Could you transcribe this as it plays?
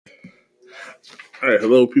All right,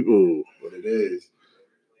 hello, people. What it is.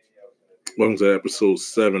 Welcome to episode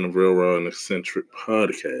 7 of Real Raw and Eccentric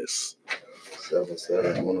Podcast.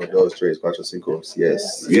 7-7, uno, dos, tres, cuatro, cinco.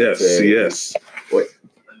 Yes. Yes.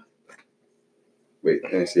 Wait,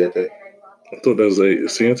 and siete. I thought that was 8.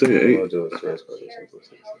 Siete, 8. Uno, dos, tres, cuatro, cinco,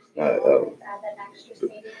 seis.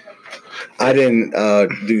 I didn't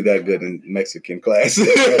do that good in Mexican class.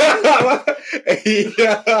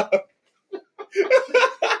 Yeah.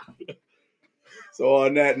 So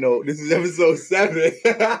on that note, this is episode 7.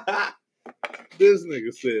 This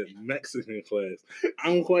nigga said Mexican class.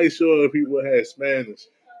 I'm quite sure people had Spanish.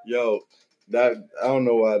 Yo, that I don't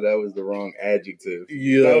know why that was the wrong adjective.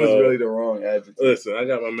 Yeah. That was really the wrong adjective. Listen, I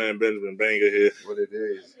got my man Benjamin Banger here. What it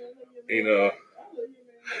is. You know,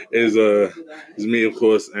 is me, of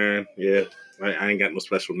course, Aaron. Yeah, I ain't got no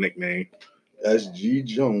special nickname. SG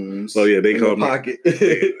Jones. Oh yeah, they call me pocket.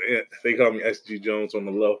 they call me SG Jones on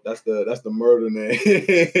the low. That's the murder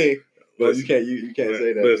name. But you can't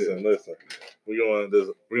say that. Listen. We're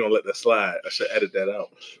gonna let that slide. I should edit that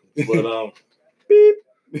out. But beep.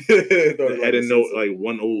 I didn't know like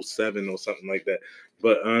 107 or something like that.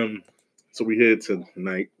 But so we here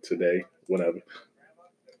today, whatever.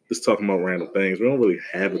 Just talking about random things. We don't really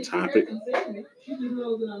have a topic,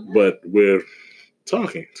 but we're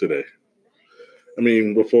talking today. I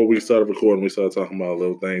mean, before we started recording, we started talking about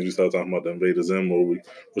little things. We started talking about the Invader Zim movie,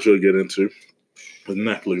 which we'll get into. But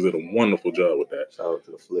Netflix did a wonderful job with that. Shout out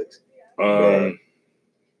to the flicks.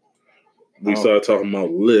 We started talking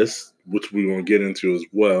about lists, which we're going to get into as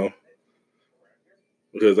well.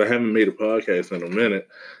 Because I haven't made a podcast in a minute.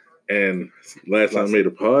 And last time I made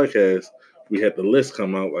a podcast, we had the list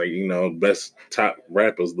come out, like, you know, best top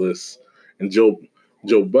rappers list. And Joe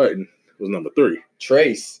Budden was number 3.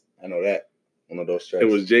 Trace. I know that. One of those Trace. It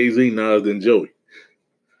was Jay-Z, Nas, then Joey.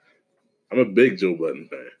 I'm a big Joe Budden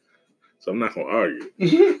fan. So I'm not going to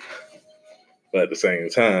argue. But at the same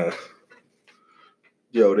time.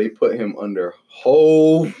 Yo, they put him under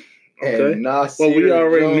Hove and Nas. Well, we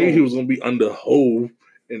already knew he was going to be under Hove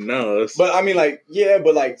and Nas. But I mean, like, yeah,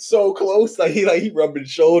 but like so close. Like he rubbing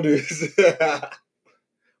shoulders.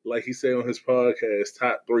 Like he said on his podcast,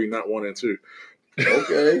 top 3, not 1 and 2.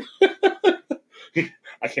 Okay.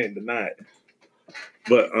 I can't deny it.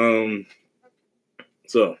 But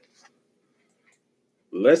so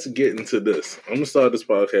let's get into this. I'm gonna start this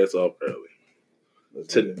podcast off early.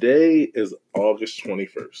 Today is August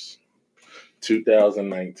 21st,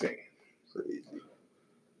 2019. Crazy.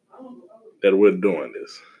 That we're doing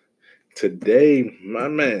this. Today, my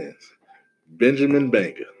man, Benjamin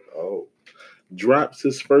Banger, drops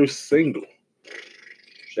his first single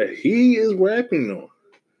that he is rapping on.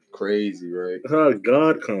 Crazy, right?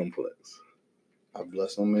 God Complex. I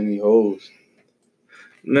bless so many hoes.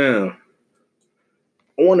 Now,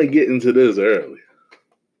 I want to get into this early.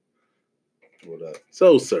 What up?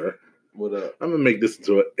 So, sir. What up? I'm going to make this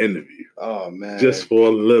into an interview. Oh, man. Just for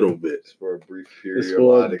a little bit. Just for a brief period. Just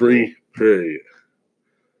for a brief period.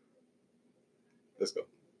 Let's go.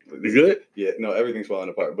 You good? Yeah, no, everything's falling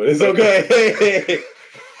apart, but it's okay.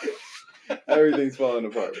 Everything's falling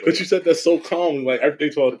apart. But you said that so calm, like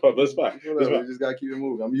everything's falling apart. That's fine. We just got to keep it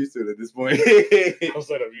moving. I'm used to it at this point. I'm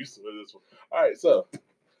saying I'm used to it at this point. All right, so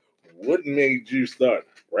what made you start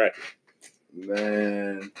rapping?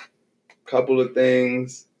 Man, couple of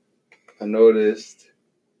things I noticed.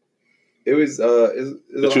 It was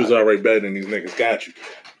that you was already better than these niggas. Got you.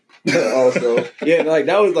 Also, yeah,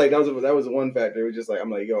 that was one factor. It was just like I'm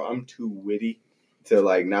like, yo, I'm too witty to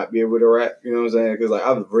like not be able to rap. You know what I'm saying? Because like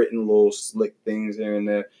I've written little slick things here and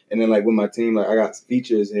there, and then like with my team, like I got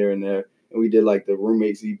features here and there, and we did like the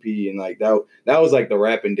Roommates EP, and like that was like the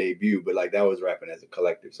rapping debut, but like that was rapping as a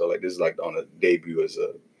collective. So like this is like on a debut as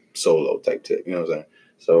a solo type tip. You know what I'm saying?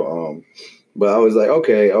 So but I was like,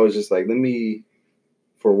 okay, I was just like, let me.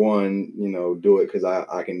 For one, you know, do it because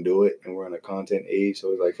I can do it, and we're in a content age,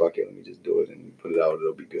 so it's like, fuck it, let me just do it and put it out,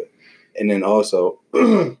 it'll be good. And then also,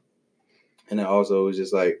 it was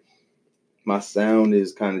just like, my sound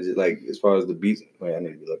is kind of just like, as far as the beats, wait, I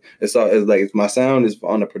need to look. It's like, my sound is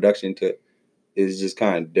on the production tip is just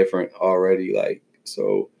kind of different already, like,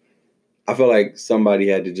 so I feel like somebody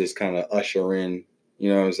had to just kind of usher in,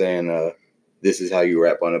 you know what I'm saying, this is how you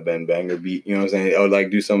rap on a Ben Banger beat, you know what I'm saying, or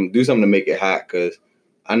like do something to make it hot, because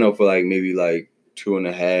I know for like maybe like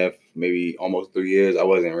 2.5, maybe almost 3 years, I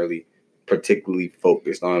wasn't really particularly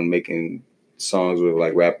focused on making songs with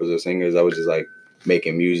like rappers or singers. I was just like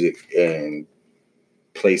making music and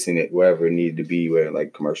placing it wherever it needed to be, where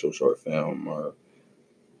like commercial, short film, or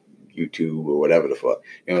YouTube or whatever the fuck.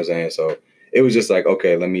 You know what I'm saying? So it was just like,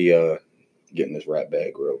 okay, let me getting this rap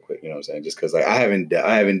bag real quick. You know what I'm saying? Just because like I haven't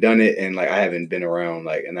done it, and like I haven't been around,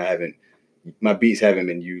 like, and my beats haven't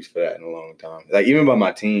been used for that in a long time. Like even by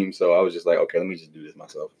my team. So I was just like, okay, let me just do this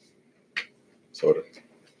myself. Sort of.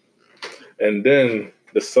 And then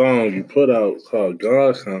the song you put out called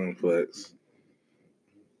God Complex.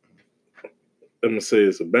 I'm gonna say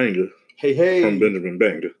it's a banger. Hey. From Benjamin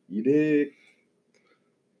Banger. You did.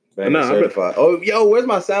 Banger certified. Oh, yo, where's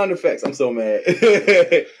my sound effects? I'm so mad.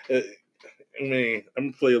 I mean, I'm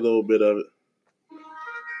gonna play a little bit of it.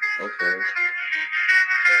 Okay.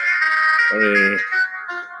 I mean,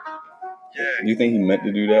 do you think he meant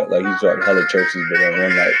to do that? Like he dropped hella churches, but then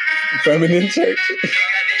one like feminine church.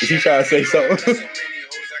 Is he trying to say something?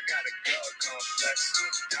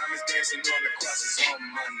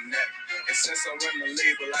 And since I run the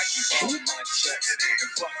label, I keep all my checks.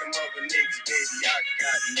 And fuck them other niggas, baby, I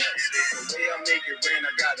got nuts. The way I make it rain, I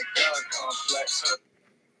got a God complex.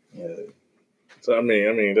 Yeah. So I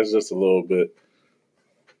mean, that's just a little bit.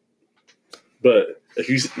 But if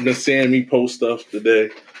you've been seeing me post stuff today,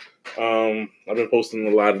 I've been posting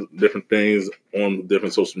a lot of different things on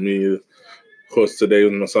different social media. Of course, today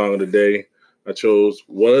was my song of the day. I chose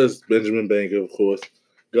was Benjamin Banger, of course.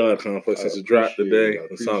 God Complex, since it dropped today.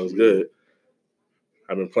 The song is good.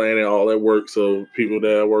 I've been playing it all at work, so people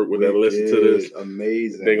that I work with that listen to this,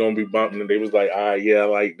 amazing. They're gonna be bumping it. They was like, yeah, I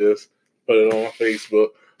like this. Put it on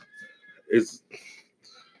Facebook. It's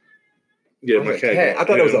my cat. I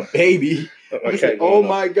thought it was a baby. I was like, oh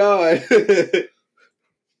my God.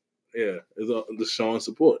 Yeah, it's just showing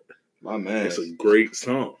support. My man, it's a great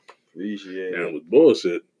song. Appreciate now, it. With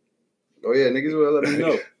bullshit. Oh yeah, niggas would let me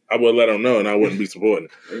know. I would let them know, and I wouldn't be supporting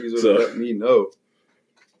it. Niggas would let me know.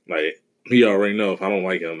 Like he already know if I don't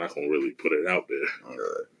like it, I'm not gonna really put it out there.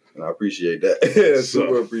 And I appreciate that.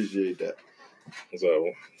 Super appreciate that.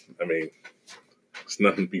 So, I mean, there's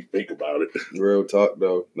nothing to be fake about it. Real talk,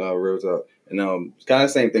 though. No, real talk. And kind of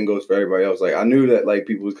the same thing goes for everybody else. Like I knew that like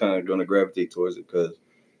people was kind of gonna gravitate towards it because.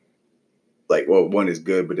 Like, well, one is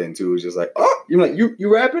good, but then two is just like, oh, you're like,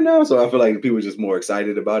 you rapping now? So I feel like people are just more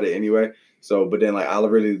excited about it anyway. So, but then like, I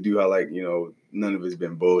really do how like, you know, none of it's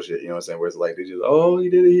been bullshit, you know what I'm saying? Where it's like, they just, oh, he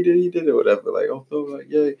did it, whatever. Like, oh, so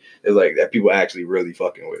like, yay. It's like that people actually really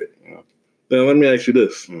fucking with it, you know? Then let me ask you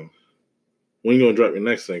this. When you gonna drop your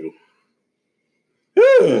next single?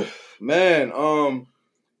 Man,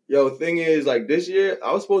 yo, thing is, like this year,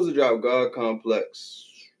 I was supposed to drop God Complex.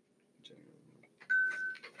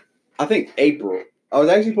 I think April. I was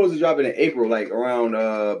actually supposed to drop it in April, like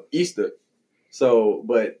around Easter. So,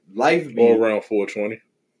 but life being or around 420.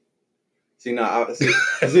 See, now,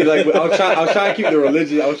 see, like I was trying to keep the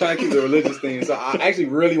religious. I was trying to keep the religious thing. So I actually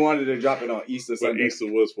really wanted to drop it on Easter Sunday. But Easter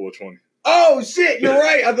was 420. Oh shit, you're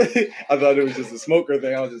right. I thought it was just a smoker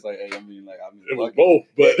thing. I was just like, hey, it was both,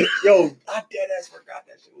 but yo, I dead ass forgot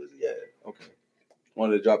that shit was okay.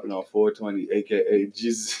 Wanted to drop it on 420, aka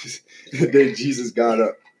Jesus. Then Jesus got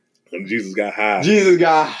up. And Jesus got high. Jesus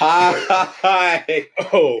got high.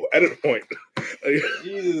 Oh, at a point.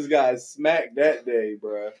 Jesus got smacked that day,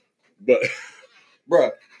 bruh. But,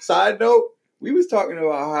 bruh, side note, we was talking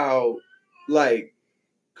about how, like,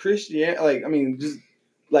 Christianity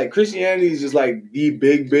is just, like, the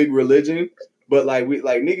big religion. But, like,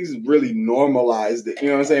 niggas really normalized it. You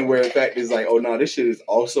know what I'm saying? Where, in fact, it's like, oh, no, this shit is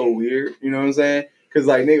also weird. You know what I'm saying? Because,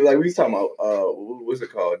 like, niggas, like, we was talking about, what's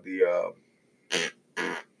it called? The,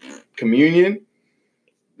 communion,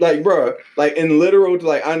 like, bro, like in literal, to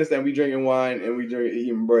like, I understand we drinking wine and we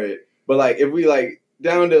eating bread, but like if we like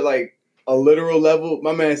down to like a literal level,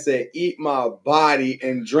 my man said, "Eat my body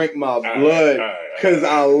and drink my blood,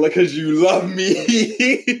 because you love me."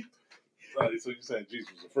 So you're saying Jesus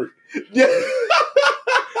was a freak? Yeah.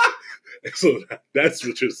 So that's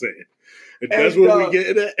what you're saying. And that's what we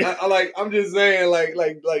getting at. I'm just saying, like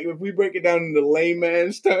if we break it down into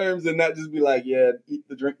layman's terms and not just be like, yeah,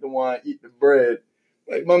 drink the wine, eat the bread.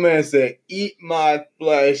 Like my man said, eat my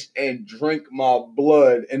flesh and drink my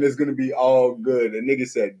blood, and it's gonna be all good. And nigga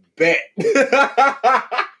said, bet.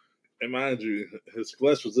 And mind you, his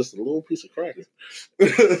flesh was just a little piece of cracker.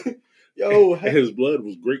 Yo, and his blood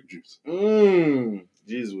was grape juice.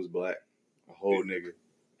 Jesus was black, a whole nigga.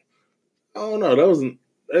 I don't know.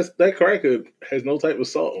 That cracker has no type of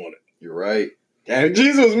salt on it. You're right. Damn,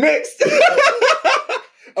 Jesus was mixed.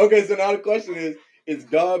 Okay, so now the question is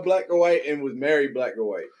God black or white, and was Mary black or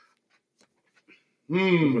white? With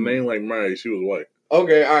a name like Mary, she was white.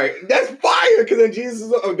 Okay, all right. That's fire, because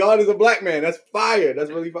then God is a black man. That's fire. That's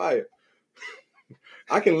really fire.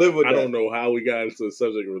 I can live with that. I don't know how we got into the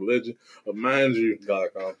subject of religion, but mind you,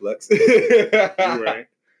 God complex. You're right.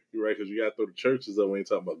 You're right, because you got to throw the churches up when you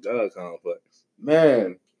talk about God complex.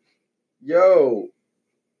 Man. Yo,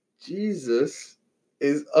 Jesus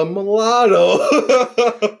is a mulatto. A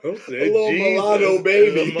little Jesus mulatto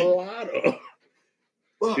baby. A mulatto.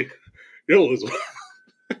 Fuck. Yo,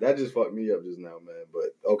 That just fucked me up just now, man.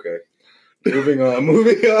 But okay. Moving on.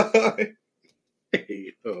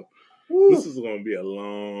 Hey, yo. This is going to be a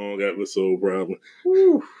long episode, probably.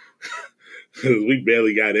 Because we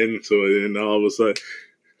barely got into it, and all of a sudden.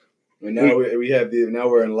 And now now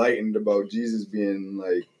we're enlightened about Jesus being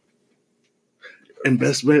like. And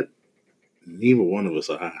best bet, neither one of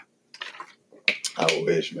us are high. I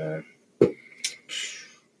wish, man.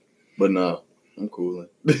 But no, I'm cooling.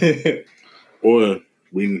 Or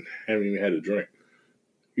we haven't even had a drink.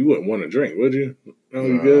 You wouldn't want to drink, would you? No,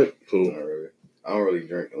 you good? Cool. Not really. I don't really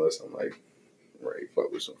drink unless I'm like ready to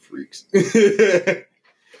fuck with some freaks.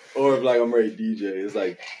 Or if like I'm ready to DJ. It's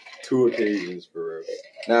like 2 occasions for real.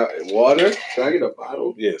 Now water? Can I get a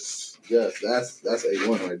bottle? Yes. Yes, that's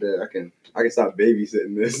A1 right there. I can stop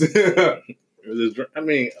babysitting this. I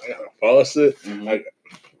mean, I got a faucet. Mm-hmm.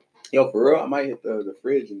 Yo, for real, I might hit the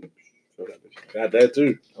fridge and got that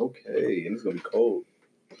too. Okay, and it's gonna be cold.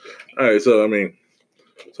 All right, so I mean,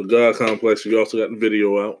 God Complex. You also got the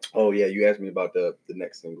video out. Oh yeah, you asked me about the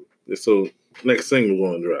next single. So next single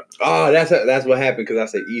going to drop. Oh, that's what happened because I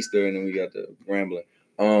said Easter and then we got the rambling.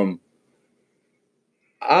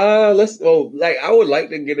 I would like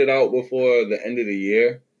to get it out before the end of the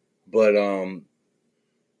year, but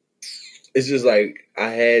it's just like I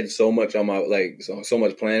had so much on my so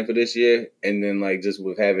much planned for this year, and then like just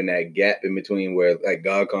with having that gap in between where like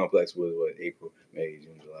God Complex was April, May,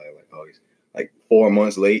 June, July, like August, like 4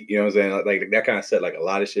 months late. You know what I'm saying? Like that kind of set like a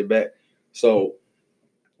lot of shit back. So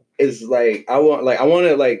it's like I want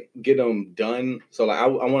to like get them done. So like I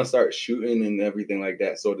want to start shooting and everything like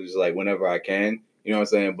that. So just like whenever I can. You know what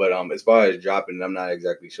I'm saying? But as far as dropping, I'm not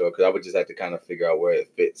exactly sure because I would just have to kind of figure out where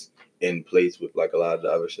it fits in place with like a lot of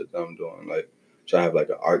the other shit that I'm doing. Like try to have like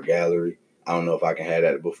an art gallery. I don't know if I can have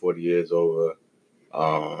that before the year's over.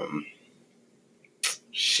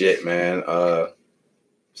 Shit, man.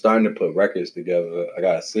 Starting to put records together. I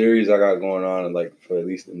got a series I got going on like for at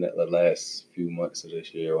least the last few months of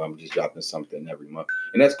this year where I'm just dropping something every month.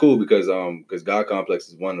 And that's cool because God Complex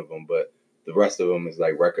is one of them, but the rest of them is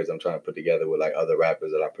like records I'm trying to put together with like other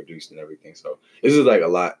rappers that I produced and everything. So this is like a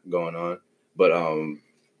lot going on. But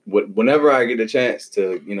whenever I get a chance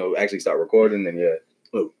to, actually start recording, then yeah.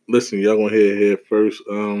 Look, listen, y'all gonna hear it here first.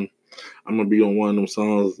 I'm gonna be on one of them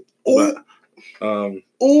songs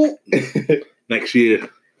next year.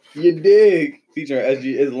 You dig? Featuring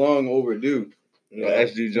SG is long overdue. Yeah.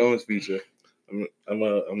 SG Jones feature. I'm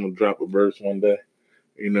gonna drop a verse one day.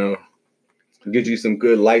 Get you some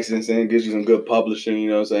good licensing, get you some good publishing, you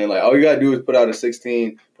know what I'm saying? Like, all you gotta do is put out a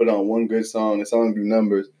 16, put on one good song, the song do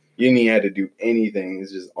numbers. You didn't even have to do anything.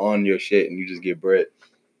 It's just on your shit and you just get bread.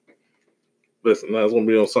 Listen, now it's gonna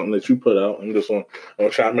be on something that you put out. I'm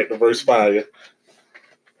gonna try to make the verse fire.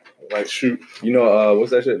 Like, shoot.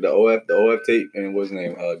 What's that shit? The OF tape, and what's his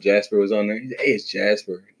name? Jasper was on there. Hey, it's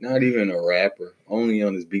Jasper. Not even a rapper. Only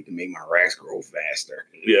on this beat to make my racks grow faster.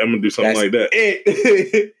 Yeah, I'm gonna do something like that.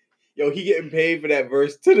 It. Yo, he getting paid for that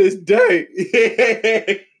verse to this day.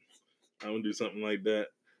 I'm gonna do something like that,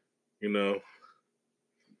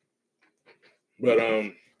 But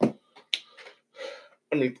I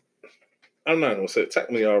mean, I'm not gonna say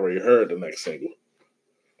technically I already heard the next single.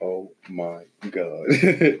 Oh my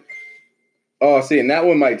god. Oh, see, and that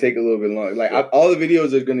one might take a little bit longer. Like all the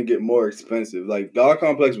videos are gonna get more expensive. Like God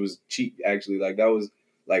Complex was cheap actually. Like that was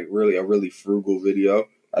like really a really frugal video.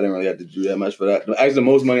 I didn't really have to do that much for that. Actually, the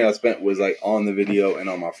most money I spent was like on the video and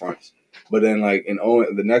on my fronts. But then like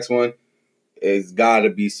the next one, it's got to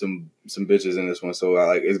be some bitches in this one. So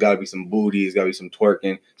like it's got to be some booty. It's got to be some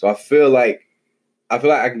twerking. So I feel like I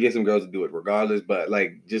can get some girls to do it regardless. But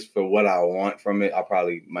like just for what I want from it, I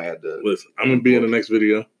probably might have to. Listen, I'm gonna be in the next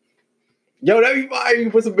video. Yo, that'd be fine. You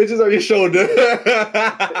can put some bitches on your shoulder.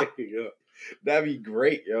 Yeah. That'd be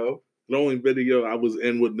great, yo. The only video I was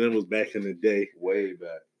in with them was back in the day. Way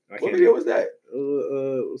back. What video was that? It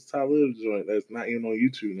was Talib's joint. That's not even on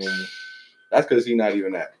YouTube no more. That's because he's not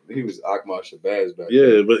even that. He was Akmal Shabazz back then.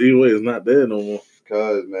 Yeah, but anyway, it's not there no more.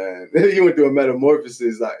 Cause man, he went through a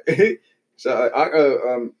metamorphosis. Like, so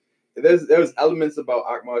there was elements about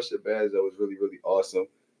Akmal Shabazz that was really really awesome.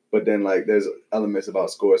 But then like there's elements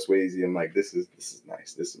about Score Swayze and like this is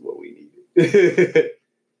nice. This is what we needed.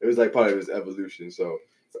 It was like part of his evolution. So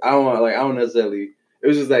I don't necessarily. It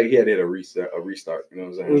was just like he had to hit a restart. You know what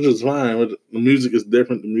I'm saying? It was just fine. The music is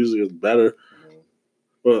different. The music is better. Mm-hmm.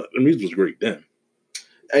 But the music was great then.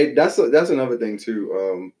 Hey, that's another thing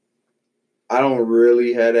too. I don't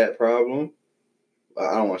really have that problem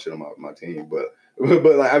I don't want shit on my team, but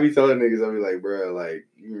like I be telling niggas, I be like, bro, like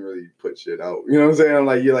you can really put shit out. You know what I'm saying? I'm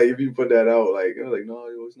like, you're like, if you put that out, like, they're like, no,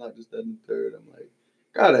 it's not just that and the third. I'm like,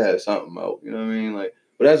 gotta have something out. You know what I mean? Like,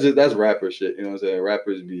 but that's rapper shit. You know what I'm saying?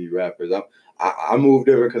 Rappers be rappers. I move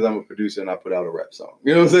different because I'm a producer and I put out a rap song.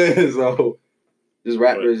 You know what I'm saying? So just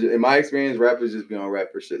rappers, in my experience, rappers just be on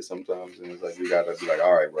rapper shit sometimes, and it's like you gotta be like,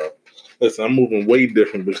 all right, bro. Listen, I'm moving way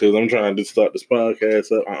different because I'm trying to start this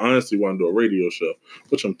podcast up. I honestly want to do a radio show,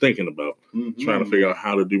 which I'm thinking about. Trying to figure out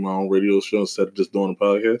how to do my own radio show instead of just doing a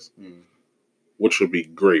podcast, which would be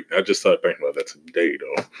great. I just started thinking about that today,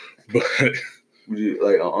 though. But would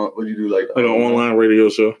you do like an online radio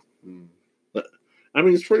show? I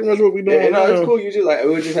mean, it's pretty much what we doing. Yeah, no, it's cool. You just like it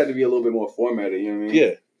would just have to be a little bit more formatted. You know what I mean?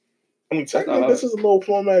 Yeah. I mean, technically, this is a little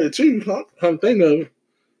formatted too. I'm thinking of it.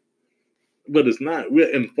 But it's not. We're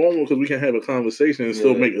informal because we can have a conversation and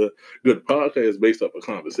still make a good podcast based off a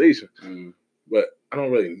conversation. But I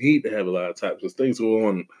don't really need to have a lot of topics because things go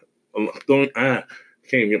on. I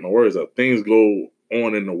can't get my words out. Things go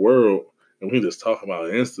on in the world and we just talk about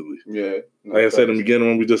it instantly. Yeah. Like I said in the beginning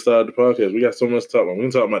when we just started the podcast, we got so much to talk about. We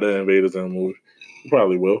can talk about the Invaders in the movie. We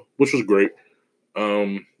probably will, which was great.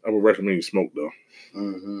 I would recommend you smoke though.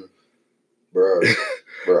 Bro.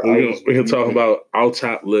 we can talk about our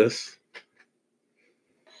top list.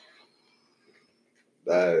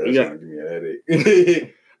 That's gonna give me a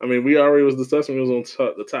headache. I mean, we already was discussing we was on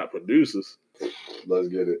the top producers. Let's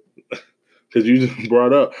get it. Because you just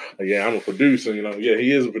brought up, I'm a producer. You know,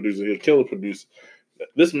 he is a producer. He's a killer producer.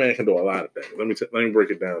 This man can do a lot of things. Let me break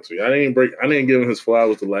it down to you. I didn't give him his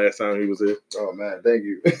flowers the last time he was here. Oh man, thank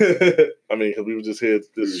you. I mean, because we were just here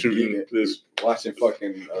watching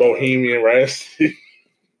fucking Bohemian Rhapsody.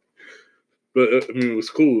 But I mean, it was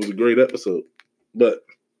cool. It was a great episode. But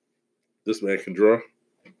this man can draw.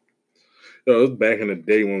 It was back in the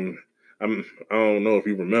day when I don't know if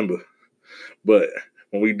you remember, but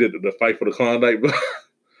when we did the fight for the Klondike.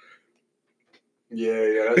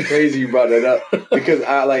 Yeah, that's crazy you brought that up because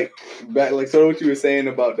I so what you were saying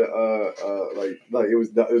about the like it was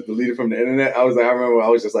deleted from the internet. I remember I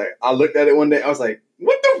was just like I looked at it one day. I was like,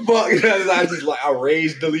 what the fuck? I just like I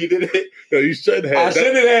rage deleted it. No, you should have. I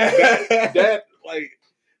should have. That like.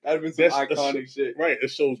 That'd been some iconic shit. Right, it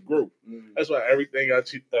shows growth. That's why everything I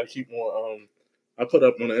keep on I put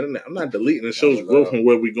up on the internet. I'm not deleting. It shows growth and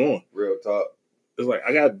where we going. Real talk. It's like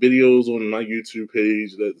I got videos on my YouTube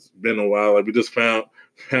page that's been a while. Like we just found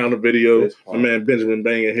a video. My man Benjamin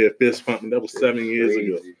Banger here, fist pumping. That was 7 years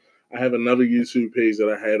ago. I have another YouTube page that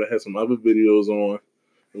I had some other videos on.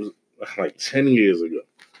 It was like 10 years ago.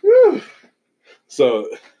 Whew. So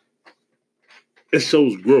it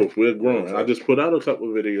shows growth. We're growing. I just put out a couple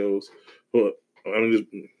of videos.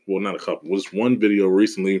 Not a couple. It was one video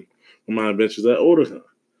recently on my adventures at Oldacon.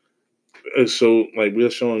 So, like, we're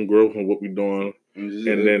showing growth and what we're doing. Mm-hmm.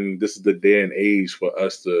 And then this is the day and age for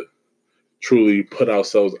us to truly put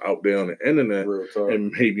ourselves out there on the internet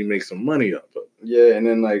and maybe make some money up of it. Yeah, and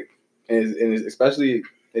then, like, and especially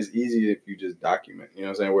it's easy if you just document, you know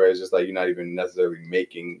what I'm saying? Where it's just like you're not even necessarily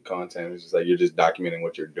making content. It's just like you're just documenting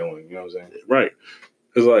what you're doing, you know what I'm saying? Right.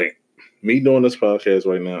 It's like me doing this podcast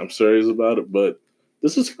right now, I'm serious about it, but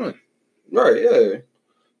this is fun. Right, yeah.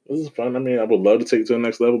 This is fun. I mean, I would love to take it to the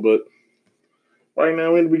next level, but right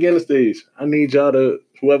now we're in the beginning stage. I need y'all to,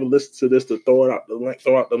 whoever listens to this, to throw out the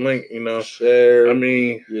link, you know. Share. I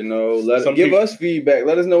mean, you know, give us feedback.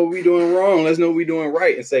 Let us know what we're doing wrong. Let us know what we're doing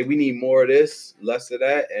right, and say we need more of this, less of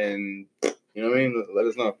that, and you know what I mean? Let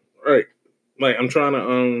us know. Right. Like, I'm trying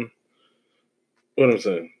to, what I'm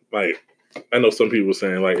saying, like, I know some people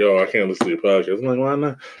saying, like, yo, I can't listen to your podcast. I'm like, why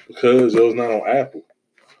not? Because it's not on Apple.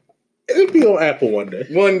 It'll be on Apple one day.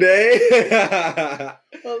 One day.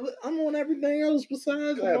 I'm on everything else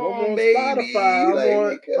besides Apple. I'm on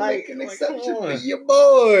Spotify. Make an exception for your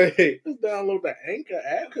boy. Just download the Anchor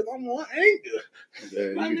app because I'm on Anchor.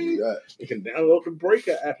 Yeah, you can download the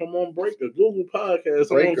Breaker app. I'm on Breaker. Google Podcasts.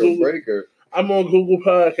 Breaker. I'm on Google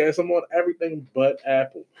Podcasts. I'm on everything but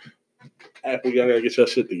Apple. Apple, y'all gotta get your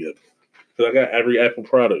shit together. Because I got every Apple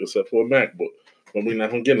product except for a MacBook. But we're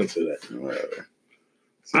not going to get into that. Whatever.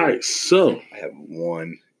 All right, so. I have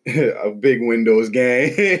one. A big Windows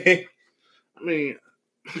gang. I mean,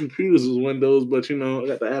 computers is Windows, but, you know, I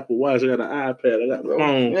got the Apple Watch, I got the iPad, I got the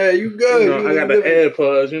phone. Yeah, you good. You know, I got the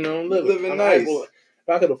AirPods, you know, I'm living nice. If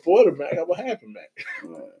I could afford a Mac, I would have a Mac.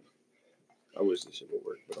 I wish this shit would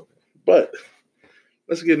work, but okay. But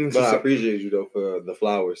let's get into I appreciate you, though, for the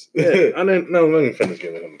flowers. Yeah, let me finish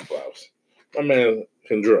giving him the flowers. My man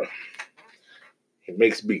can draw. He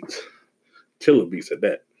makes beats. Killer beats at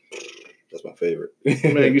that. That's my favorite.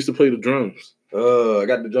 My man used to play the drums. I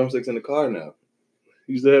got the drumsticks in the car now.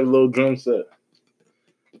 He used to have a little drum set.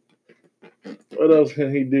 What else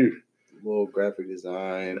can he do? A little graphic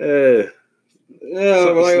design. Yeah. Yeah,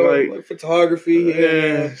 like photography.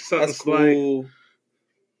 Yeah, something that's cool.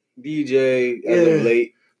 DJ. I live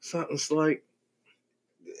late. Something slight.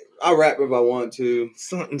 I rap if I want to.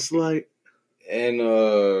 Something slight. And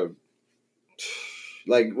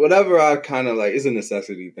like whatever I kind of like, it's a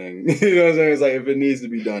necessity thing. You know what I'm saying? It's like if it needs to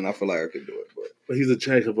be done, I feel like I could do it. But he's a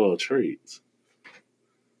jack of all trades.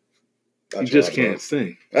 You just can't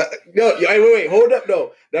sing. Wait, hold up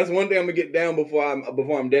though. That's one thing I'm gonna get down before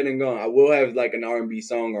I'm dead and gone. I will have like an R&B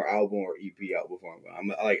song or album or EP out before I'm gone. I'm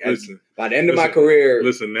like, by the end of my career.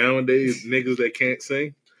 Listen, nowadays niggas that can't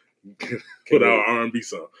sing put out an R&B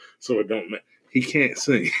song, so it don't matter. He can't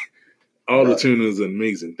sing. Auto-tune is an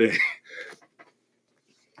amazing thing.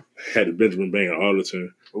 Had a Benjamin Banger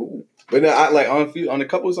auto-tune. Ooh. But then I like on a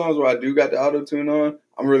couple of songs where I do got the auto-tune on,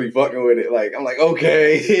 I'm really fucking with it. Like I'm like,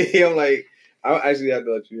 okay. I'm like, I actually have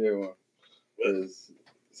to let you hear one. It's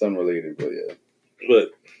unrelated, but yeah.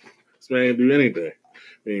 But this man do anything.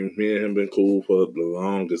 I mean, me and him been cool for the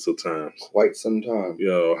longest of times. Quite some time.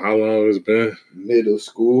 Yo, how long has it been? Middle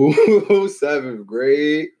school, 7th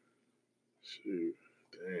grade. Shoot,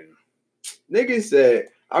 damn. Niggas said,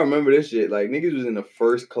 I remember this shit. Like niggas was in the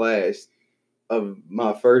first class of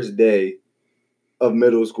my first day of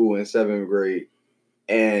middle school in 7th grade,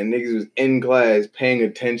 and niggas was in class paying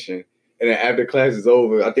attention. And then after class is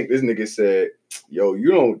over, I think this nigga said, "Yo,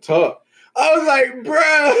 you don't talk." I was like,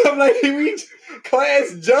 "Bruh," I'm like, "We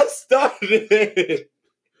class just started."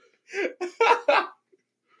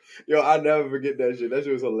 Yo, I'll never forget that shit. That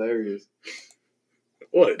shit was hilarious.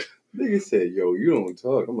 What? Nigga said, "Yo, you don't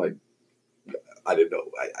talk." I'm like, I didn't know.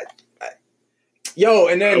 Yo,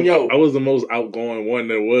 and then I was the most outgoing one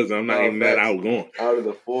there was. I'm not even that outgoing. Out of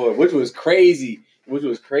the 4, which was crazy. Yo,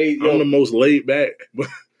 I'm the most laid back.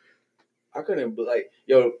 I couldn't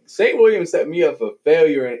St. William set me up for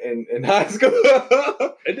failure in high school.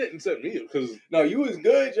 It didn't set me up because no, you was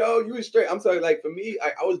good, yo. You was straight. I'm sorry, like for me,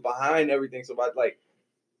 I was behind everything. So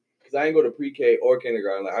because I didn't go to pre-K or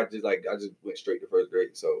kindergarten. Like I just went straight to 1st grade.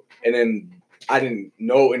 So and then I didn't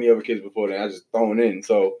know any other kids before then. I was just thrown in.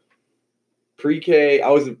 So pre-K, I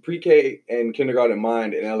was in pre-K and kindergarten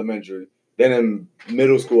mind in elementary. Then in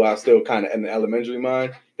middle school, I was still kind of in the elementary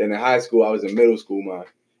mind. Then in high school, I was in middle school mind.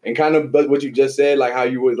 And kind of but what you just said, like how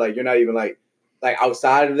you was like, you're not even like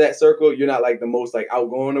outside of that circle. You're not like the most like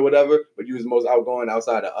outgoing or whatever, but you was the most outgoing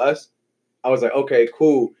outside of us. I was like, okay,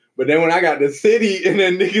 cool. But then when I got to the city and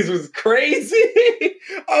then niggas was crazy,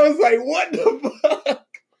 I was like, what the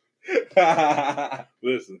fuck?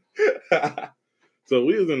 Listen. So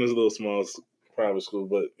we was in this little small private school,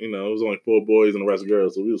 but it was only 4 boys and the rest of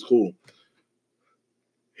girls, so we was cool.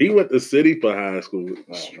 He went to city for high school.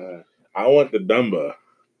 Oh, man. I went to Dunbar.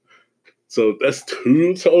 So that's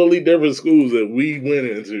 2 totally different schools that we went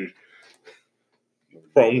into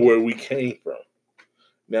from where we came from.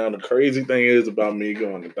 Now the crazy thing is about me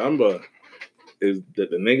going to Dunbar is that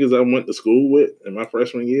the niggas I went to school with in my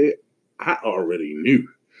freshman year, I already knew.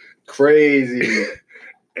 Crazy.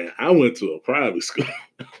 And I went to a private school.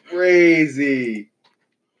 Crazy.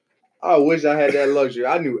 I wish I had that luxury.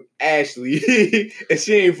 I knew Ashley, and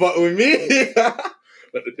she ain't fucking with me.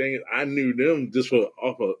 But the thing is, I knew them just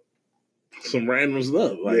off of some random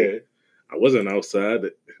stuff. Like, I wasn't outside.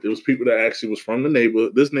 There was people that actually was from the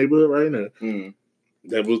neighborhood, this neighborhood right now,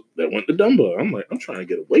 that went to Dunbar. I'm like, I'm trying to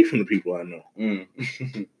get away from the people I know.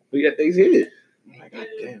 But yet they's here. I'm like, God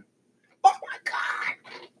damn. Oh my God.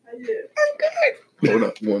 I'm good. Hold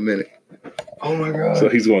up 1 minute. Oh my God. So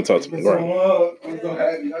he's going to talk to me. Right. I'm so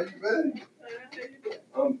happy. How you been?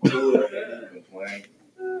 I'm cool.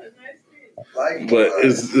 But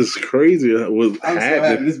it's crazy what's I'm happening. so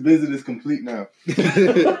happy. This visit is complete now.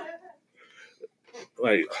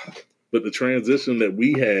 But the transition that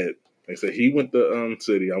we had, like I said, he went to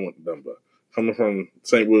city, I went to Dunbar. Coming from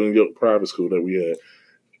St. William York private school that we had.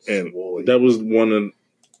 And that was one of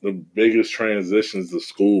the biggest transitions of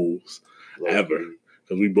schools ever.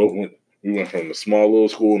 Because we went from a small little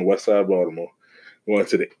school in the west side of Baltimore. We went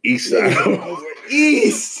to the east side.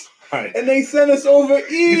 East! Right. And they sent us over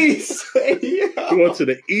east! We went to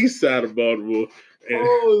the east side of Baltimore.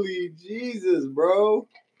 Holy Jesus, bro.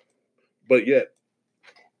 But yet,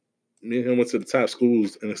 me and him went to the top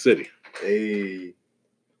schools in the city. Hey.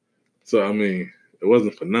 So, I mean, it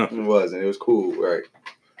wasn't for nothing. It wasn't. It was cool, right?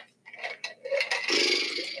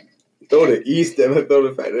 Throw the east and throw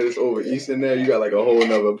the fact that it's over east in there, you got like a whole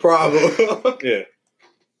nother problem. Yeah.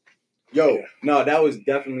 Yo, no, that was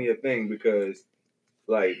definitely a thing because,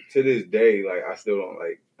 like, to this day, like, I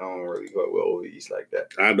don't really go well over east like that.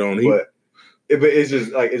 I don't either. but it's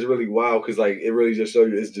just like it's really wild because like it really just shows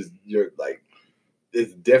you it's just you're like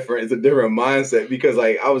it's different. It's a different mindset because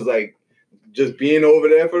like I was like just being over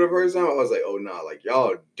there for the first time. I was like, oh nah, like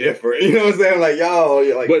y'all different. You know what I'm saying? Like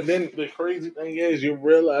y'all, like. But then the crazy thing is, you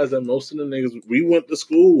realize that most of the niggas we went to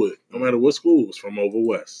school with, no matter what school, was from over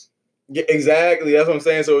west. Yeah, exactly. That's what I'm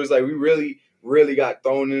saying. So it's like we really got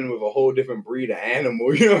thrown in with a whole different breed of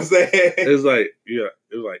animal. You know what I'm saying? It's like it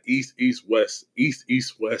was like east, east, west, east,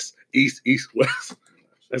 east, west, east, east, west.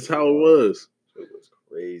 That's how it was. It was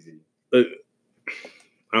crazy. I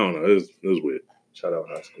don't know. It was weird. Shout out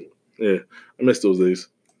high school. Yeah, I miss those days.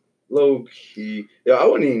 Low key, yeah, I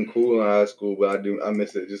wasn't even cool in high school, but I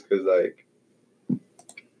miss it just because like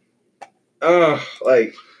I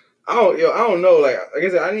don't know. Like I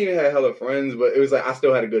said, I didn't even have hella friends, but it was like I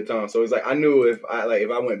still had a good time. So it's like I knew if I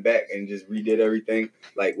went back and just redid everything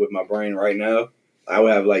like with my brain right now, I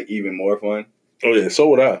would have like even more fun. Oh yeah, so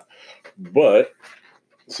would I. But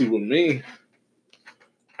see, with me,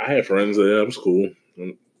 I had friends that was cool.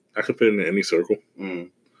 I could fit into any circle.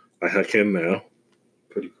 Like I can now.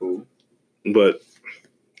 Pretty cool. But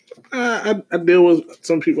I deal with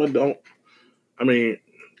some people I don't. I mean,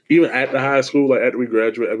 even at the high school, like after we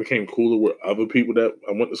graduated, I became cooler with other people that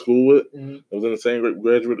I went to school with. I was in the same grade,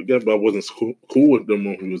 graduated together, but I wasn't cool with them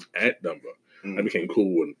when we was at Dunbar. I became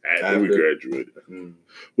cool with them after we graduated,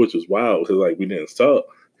 which was wild because like we didn't talk,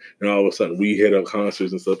 and all of a sudden we hit up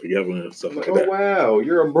concerts and stuff together and stuff like that. Oh wow,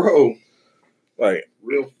 you're a bro, like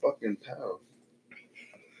real fucking pal.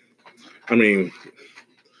 I mean,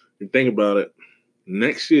 you think about it,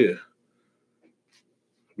 next year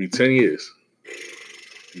be 10 years.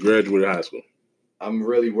 Graduated high school. I'm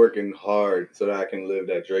really working hard so that I can live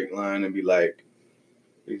that Drake line and be like,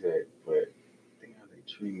 he said, but think how they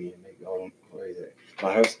treat me and make all them crazy.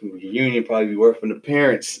 My high school reunion probably be worth from the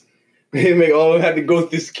parents. They make all of them have to go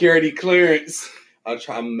through security clearance.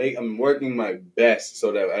 I'm working my best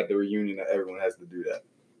so that at the reunion that everyone has to do that.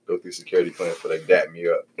 Go through security clearance so they dap me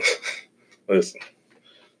up. Listen,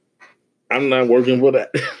 I'm not working for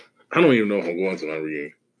that. I don't even know if I'm going to my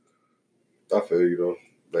reunion. I feel you though.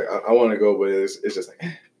 Like I want to go, but it's just like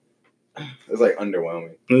it's like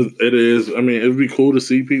underwhelming. It is. I mean, it'd be cool to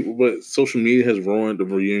see people, but social media has ruined the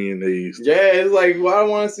reunion days. Yeah, it's like, well, I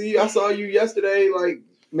want to see you. I saw you yesterday, like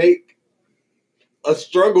make a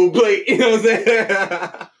struggle plate. You know what I'm saying?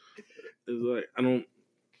 It's like I don't.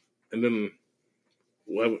 And then,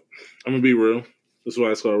 I'm gonna be real. This is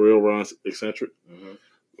why it's called Real Ron Eccentric.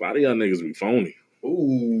 A lot of y'all niggas be phony.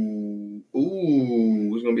 Ooh,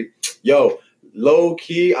 it's gonna be low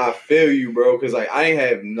key. I feel you, bro, because like I ain't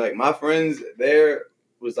have like my friends there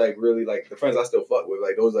was like really like the friends I still fuck with,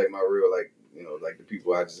 like those like my real like like the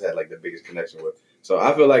people I just had like the biggest connection with. So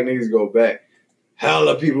I feel like niggas go back.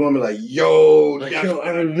 Hella people want me like, yo, I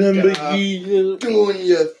remember you doing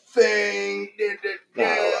your thing.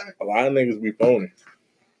 A lot of niggas be phony.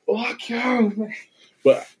 Oh, man.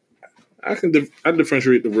 But I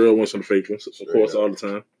differentiate the real ones from the fake ones, of course, all the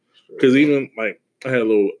time. Because even like I had a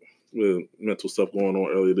little mental stuff going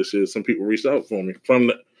on earlier this year. Some people reached out for me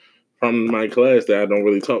from my class that I don't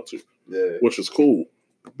really talk to, which was cool.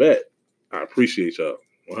 Bet I appreciate y'all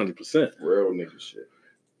 100%. Real nigga shit.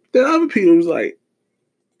 Then other people was like,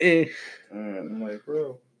 I'm like,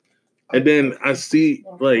 bro. And then I see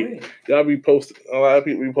like y'all be posting. A lot of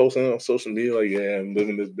people be posting on social media like, yeah, I'm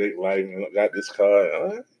living this big life and I got this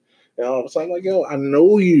car. And all of a sudden, I'm like, yo, I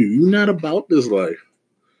know you. You're not about this life.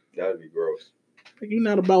 That'd be gross. You're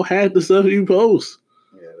not about half the stuff you post.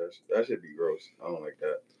 Yeah, that should be gross. I don't like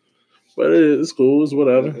that. But it's cool. It's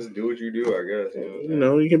whatever. Just do what you do, I guess.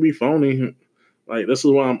 You can be phony. Like this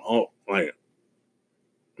is why I'm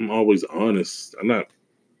always honest. I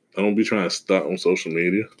don't be trying to stunt on social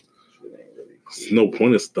media. There's no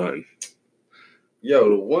point in stunting. Yo,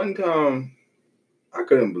 the one time I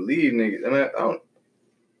couldn't believe niggas. I mean, I don't.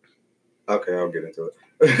 Okay, I'll get into it.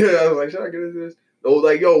 I was like, should I get into this? So,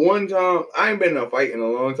 like, one time, I ain't been in a fight in a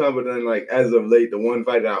long time, but then, like, as of late, the one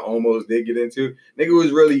fight that I almost did get into, nigga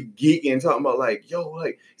was really geeking, talking about, like, yo,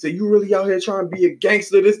 like, so you really out here trying to be a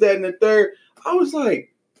gangster, this, that, and the third? I was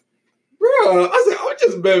like, bro, I said, I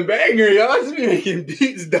just been banging, y'all. I just be making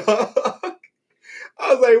beats, dog.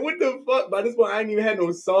 I was like, what the fuck? By this point, I ain't even had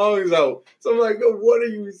no songs out. So I'm like, yo, what are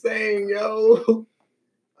you saying, yo?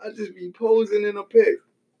 I just be posing in a pic.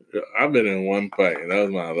 I've been in one fight, and that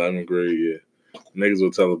was my 11th grade year. Niggas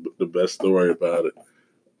will tell the best story about it.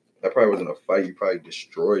 That probably wasn't a fight. You probably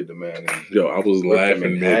destroyed the man. Yo, I was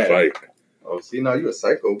laughing mid-fight. Oh, see, now you a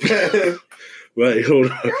psychopath. Like,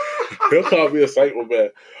 hold on. He'll call me a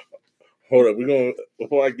psychopath. Hold up.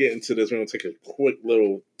 Before I get into this, we're going to take a quick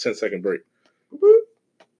little 10-second break.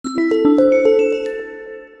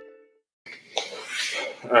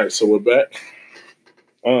 All right, so we're back.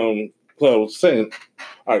 So I was saying,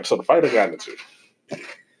 all right, so the fight I got into,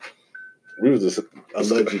 we was just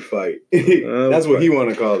alleged fight. That's what he want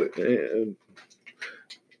to call it. And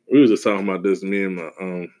we was just talking about this. Me and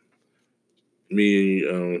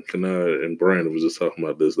Kanad and Brandon was just talking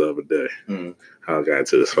about this the other day. How I got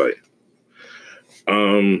into this fight.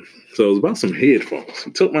 So it was about some headphones.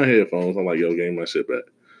 He took my headphones. I'm like, yo, give me my shit back.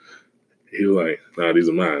 He was like, nah, these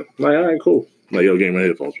are mine. I'm like, all right, cool. I'm like, yo, give me my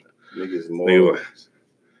headphones back. Niggas more.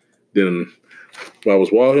 Then I was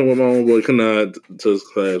walking with my own boy Kanad to his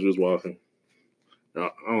class. We was walking.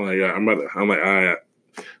 I'm like, all right.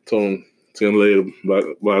 Told him, see him later, blah,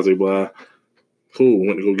 blah. Cool.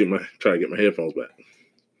 Went to go try to get my headphones back.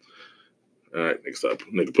 All right, next up,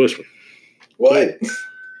 nigga push me. What? Cool.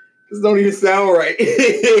 This don't even sound right.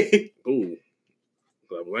 Cool.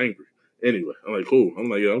 So I was angry. Anyway, I'm like, cool.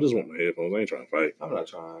 I'm like, yo, I just want my headphones. I ain't trying to fight. I'm not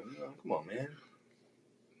trying. Come on, man.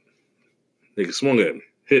 Nigga swung at me.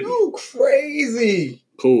 Hit me. You crazy.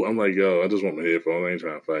 Cool. I'm like, yo, I just want my headphones. I ain't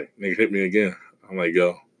trying to fight. Nigga hit me again. I'm like,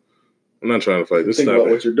 yo, I'm not trying to fight. Just think stop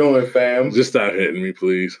about what you're doing, fam. Just stop hitting me,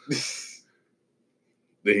 please.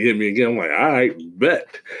 Then he hit me again. I'm like, all right, bet.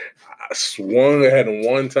 I swung at him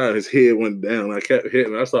one time. His head went down. I kept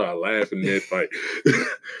hitting. I started laughing mid-fight.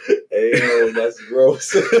 Hey, yo, that's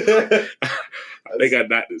gross. I think I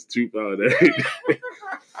knocked his tooth out there.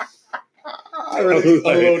 I really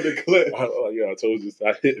unload the clip. I told you to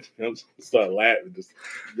stop hitting. I started laughing.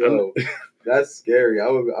 Yo, that's scary. I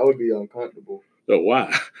would be uncomfortable. So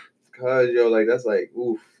why? Cause like that's like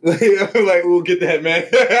oof. Like we'll get that, man.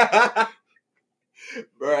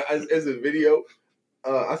 Bro, it's a video.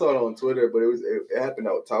 I saw it on Twitter, but it happened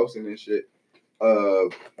out Towson and shit.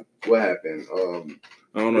 What happened? I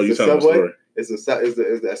don't know. You tell the story. It's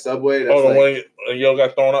that Subway. That's the one yo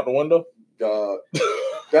got thrown out the window.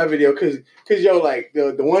 That video, cause yo, like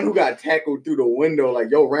the one who got tackled through the window, like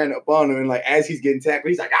yo ran up on him, and like as he's getting tackled,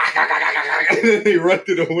 he's like and then he run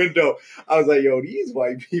through the window. I was like, yo, these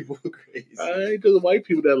white people crazy. Ain't just white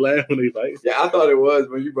people that laugh when they fight. Yeah, I thought it was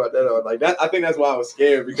when you brought that up. Like that, I think that's why I was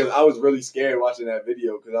scared, because I was really scared watching that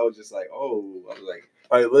video, because I was just like, oh, I was like,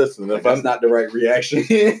 all right, listen, like, that's not the right reaction.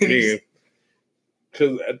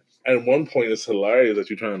 Because at one point it's hilarious that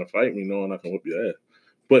you're trying to fight me, knowing I can whip your ass.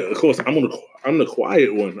 But of course, I'm the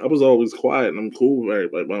quiet one. I was always quiet, and I'm cool with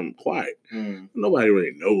everybody, but I'm quiet. Nobody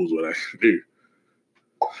really knows what I can do.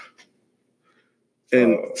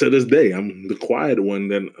 And to this day, I'm the quiet one.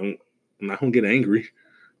 That I'm not gonna get angry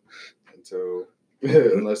until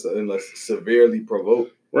unless severely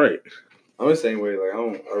provoked. Right. I'm the same way. Like I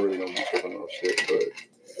really don't be tripping off shit, but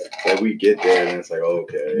like we get there, and it's like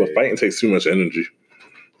okay. But fighting takes too much energy,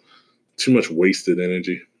 too much wasted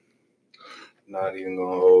energy. Not even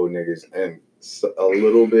gonna hold niggas, and a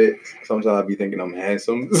little bit. Sometimes I be thinking I'm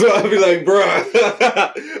handsome, so I be like, bruh.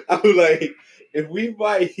 I be like, if we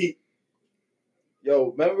fight,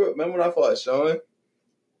 yo, remember when I fought Sean?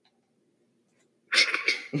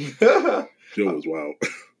 Yo was wild.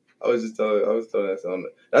 I was telling that something.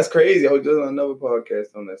 That's crazy. I was just on another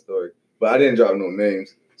podcast on that story, but I didn't drop no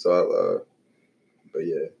names. So but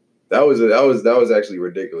yeah, that was actually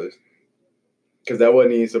ridiculous. Cause that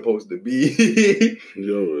wasn't even supposed to be.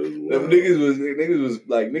 Yo,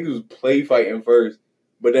 niggas was play fighting first,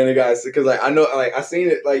 but then it got, cause like I know, like I seen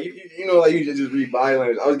it, like you know, like you just read body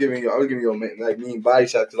language. I was giving you like mean body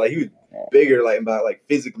shots, cause like he was bigger, like about like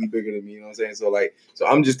physically bigger than me. You know what I'm saying? So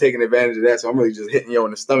I'm just taking advantage of that. So I'm really just hitting yo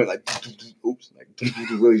in the stomach, like oops, like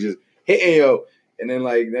really just hitting yo, and then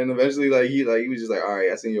eventually he was just like, all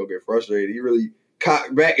right, I seen yo get frustrated. He really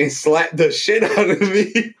cocked back and slapped the shit out of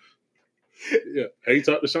me. Yeah. Have you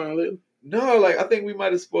talked to Sean lately? No, like I think we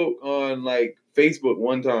might have spoke on like Facebook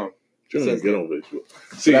one time. You don't get on Facebook.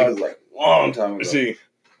 See, that was like a long time ago. See,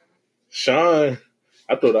 Sean,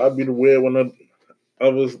 I thought I'd be the weird one. I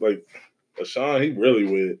was like, Sean, he really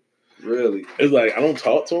weird. Really? It's like I don't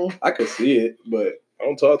talk to him. I could see it, but I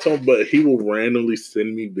don't talk to him. But he will randomly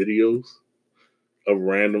send me videos of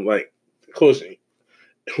random, like, of course.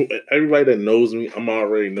 Everybody that knows me, I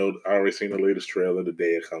already seen the latest trailer the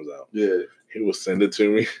day it comes out. Yeah. He will send it to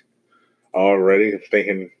me already,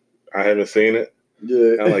 thinking I haven't seen it.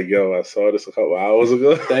 Yeah. I'm like, yo, I saw this a couple hours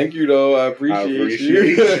ago. Thank you, though. I appreciate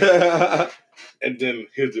you. And then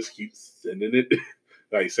he'll just keep sending it.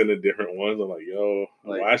 Like, sending different ones. I'm like, yo,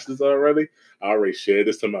 I watched this already. I already shared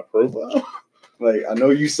this to my profile. Like, I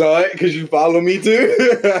know you saw it because you follow me, too.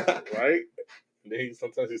 Right? And then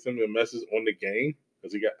sometimes he send me a message on the game.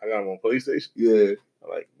 Because I got him on PlayStation. Yeah. I'm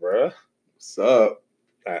like, bruh, what's up?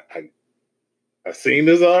 I seen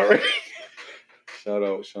this already. Shout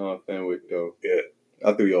out Sean Fenwick, though. Yeah.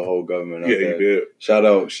 I threw your whole government out there. there. You did. Shout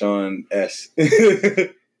out Sean S.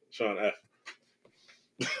 Sean F.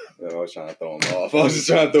 I was trying to throw him off. I was just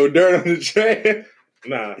trying to throw dirt on the train.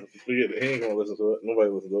 Nah, forget it. He ain't gonna listen to it. Nobody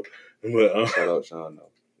listens to it. But shout out Sean though.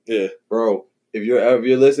 Yeah, bro. If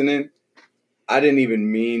you're listening, I didn't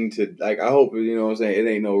even mean to. Like, I hope you know what I'm saying. It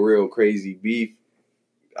ain't no real crazy beef.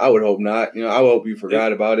 I would hope not. You know, I would hope you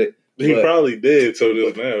forgot about it. He probably did. So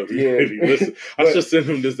just now, yeah. If you listen, I should send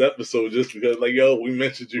him this episode just because, like, yo, we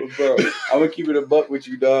mentioned you, bro. I'm gonna keep it a buck with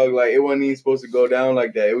you, dog. Like, it wasn't even supposed to go down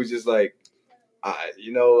like that. It was just like.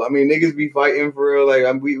 Niggas be fighting for real.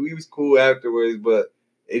 Like, we was cool afterwards, but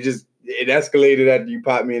it escalated after you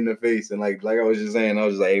popped me in the face. And like I was just saying, I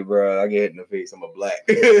was just like, hey, bro, I get hit in the face. I'm a black.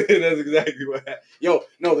 That's exactly what happened. Yo,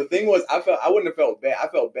 no, the thing was, I wouldn't have felt bad. I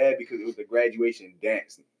felt bad because it was the graduation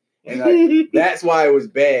dance. And like, that's why it was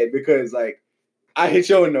bad, because like, I hit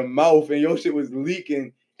you in the mouth and your shit was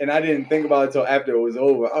leaking. And I didn't think about it until after it was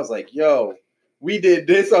over. I was like, yo, we did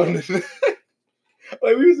this on the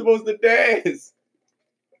like, we were supposed to dance.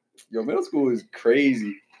 Yo, middle school is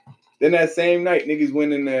crazy. Then that same night, niggas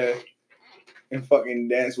went in there and fucking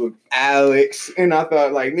danced with Alex. And I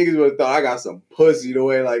thought, like, niggas would have thought I got some pussy the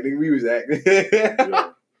way, like, nigga, we was acting.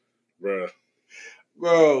 Yeah.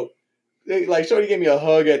 Bro. Like, Shorty gave me a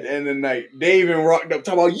hug at the end of the night. They even rocked up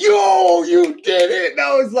talking about, yo, you did it. And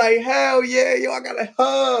I was like, hell yeah, yo, I got a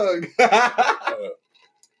hug.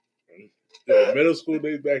 Middle school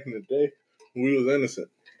days back in the day, we was innocent.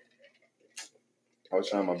 I was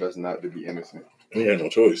trying my best not to be innocent. We had no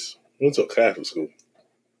choice. We went to a Catholic school.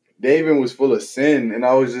 David was full of sin, and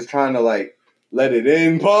I was just trying to like let it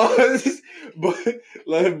in, pause. but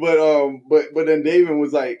then David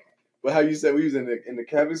was like, but how you said we was in the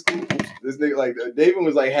Catholic school? This nigga like David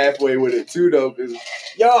was like halfway with it too though, because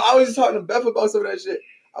I was just talking to Beth about some of that shit.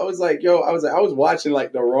 I was like, I was watching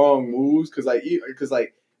like the wrong moves, because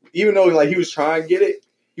even though like he was trying to get it,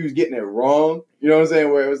 he was getting it wrong. You know what I'm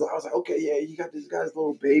saying? Where I was like, okay, yeah, you got this guy's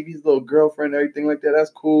little baby, his little girlfriend, everything like that. That's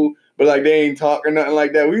cool. But like, they ain't talk or nothing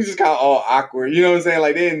like that. We was just kind of all awkward. You know what I'm saying?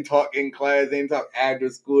 Like, they didn't talk in class. They didn't talk after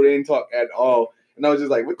school. They didn't talk at all. And I was just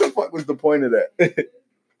like, what the fuck was the point of that?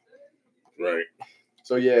 Right.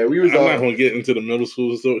 So yeah, we was. I'm not gonna get into the middle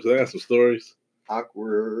school stories because I got some stories.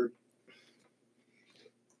 Awkward.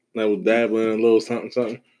 I was dabbling in a little something.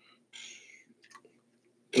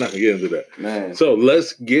 I'm not gonna get into that. Man. So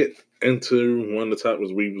let's get into one of the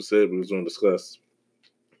topics we said we was going to discuss.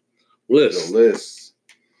 Lists. The lists.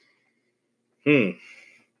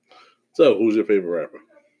 So, who's your favorite rapper?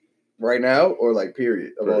 Right now, or like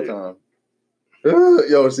period of all time?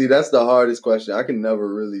 Yo, see, that's the hardest question. I can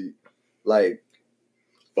never really like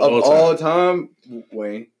all time.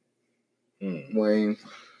 Wayne. Wayne.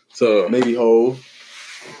 So maybe Hov.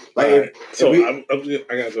 Like, right. I got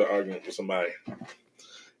into an argument with somebody,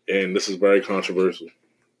 and this is very controversial.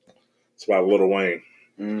 It's about Lil Wayne.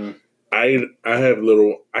 I can't have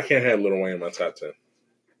Lil Wayne in my top 10.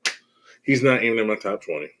 He's not even in my top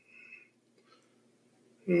 20.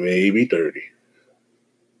 Maybe 30.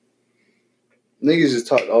 Niggas just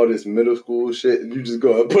talk all this middle school shit, and you just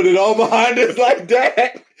go and put it all behind us like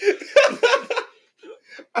that.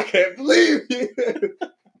 I can't believe you.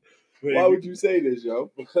 Why would you say this,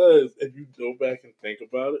 yo? Because if you go back and think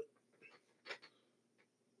about it,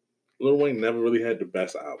 Lil Wayne never really had the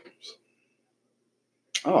best albums.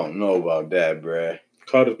 I don't know about that, bruh.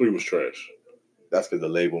 Carter 3 was trash. That's because the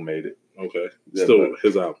label made it. Okay. Yeah, still,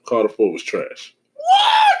 his album. Carter 4 was trash.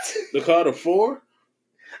 What? The Carter 4?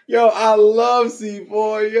 Yo, I love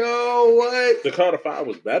C4. Yo, what? The Carter 5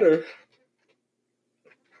 was better.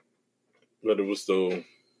 But it was still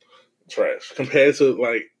trash. Compared to,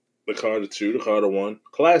 like, the Carter 2, the Carter 1.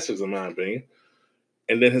 Classics, in my opinion.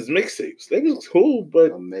 And then his mixtapes. They was cool,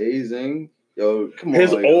 but... Amazing. Yo, come on.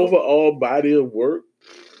 His overall body of work,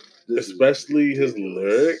 especially his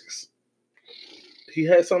lyrics, he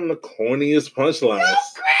had some of the corniest punchlines. You're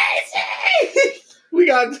crazy! We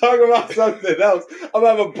gotta talk about something else. I'm gonna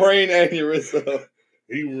have a brain aneurysm.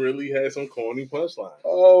 He really had some corny punchlines.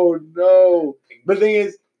 Oh, no. But the thing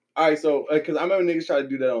is, all right, so, because I remember niggas tried to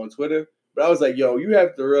do that on Twitter, but I was like, yo, you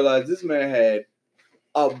have to realize this man had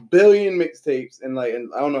 1 billion mixtapes and I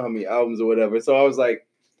don't know how many albums or whatever. So I was like,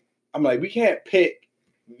 we can't pick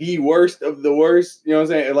the worst of the worst. You know what I'm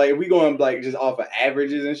saying? Like, if we going like just off of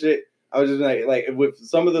averages and shit, I was just like with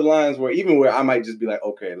some of the lines where I might just be like,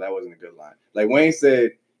 okay, that wasn't a good line. Like Wayne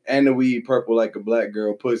said, and the weed purple like a black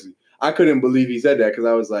girl pussy. I couldn't believe he said that because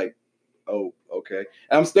I was like, oh, okay.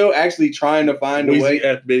 And I'm still actually trying to find a way.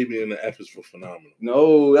 F baby, and the F is for phenomenal.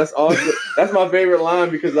 No, that's also that's my favorite line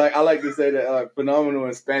because like I like to say that phenomenal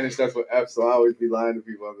in Spanish that's what F. So I always be lying to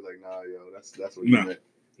people. I'll be like, nah, yo, that's what you meant.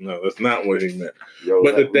 No, that's not what he meant. Yo,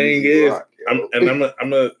 but the thing is, I'm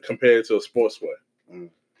gonna compare it to a sports way.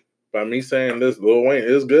 By me saying this, Lil Wayne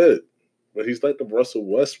is good, but he's like the Russell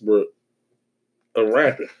Westbrook of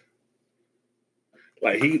rapping.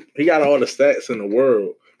 Like he got all the stats in the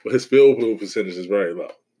world, but his field goal percentage is very low.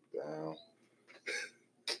 Damn.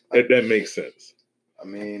 If that makes sense. I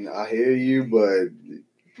mean, I hear you, but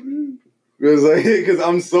because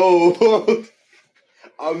I'm sold.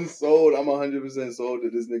 I'm sold. I'm 100% sold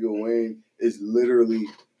that this nigga Wayne is literally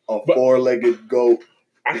a four-legged goat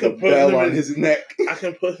with a bell on his neck. I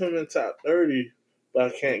can put him in top 30, but I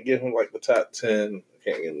can't give him like the top 10. I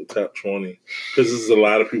can't get in the top 20 because there's a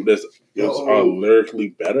lot of people that are lyrically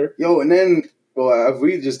better. Yo, and then if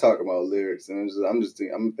we just talk about lyrics, and I'm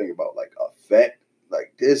thinking about like effect,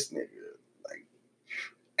 like this nigga,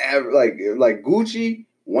 like Gucci,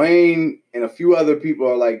 Wayne, and a few other people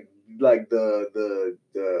are like the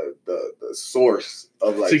source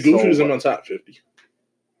of like. See, Gucci's in my top 50.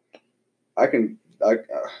 I can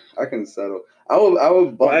settle. I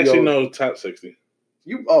would. No, top 60.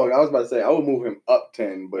 I was about to say I would move him up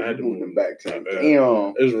 10, but you moved him back 10.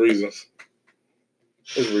 Damn. There's reasons.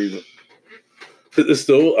 There's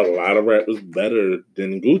still a lot of rappers better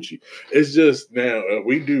than Gucci. It's just now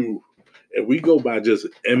if we go by just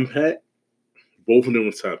impact, both of them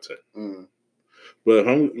are top 10. But if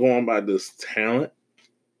I'm going by this talent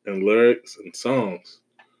and lyrics and songs,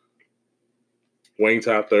 Wayne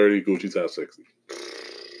top 30, Gucci top 60.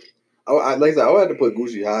 Like I said, I would have to put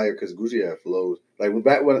Gucci higher because Gucci had flows. Like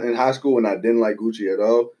back when in high school when I didn't like Gucci at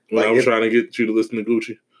all. When I was trying to get you to listen to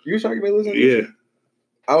Gucci. You was trying to get me to listen to Gucci? Yeah.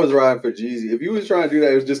 I was riding for Jeezy. If you was trying to do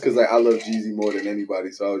that, it was just because like I love Jeezy more than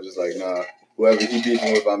anybody. So I was just like, nah, whoever he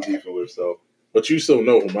beefing with, I'm beefing with. So. But you still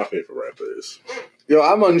know who my favorite rapper is. Yo,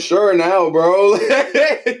 I'm unsure now, bro.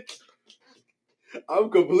 I'm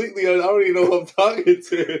completely I don't even know who I'm talking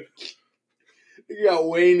to. You got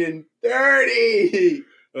Wayne in 30.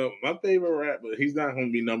 My favorite rapper, he's not going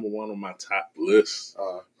to be number one on my top list.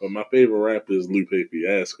 But my favorite rapper is Lupe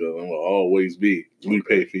Fiasco and will always be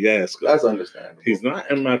Lupe Fiasco. That's understandable. He's not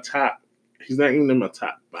even in my top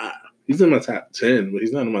 5. He's in my top 10, but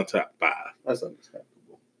he's not in my top 5. That's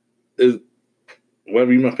understandable.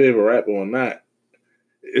 Whether you're my favorite rapper or not,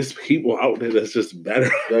 it's people out there that's just better.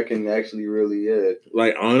 That can actually really,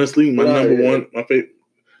 Like, honestly, my number one,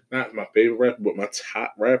 not my favorite rapper, but my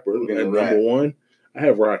top rapper and number one, I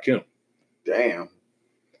have Rakim. Damn.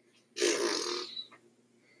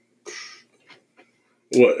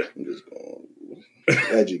 What? I'm just going to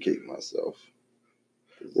educate myself.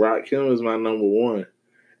 Rakim is my number one.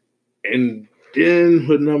 And then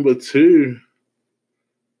for number 2,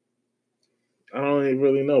 I don't even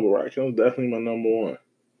really know, but Rakim's definitely my number one.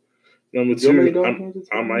 Number 2,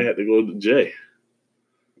 I might have to go to Jay.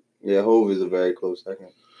 Yeah, Hov is a very close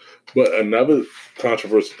second. But another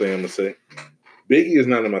controversial thing I'm going to say, Biggie is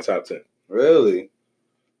not in my top 10. Really?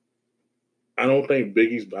 I don't think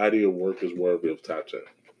Biggie's body of work is worthy of top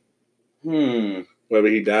 10. Whether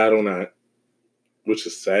he died or not, which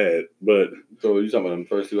is sad, but... So you talking about the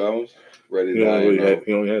first 2 albums? Ready to Die?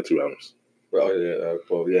 He only had 2 albums. Well,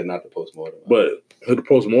 not the Postmortem. But the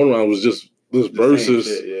Postmortem album was just this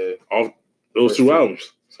verses off those 2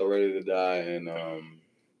 albums. So Ready to Die and...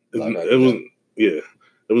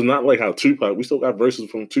 It was not like how Tupac... We still got verses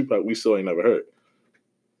from Tupac we still ain't never heard.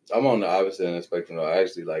 I'm on the opposite end of the spectrum, though. I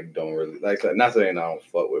actually, don't really... not saying I don't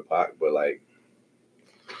fuck with Pac, but,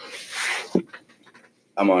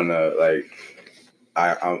 I'm on the,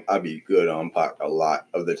 I be good on Pac a lot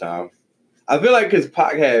of the time. I feel like because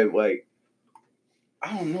Pac had,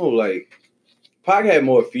 I don't know, Pac had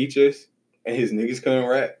more features and his niggas couldn't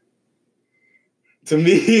rap. To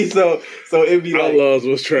me, so it'd be Outlaws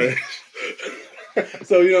was trash.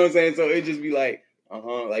 So, you know what I'm saying? So it'd just be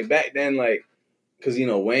back then, because,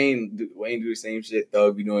 Wayne do the same shit.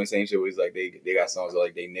 Thug be doing the same shit where he's they got songs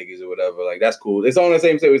like they niggas or whatever. That's cool. It's on the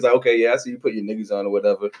same shit. It's okay, yeah, I see you put your niggas on or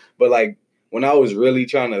whatever. But, when I was really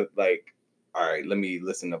trying to, all right, let me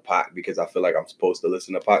listen to Pac because I feel like I'm supposed to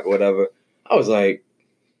listen to Pac or whatever, I was like,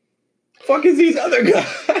 fuck is these other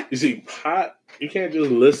guys? You see, Pac, you can't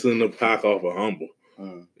just listen to Pac off of Humble.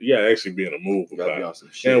 You gotta actually be in a mood with Pac. Be on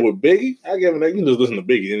some shit. And with Biggie, I give him that. You can just listen to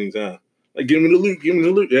Biggie anytime. Give me the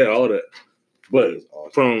loot. Yeah, all that. But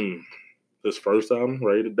awesome. From his first album,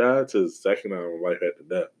 Ready to Die, to his second album, Life After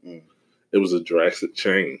Death, it was a drastic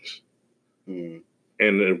change. And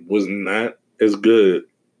it was not as good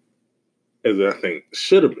as I think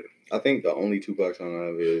should have been. I think the only Tupac song I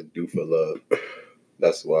have is "Do for Love."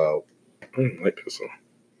 That's wild. I don't like that song.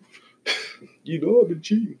 You know I've been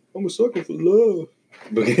cheating. I'm a sucker for love.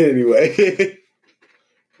 But anyway.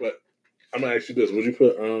 But I'm gonna ask you this: would you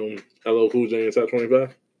put LL Cool J in top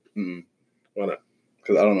 25? Why not?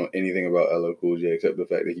 Because I don't know anything about LL Cool J except the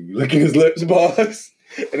fact that he be licking his lips, boss.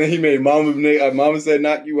 And then he made Mama Said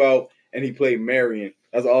Knock You Out, and he played Marion.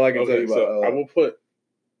 That's all I can tell you about. So I will put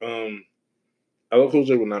LL Cool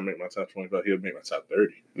J will not make my top 25. He'll make my top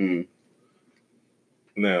 30.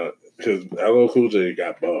 Now, because LL Cool J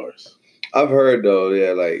got bars. I've heard though,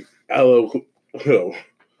 yeah, like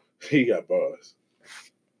he got bars.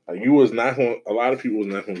 Like you was not going. A lot of people was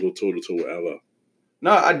not going to go toe to toe with LL.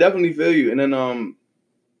 No, I definitely feel you. And then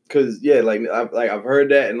cause yeah, I've heard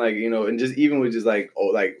that, and like, you know, and just even with just like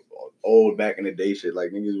old back in the day shit,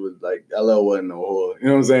 like niggas was like LL wasn't no whore. You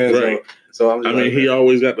know what I'm saying? Right. So I'm just he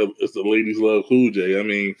always got it's the ladies love Cool J. I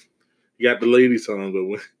mean, he got the lady song, but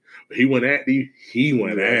when he went at thee, he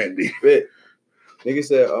went at thee. Nigga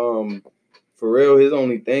said, for real, his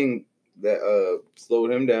only thing that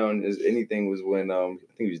slowed him down is anything was when I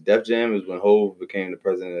think it was Def Jam. It was when Hov became the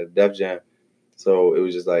president of Def Jam. So it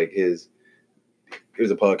was just like it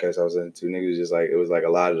was a podcast I was into. Nigga was just like, it was like a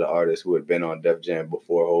lot of the artists who had been on Def Jam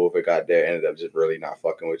before Hov got there ended up just really not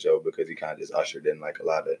fucking with Joe because he kind of just ushered in like a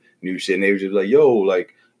lot of new shit. And they were just like, yo,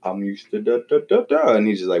 like I'm used to da da da da, and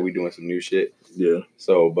he's just like, we doing some new shit. Yeah.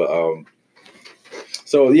 So,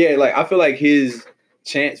 so yeah, like I feel like his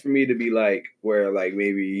chance for me to be like where like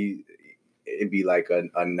maybe it'd be like a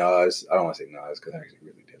Nas. I don't want to say Nas because I actually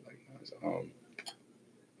really did like Nas. I'm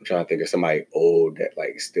trying to think of somebody old that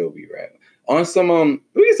like still be rapping on some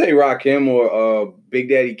we can say Rakim or Big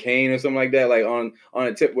Daddy Kane or something like that. Like on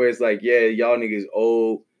a tip where it's like, yeah, y'all niggas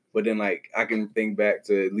old, but then like I can think back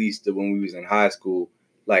to at least when we was in high school.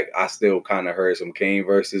 Like I still kind of heard some Kane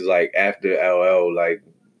verses like after LL like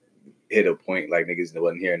hit a point like niggas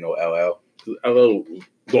wasn't hearing no LL. LL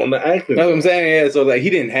doing the acting. That's what I'm saying. Yeah, so like he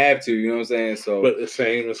didn't have to, you know what I'm saying? So, but the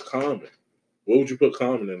same as Common. What would you put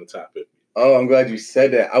Common in the top 50? Oh, I'm glad you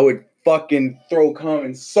said that. I would fucking throw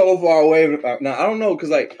Common so far away. Now I don't know because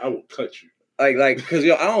like I will cut you. Like because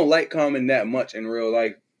I don't like Common that much in real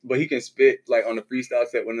life, but he can spit like on the freestyle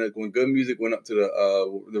set when good music went up to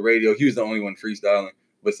the radio. He was the only one freestyling.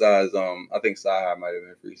 Besides, I think Sci-Hi might have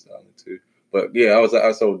been freestyling too. But yeah, I was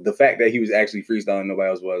like, so the fact that he was actually freestyling,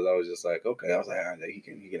 nobody else was. I was just like, okay. I was like, all right, he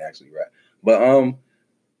can actually rap. But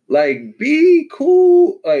like be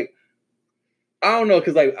cool. Like I don't know,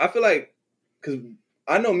 cause like I feel like, cause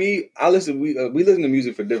I know me. We listen to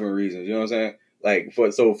music for different reasons. You know what I'm saying? Like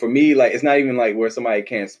for me, like it's not even like where somebody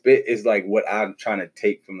can't spit. It's like what I'm trying to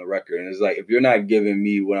take from the record, and it's like if you're not giving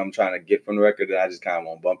me what I'm trying to get from the record, then I just kind of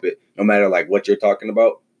won't bump it, no matter like what you're talking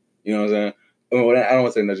about. You know what I'm saying? I don't want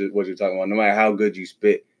to say that's just what you're talking about. No matter how good you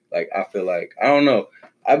spit, like I feel like I don't know.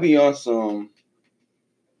 I be on some.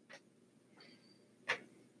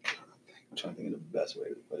 I'm trying to think of the best way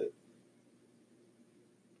to put it.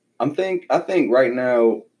 I think right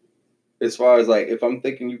now, as far as like if I'm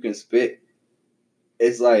thinking you can spit.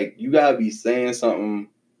 It's like you gotta be saying something,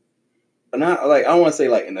 not like I don't want to say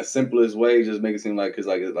like in the simplest way, just make it seem like because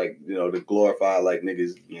like it's like you know to glorify like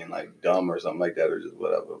niggas being like dumb or something like that or just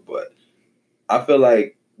whatever. But I feel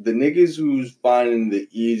like the niggas who's finding the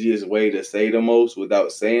easiest way to say the most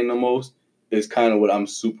without saying the most is kind of what I'm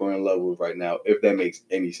super in love with right now. If that makes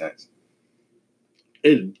any sense.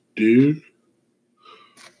 It do,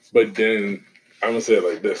 but then. I'm gonna say it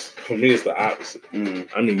like this. For me, it's the opposite.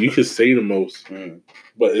 I mean, you can say the most,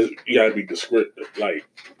 but you gotta be descriptive. Like,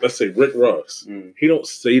 let's say Rick Ross. He don't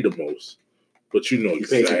say the most, but you know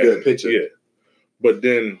exactly. Paints a good picture. Yeah. But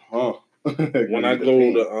then when I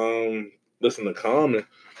go to listen to Common,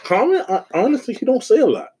 honestly, he don't say a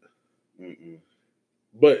lot.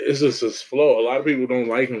 But it's just his flow. A lot of people don't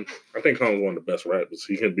like him. I think Common's one of the best rappers.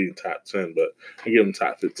 He can be top 10, but I give him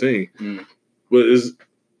top 15. But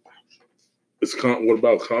what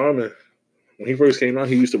about Common? When he first came out,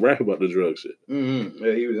 he used to rap about the drug shit.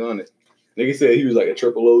 Yeah, he was on it. Nigga said he was like a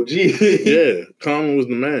triple OG. Yeah, Common was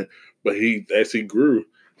the man. But as he grew,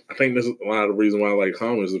 I think that's a lot of the reason why I like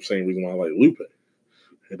Common is the same reason why I like Lupe.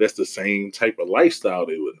 And that's the same type of lifestyle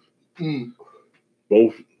they live.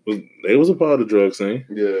 Both, they was a part of the drug scene.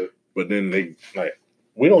 Yeah. But then they, like,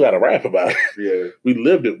 we don't got to rap about it. Yeah. We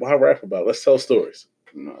lived it. Why rap about it? Let's tell stories.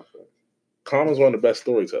 No. Common's one of the best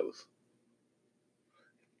storytellers.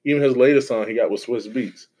 Even his latest song he got with Swiss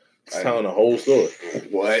Beats. He's telling the whole story.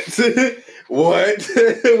 What? What?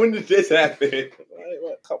 When did this happen?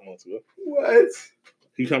 A couple months ago. What?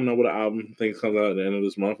 He coming up with an album. I think it comes out at the end of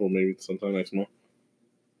this month or maybe sometime next month.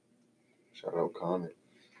 Shout out Common.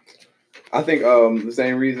 I think the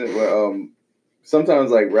same reason where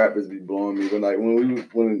sometimes like rappers be blowing me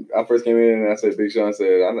when I first came in and I said Big Sean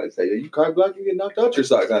said I'm like say you Carte Blanche you get knocked out your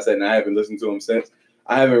socks. And I said and I haven't listened to him since.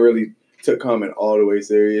 I haven't really took Common all the way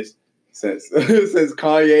serious since since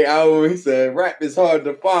Kanye album. He said rap is hard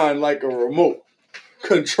to find like a remote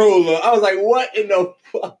controller. I was like, what in the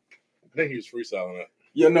fuck? I think he was freestyling that.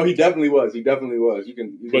 Yeah, no, he definitely was. You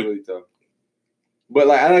can really tell. But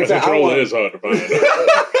like I said, controller is hard to find.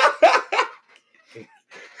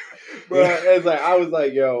 But it's like I was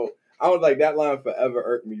like, yo, I was like that line forever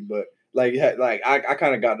irked me, but like I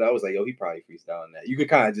kind of got that. I was like, yo, he probably freestyling that. You could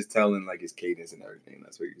kind of just tell in like his cadence and everything.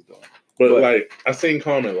 That's what he was doing. But like I seen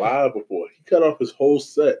Common live before. He cut off his whole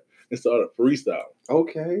set and started freestyle.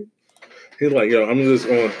 Okay. He's like, yo, I'm just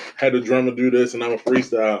gonna have the drummer do this and I'm a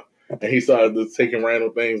freestyle. And he started just taking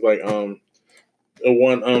random things like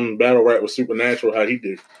one battle rap with Supernatural, how he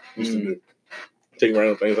used to do. Taking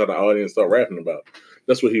random things out of the audience start rapping about.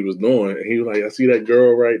 That's what he was doing. And he was like, I see that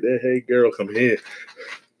girl right there. Hey girl, come here.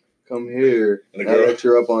 Come here. And the girl let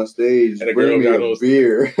you up on stage. And the girl got on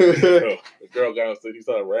beer. The girl got on stage, he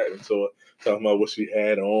started rapping to her, talking about what she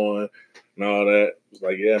had on and all that. It was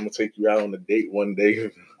like, yeah, I'm gonna take you out on a date one day.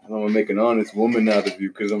 I'm gonna make an honest woman out of you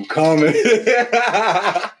because I'm Common.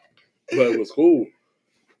 But it was cool.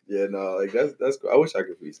 Yeah, no, like that's cool. I wish I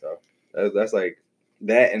could freestyle. That's like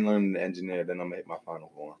that and learning to engineer. Then I'm gonna hit my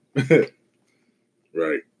final form.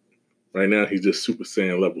 Right. Right now he's just Super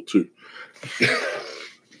Saiyan level 2.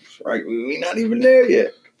 Right, we're not even there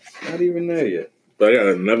yet. Not even there yet. But I got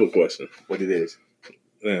another question. What it is?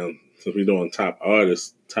 Now, since we're doing top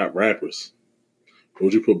artists, top rappers, where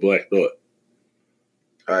would you put Black Thought?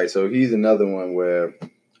 All right, so he's another one where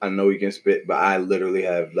I know he can spit, but I literally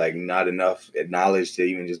have like not enough knowledge to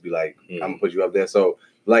even just be like, I'm gonna put you up there. So,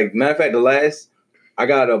 like, matter of fact, I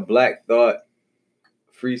got a Black Thought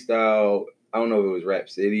freestyle. I don't know if it was Rap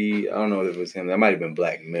City. I don't know if it was him. That might have been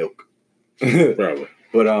Black Milk. Probably.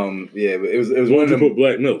 But yeah, it was one of them. Put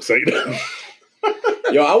Black Milk, say that.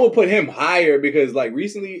 Yo, I would put him higher because like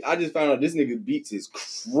recently I just found out this nigga beats is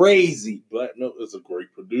crazy. Black Milk is a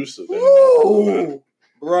great producer. Ooh,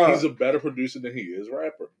 bro. He's a better producer than he is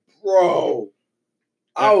rapper. Bro.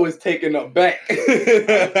 I was taken aback.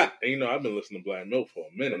 And you know, I've been listening to Black Milk for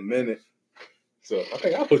a minute. So I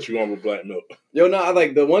think I'll put you on with Black Milk. Yo, no, I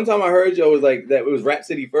like the one time I heard yo was like that it was Rap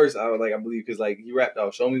City first. I was like, I believe because like he rapped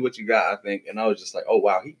out "Show Me What You Got," I think, and I was just like, oh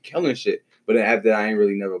wow, he killing shit. But then after that, I ain't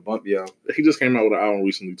really never bumped yo. He just came out with an album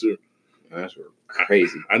recently too. That's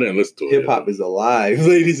crazy. I didn't listen to it. Hip hop is alive,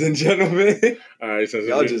 ladies and gentlemen. All right, since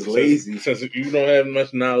y'all just lazy. Since you don't have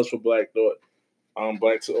much knowledge for Black Thought,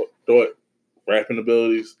 Black Thought rapping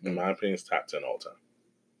abilities, in my opinion, is top 10 all time.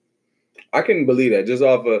 I can believe that just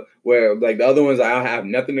off of where like the other ones I have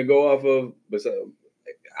nothing to go off of. But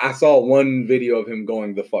I saw one video of him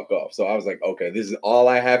going the fuck off, so I was like, okay, this is all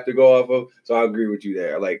I have to go off of. So I agree with you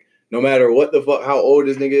there. Like no matter what the fuck, how old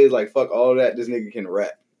this nigga is, like fuck all that. This nigga can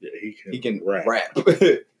rap. Yeah, he can rap.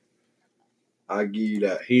 I give you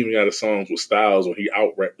that. He even got a songs with Styles where he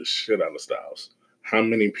out-rapped the shit out of Styles. How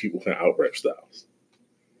many people can out-rap Styles?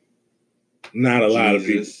 Not a lot of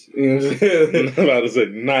people. You know what I'm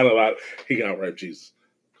saying? Not a lot. He can out-rap Jesus.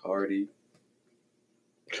 Cardi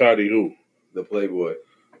who? The Playboy.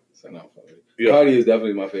 Yeah. Cardi is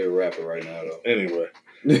definitely my favorite rapper right now, though. Anyway.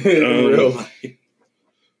 Real life.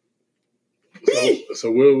 So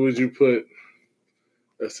where would you put...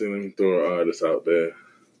 Let's see, let me throw an artist out there.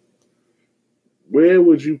 Where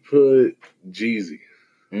would you put Jeezy?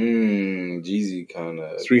 Jeezy kind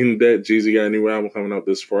of... Speaking of that, Jeezy got a new album coming out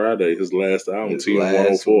this Friday. His last album,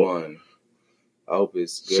 TM104. I hope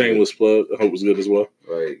it's good. Shameless plug. I hope it's good as well.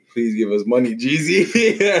 Right. Please give us money,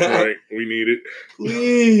 Jeezy. Right. We need it.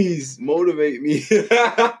 Please motivate me.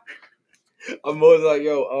 I'm always like,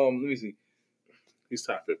 yo, let me see. He's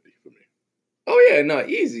top 50 for me. Oh yeah, no,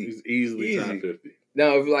 easy. He's easily top 50.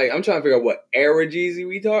 Now, if like I'm trying to figure out what era Jeezy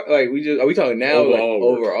we talk, like are we talking now?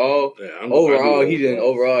 Overall? Yeah, overall,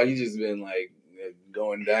 he's just been like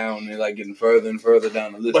going down and like getting further and further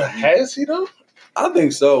down the list. But has he though? I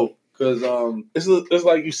think so, because it's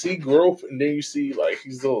like you see growth and then you see like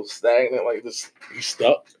he's a little stagnant, like this he's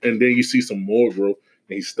stuck, and then you see some more growth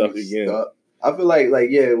and he's stuck again. I feel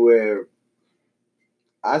like yeah, where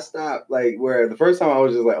I stopped, like where the first time I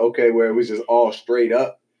was just like okay, where it was just all straight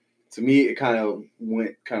up. To me, it kind of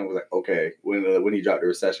was like, okay, when he dropped the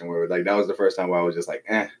Recession, where like that was the first time where I was just like,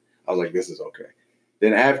 I was like, this is okay.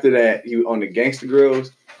 Then after that, he on the Gangsta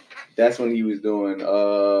Grills. That's when he was doing,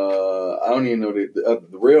 I don't even know the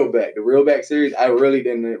Real Back series. I really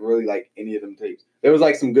didn't really like any of them tapes. There was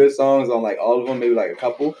like some good songs on like all of them, maybe like a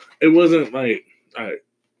couple. It wasn't like, all right,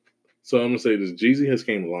 So I'm gonna say this: Jeezy has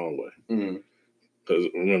came a long way. Because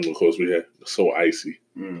remember, of course, we had So Icy.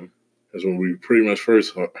 That's when we pretty much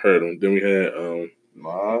first heard him. Then we had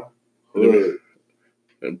My Hood.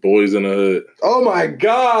 And Boys in the Hood. Oh my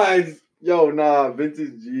God. Yo, nah,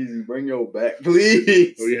 vintage Jeezy, bring your back,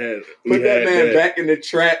 please. Put that man back in the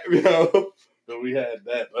trap, yo. So we had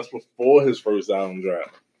that. That's before his first album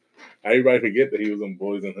dropped. Everybody forget that he was in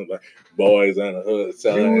Boys in the Hood, like Boys in the Hood,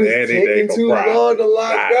 selling anything for too long to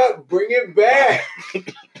lock up. Bring it back.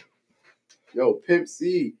 Yo, Pimp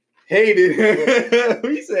C hated him.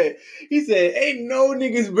 he said, ain't no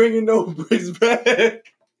niggas bringing no bricks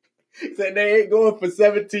back. He said they ain't going for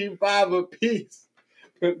 $17.5 a piece.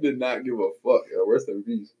 Pimp did not give a fuck. Yo, rest in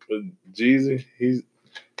peace. But Jeezy,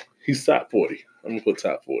 he's top 40. I'm gonna put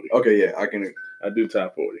top 40. Okay, yeah, I do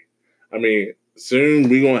top 40. I mean, soon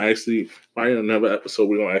we're gonna actually probably another episode.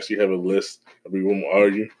 We're gonna actually have a list that we won't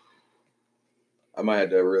argue. I might have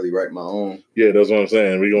to really write my own. Yeah, that's what I'm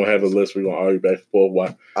saying. We're gonna have a list. We're gonna argue back and forth.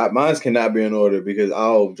 Why? Mine cannot be in order because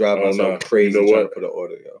I'll drive myself crazy trying to put an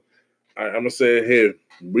order, yo. I'm gonna say it here.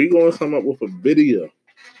 We're gonna come up with a video.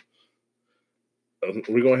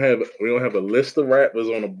 We're gonna have a list of rappers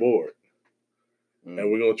on a board,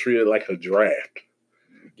 and we're gonna treat it like a draft.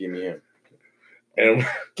 Give me him. And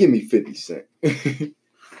give me 50 Cent.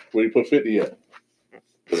 Where you put 50 at?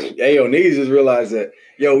 Hey, yo, niggas just realized that.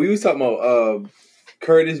 Yo, we was talking about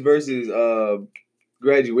Curtis versus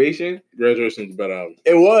Graduation. Graduation was a better album.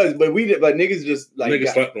 It was, but niggas just like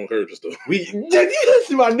niggas slept on Curtis though.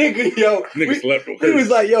 Listen, my nigga, yo. Niggas slept on Curtis. We was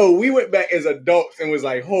like, yo, we went back as adults and was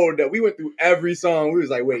like, hold up. We went through every song. We was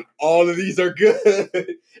like, wait, all of these are good.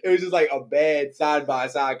 It was just like a bad side by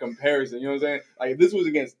side comparison. You know what I'm saying? Like if this was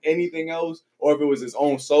against anything else, or if it was his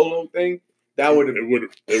own solo thing, that would have. It would.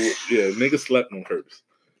 Yeah, niggas slept on Curtis.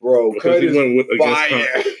 Bro, Curtis went against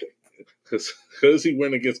Kanye. Because he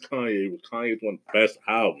went against Kanye. Kanye's one of the best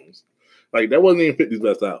albums. Like, that wasn't even 50's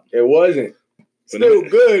best album. It wasn't. Still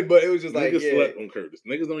good, but it was just like, niggas slept on Curtis.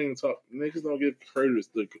 Niggas don't even talk. Niggas don't give Curtis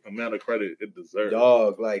the amount of credit it deserves.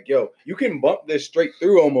 Dog, like, yo, you can bump this straight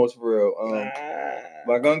through almost for real.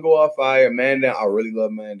 My Gun Go Off Fire, Man Down. I really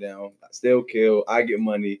love Man Down. Still Kill. I Get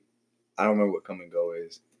Money. I don't remember what Come and Go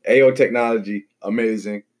is. AO Technology,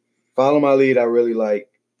 amazing. Follow My Lead, I really like.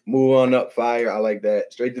 Move On Up, Fire, I like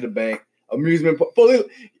that. Straight to the Bank. Amusement Park. All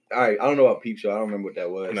right, I don't know about Peep Show. I don't remember what that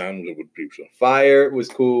was. Nah, I'm good with Peep Show. Fire was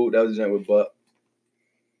cool. That was a joint with Buck.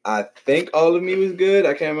 I think All of Me was good.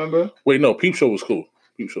 I can't remember. Wait, no, Peep Show was cool.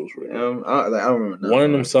 Peep Show was really cool. I don't remember. One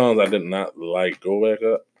of them songs I did not like. Go Back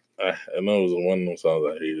Up. I know it was one of them songs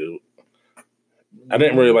I hated. I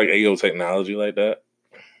didn't really like AO Technology like that.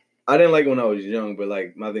 I didn't like it when I was young, but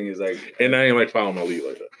like my thing is like, and I ain't like Follow My Lead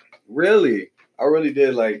like that. Really? I really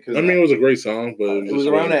did like. Cause I mean, it was a great song, but it was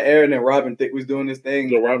around that era, and then Robin Thicke was doing this thing.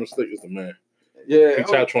 So Robin Thicke is the man. Yeah, he's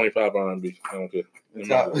top 25 R&B. I don't care.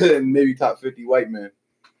 Maybe top 50 white man.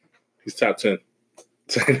 He's top 10.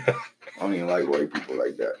 I don't even like white people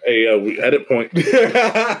like that. Hey, we edit point.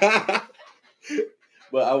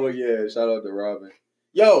 But I would, shout out to Robin.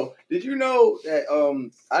 Yo, did you know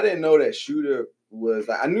that? I didn't know that Shooter was.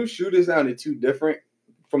 Like, I knew Shooter sounded too different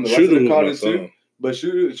from the rest of the Carters too. But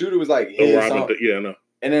Shooter was like his song. Yeah, I know.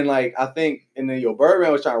 And then like I think, and then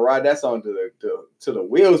Birdman was trying to ride that song to the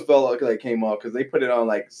wheels fell off because they came off because they put it on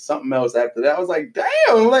like something else after that. I was like,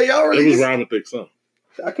 damn, like y'all really. It was Robin Thicke's song.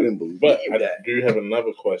 I couldn't believe that. But I do have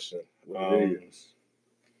another question. Damn,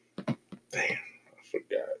 I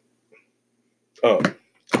forgot. Oh,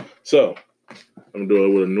 so I'm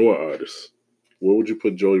doing it with a newer artist. What would you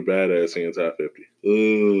put Joey Badass in top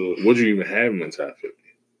 50? Would you even have him in top 50?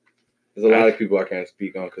 There's a lot of people I can't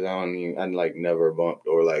speak on because I like never bumped,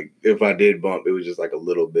 or like if I did bump, it was just like a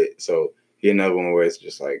little bit. So he another one where it's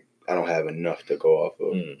just like I don't have enough to go off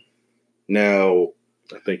of. Now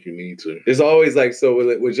I think you need to. It's always like so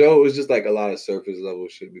with Joe, it was just like a lot of surface level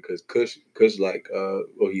shit because Kush like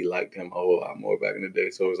he liked him a whole lot more back in the day.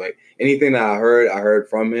 So it was like anything that I heard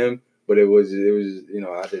from him, but it was I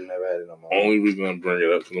didn't never had it on my own. Only reason I'm bringing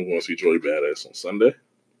it up because I'm going to see Joey Badass on Sunday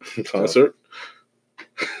concert.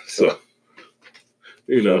 So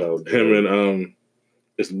him and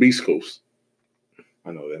it's the Beast Coast.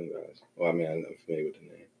 I know them guys. Well, I mean, I'm familiar with the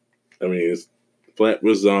name. I mean, it's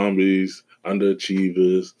Flatbush Zombies,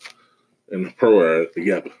 Underachievers, and Pro Era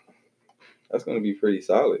together. That's going to be pretty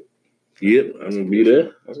solid. Yep, I'm going to be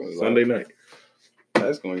there. That's gonna be Sunday night.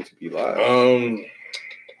 That's going to be live.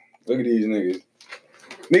 Look at these niggas.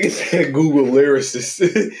 Niggas said Google lyricists.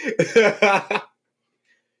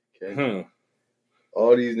 Okay.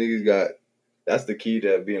 All these niggas got. That's the key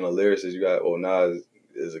to being a lyricist. You got Nas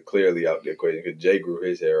is clearly out the equation because Jay grew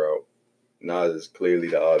his hair out. Nas is clearly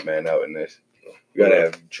the odd man out in this. You gotta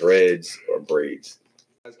have dreads or braids.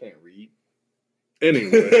 I just can't read.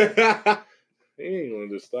 Anyway, he ain't gonna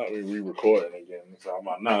just stop me re-recording again. So I'm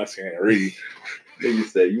like, nah, I can't read. Nigga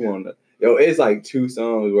said you want to. Yo, it's like 2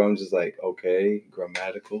 songs where I'm just like, okay,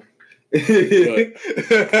 grammatical.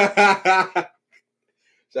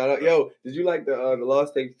 Shout out, yo! Did you like the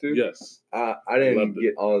Lost Tapes too? Yes, I didn't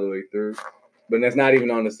get all the way through, but that's not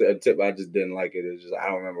even on the tip. I just didn't like it. It's just I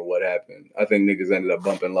don't remember what happened. I think niggas ended up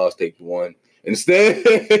bumping Lost Tapes 1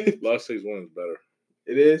 instead. Lost Tapes 1 is better.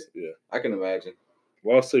 It is. Yeah, I can imagine.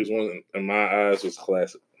 Lost Tapes 1 in my eyes was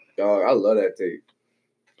classic. Dog, I love that tape.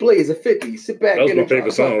 Blaze a 50. Sit back. That was my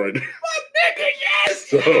favorite song right there. My nigga,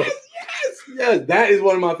 yes. That is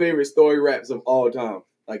one of my favorite story raps of all time.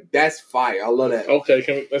 Like that's fire. I love that.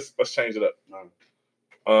 Okay, let's change it up.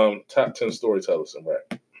 Top 10 storytellers in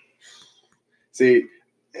rap. See,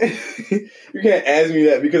 you can't ask me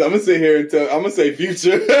that because I'm gonna sit here and I'm gonna say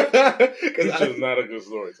Future. Future's not a good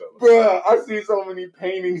storyteller. Bruh, I see so many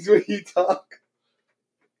paintings when he talk.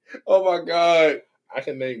 Oh my god. I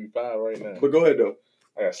can name you 5 right now. But go ahead though.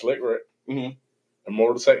 I got Slick Rick, mm-hmm.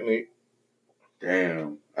 Immortal Technique.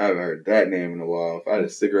 Damn, I haven't heard that name in a while. If I had a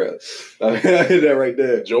cigarette, I hit that right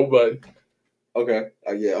there. Joe Budden. Okay.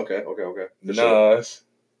 Yeah. Okay. Nas.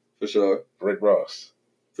 For sure. Rick Ross.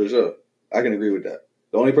 For sure. I can agree with that.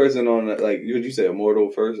 The only person on that, like, would you say Immortal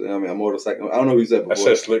first? I mean, Immortal second. I don't know who you said before. I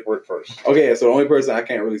said Slick Rick first. Okay, so the only person I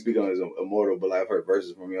can't really speak on is Immortal, but like, I've heard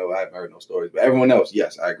verses from you. I haven't heard no stories. But everyone else,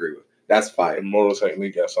 yes, I agree with. That's fire. Immortal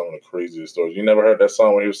Technique got some of the craziest stories. You never heard that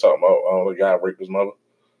song when he was talking about the guy raped his mother?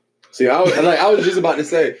 See, I was just about to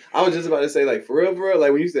say, like, for real,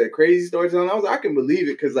 like, when you said crazy storytelling, I was like, I can believe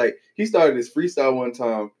it, because, like, he started this freestyle one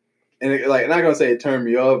time, and, I'm not gonna say it turned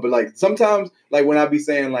me off, but, like, sometimes, like, when I be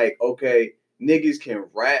saying, like, okay, niggas can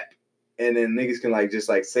rap, and then niggas can, like, just,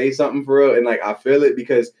 like, say something for real, and, like, I feel it,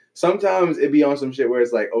 because sometimes it be on some shit where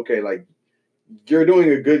it's like, okay, like, you're doing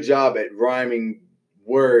a good job at rhyming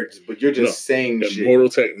words, but you're just saying shit. Immortal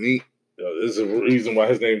Technique. There's a reason why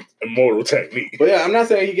his name's Immortal Technique. But yeah, I'm not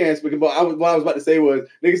saying he can't speak, but what I was about to say was,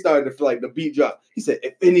 niggas started to feel like the beat drop. He said,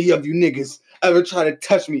 if any of you niggas ever try to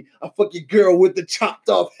touch me, I'll fuck your girl with the chopped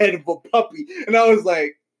off head of a puppy. And I was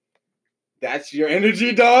like, that's your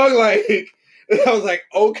energy, dog? Like, I was like,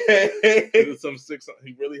 okay. Some sick song.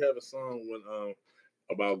 He really had a song when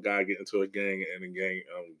about a guy getting into a gang and the gang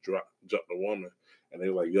jumped a woman. And they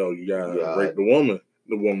were like, yo, you gotta rape the woman.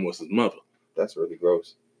 The woman was his mother. That's really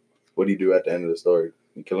gross. What do you do at the end of the story?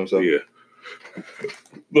 He kill himself? Yeah.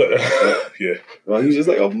 But, yeah. Well, he was just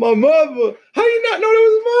like, oh, my mother. How you not know that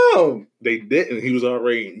was his mom? They didn't. He was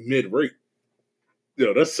already mid-rape.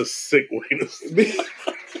 Yo, that's a sick way to say.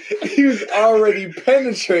 He was already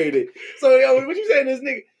penetrated. So, yo, what you saying, this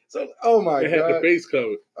nigga? So, oh, my God. They had the face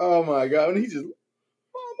covered. Oh, my God. And he just,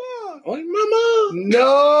 mama. Like, mama.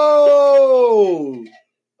 No.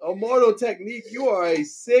 Immortal Technique, you are a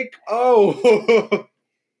sick. Oh.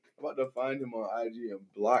 I'm about to find him on IG and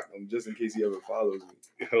block him just in case he ever follows me.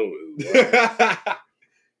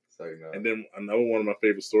 Sorry, no. And then another one of my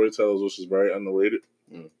favorite storytellers, which is very underrated,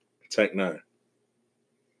 Tech Nine.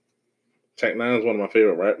 Tech Nine is one of my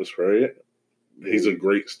favorite rappers, period. He's a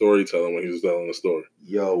great storyteller when he's telling a story.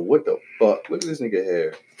 Yo, what the fuck? Look at this nigga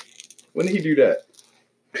hair. When did he do that?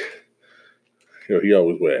 Yo, he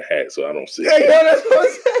always wear a hat, so I don't see it. Hey, yo, that's what I'm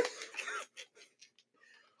saying.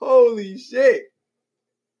 Holy shit.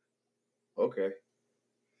 Okay.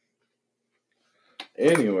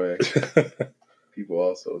 Anyway, people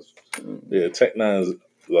also. Yeah, Tech Nine is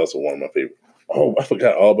also one of my favorite. Oh, I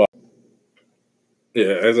forgot all about. Yeah,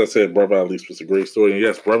 as I said, Brother Ali was a great story. And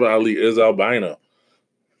yes, Brother Ali is albino.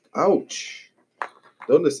 Ouch.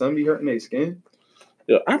 Don't the sun be hurting their skin?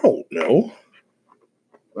 Yeah, I don't know.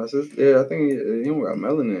 I think he don't got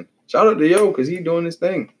melanin. Shout out to Yo, because he doing this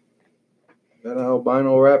thing. Got an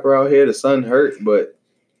albino rapper out here. The sun hurt, but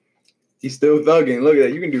he's still thugging. Look at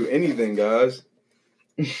that. You can do anything, guys.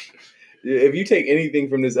 If you take anything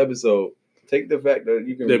from this episode, take the fact that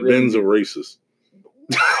you can. That Ben's a racist.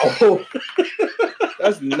 Wow.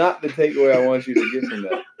 That's not the takeaway I want you to get from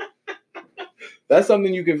that. That's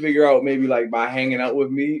something you can figure out maybe like by hanging out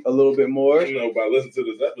with me a little bit more. You know, by listening to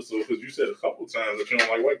this episode, because you said a couple times that you don't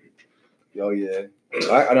like white people. Oh, yeah.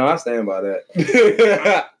 I know. I stand by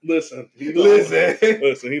that. Listen. He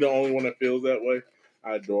the only one that feels that way.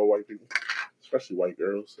 I adore white people, especially white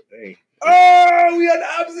girls. Dang. Oh, we on the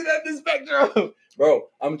opposite end of the spectrum. Bro,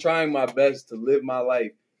 I'm trying my best to live my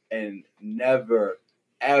life and never,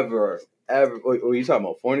 ever, what are you talking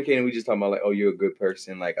about? Fornicating? We just talking about like, oh, you're a good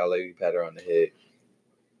person. Like, I'll let you pat her on the head.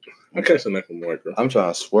 I'm catching that from white girl. I'm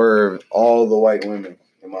trying to swerve all the white women.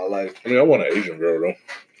 in my life. I mean, I want an Asian girl though.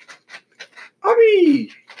 I'll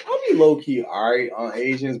be low key alright on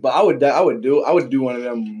Asians, but I would do one of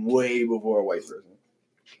them way before a white person.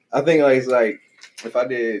 I think it's like if I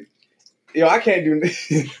did, I can't do.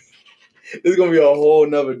 This is gonna be a whole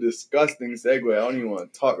nother disgusting segue. I don't even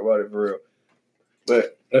want to talk about it for real.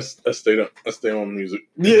 But let's stay on music.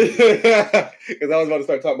 Yeah, because I was about to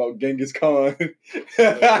start talking about Genghis Khan.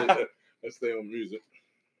 let's stay on music.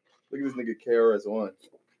 Look at this nigga KRS-One.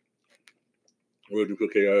 Where would you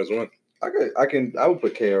put KRS-One? I would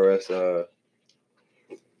put KRS.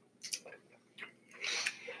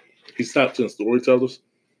 He's top 10 storytellers.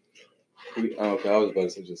 Okay, I was about to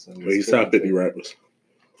say just something. But he's top 50 rappers.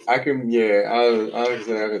 I could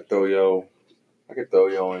throw yo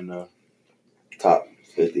in the top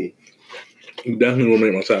 50. He definitely will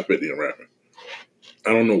make my top 50 in rapping.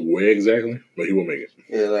 I don't know where exactly, but he will make it.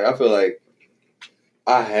 Yeah, I feel like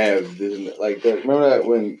I have this, remember that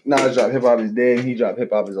when Nas dropped Hip Hop Is Dead and he dropped Hip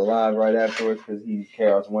Hop Is Alive right afterwards because he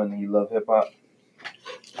KRS-One and he loved hip hop.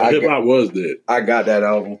 Hip Hop was dead. I got that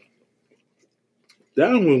album. That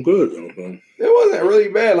album was good though. It wasn't really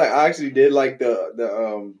bad. I actually did like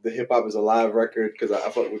the Hip Hop Is Alive record because I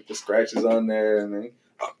fucked with the scratches on there, and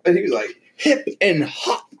he was like, hip and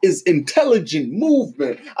hop is intelligent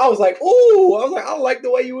movement. I was like, ooh. I was like, I like the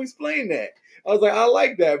way you explain that. I was like, I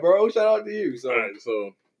like that, bro. Shout out to you. So, all right,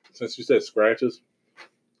 so since you said scratches,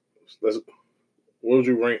 what would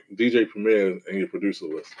you rank DJ Premier in your producer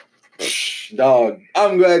list? Dog,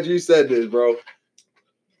 I'm glad you said this, bro.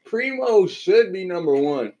 Primo should be number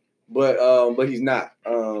one, but he's not.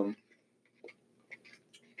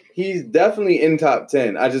 He's definitely in top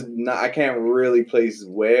 10. I can't really place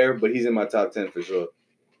where, but he's in my top 10 for sure.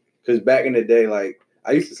 Because back in the day,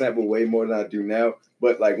 I used to sample way more than I do now.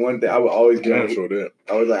 But one thing I would always be on. Sure that.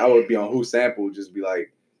 I would be on Who Sampled, just be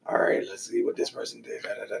like, all right, let's see what this person did.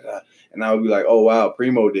 And I would be like, oh wow,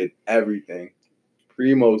 Primo did everything.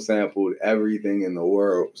 Primo sampled everything in the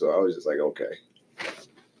world. So I was just like, okay.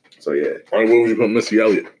 So yeah. All right, where would you put Missy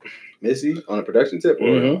Elliott? Missy on a production tip?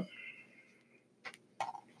 Mm-hmm.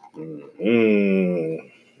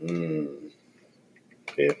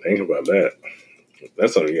 Can't think about that.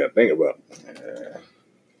 That's something you gotta think about. Yeah.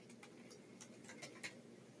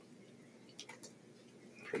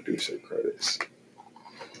 Producer credits.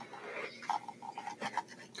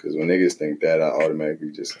 Because when niggas think that, I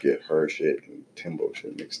automatically just get her shit and Timbo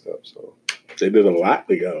shit mixed up. So they did a lot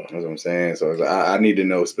together. That's what I'm saying. So I need to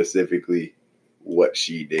know specifically what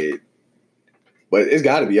she did. But it's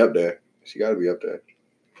got to be up there. She got to be up there.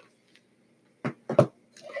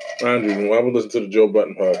 Mind you, when I would listen to the Joe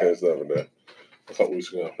Budden podcast the other day, a couple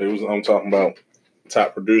weeks ago, I'm talking about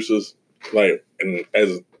top producers, and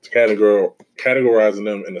as categorizing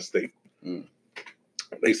them in the state.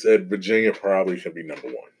 They said Virginia probably should be number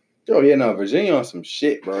one. Oh yeah, no, Virginia on some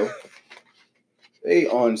shit, bro. They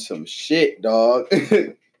on some shit, dog.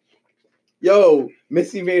 Yo,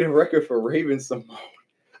 Missy made a record for Raven Simone.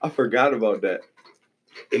 I forgot about that.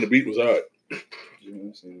 And the beat was hard.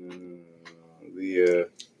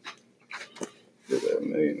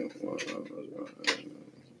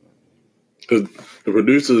 Because the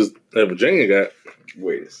producers that Virginia got.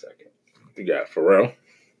 Wait a second. You got Pharrell.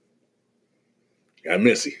 You got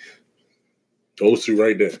Missy. Those two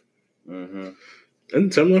right there. Mm-hmm.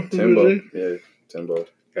 And Timbo. Yeah, Timbo.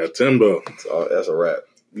 Got Timbo. That's a wrap.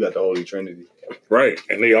 You got the Holy Trinity. Right.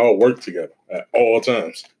 And they all work together at all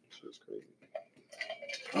times. That's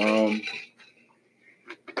crazy.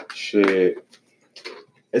 Shit.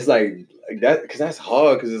 It's like that, because that's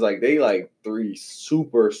hard, because it's they three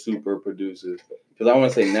super, super producers. Because I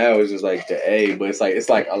want to say now it's just the A, but it's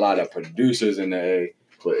a lot of producers in the A.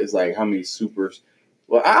 But it's how many supers?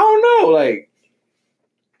 Well, I don't know.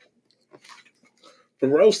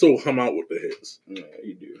 Pharrell still come out with the hits. Yeah,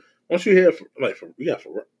 you do. Once you hear, you got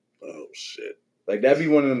Pharrell. Oh, shit. That'd be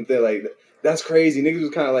one of them things, that's crazy. Niggas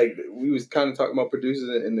was kind of we was kind of talking about producers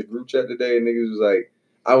in the group chat today, and niggas was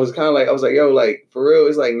I was yo, for real,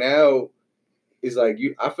 it's now, it's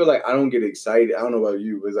you, I feel I don't get excited. I don't know about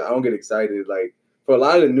you, but I don't get excited, for a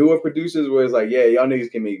lot of the newer producers where it's yeah, y'all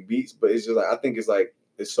niggas can make beats, but it's just I think it's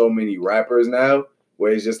there's so many rappers now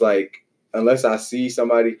where it's just unless I see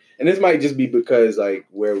somebody, and this might just be because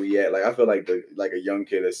where we at, I feel a young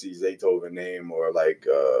kid that sees Zaytoven name or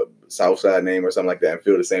Southside name or something like that and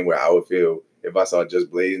feel the same way I would feel if I saw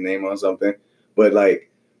Just Blaze name on something, but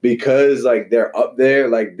because they're up there,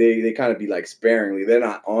 they kind of be sparingly, they're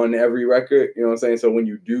not on every record, you know what I'm saying? So when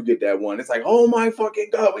you do get that one, it's oh my fucking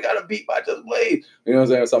god, we got a beat by Just Blaze, you know what I'm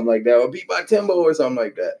saying, or something like that, or beat by Timbo or something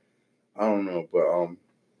like that. I don't know, but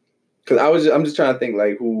because I'm just trying to think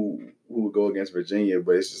who would go against Virginia,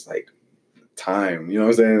 but it's just like time. You know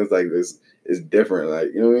what I'm saying? It's like this. It's different. Like,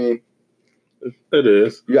 you know what I mean? It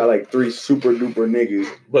is. You got like 3 super duper niggas.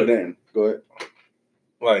 But then go ahead.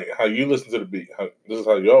 Like how you listen to the beat. This is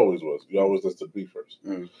how you always was. You always listen to the beat first.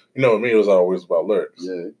 You know, with me, it was always about lyrics.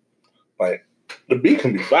 Yeah. Like the beat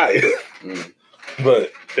can be fire,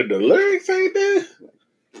 but if the lyrics ain't there,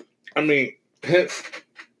 I mean, hence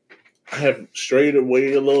I have strayed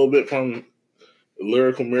away a little bit from the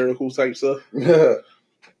lyrical miracle type stuff.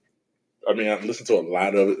 I mean, I listen to a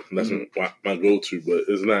lot of it. That's my go-to, but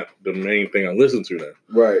it's not the main thing I listen to now.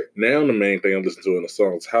 Right. Now the main thing I listen to in a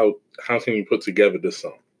song is how can you put together this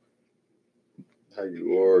song? How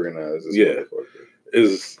you organize this? Yeah.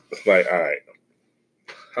 It's like, all right,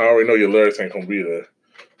 I already know your lyrics ain't gonna be there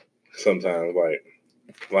sometimes.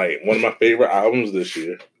 Like one of my favorite albums this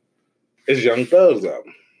year is Young Thug's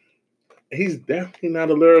album. He's definitely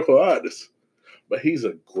not a lyrical artist, but he's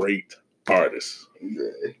a great artist.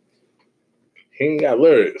 Yeah. He ain't got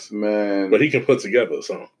lyrics, man, but he can put together a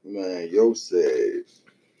song. Man, Yo said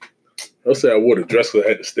I wore the dress because I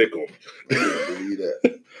had the stick on. I can't believe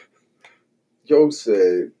that. Yo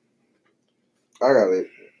said,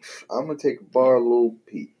 I'm gonna take a bar, Lil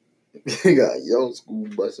Pete. He got Yo School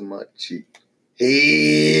busting my cheek.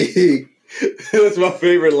 Hey, that's my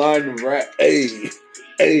favorite line of rap. Hey.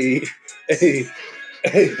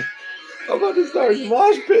 I'm about to start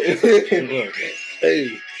mosh pit.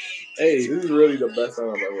 Hey. This is really the best song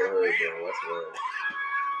I've ever heard, bro. That's real.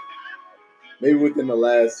 Maybe within the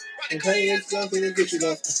last like 5 months.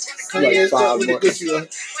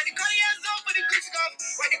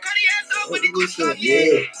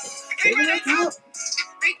 Yeah.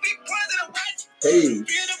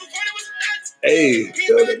 Hey.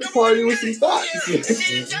 Filled up the party with some thoughts.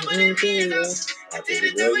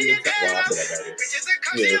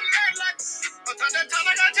 Yeah.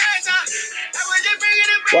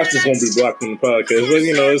 Watch this won't be blocked from the podcast, but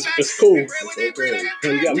you know it's cool. It's okay.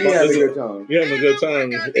 We having a good time. You having a good time?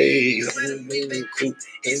 Hey.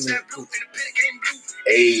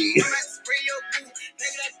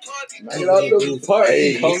 Knock it out the park.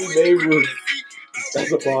 Hey. Call me baby.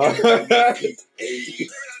 That's a bar. Hey.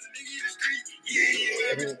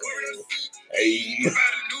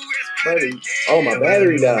 Oh, my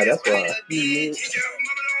battery died. That's why.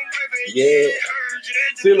 Yeah.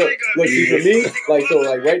 See, look, see, for me, like, so,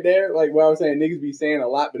 like, right there, like, what I was saying, niggas be saying a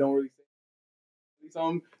lot, but don't really say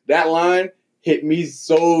something. That line hit me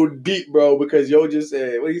so deep, bro, because Yo just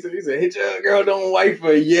said, what he said? He said, hit your girl, don't wife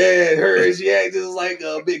her. Yeah, her, she acts just like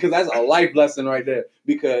a bitch. Because that's a life lesson right there.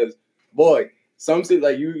 Because, boy,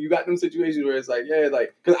 like you got them situations where it's like, yeah,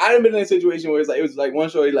 like, because I done been in a situation where it's like, it was like one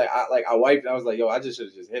shorty, like I wiped and I was like, yo, I just should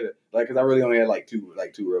have just hit it. Like, because I really only had like two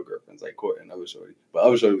real girlfriends, like Court and other shorty. But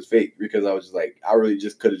other shorty was fake because I was just like, I really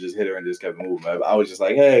just could have just hit her and just kept moving. I was just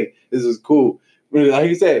like, hey, this is cool. But like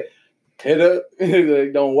he said, hit her,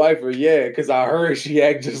 like, don't wife her, yeah, because I heard she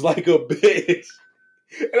act just like a bitch.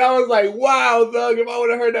 And I was like, wow, Thug, if I would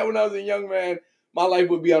have heard that when I was a young man, my life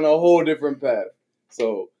would be on a whole different path.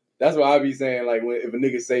 So that's what I be saying, like, if a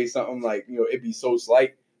nigga say something, like, you know, it be so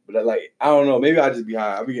slight, but like, I don't know, maybe I just be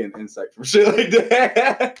high. I be getting insight from shit like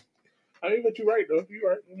that. I mean, but you're right, though. You're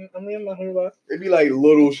right. I mean, I'm not gonna lie. It'd be like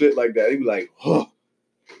little shit like that. It'd be like, huh,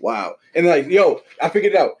 wow. And like, yo, I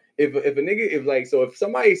figured it out. If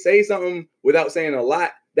somebody say something without saying a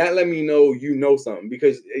lot, that let me know you know something.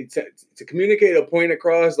 Because to communicate a point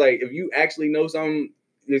across, like, if you actually know something,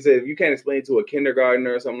 if you can't explain it to a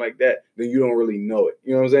kindergartner or something like that, then you don't really know it.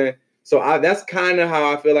 You know what I'm saying? So that's kind of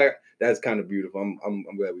how I feel like. That's kind of beautiful. I'm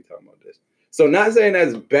glad we talking about this. So not saying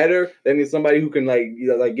that's better than somebody who can like, you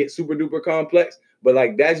know, like get super duper complex, but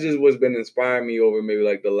like that's just what's been inspiring me over maybe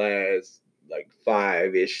like the last like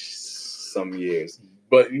 5-ish some years.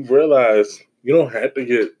 But you realize you don't have to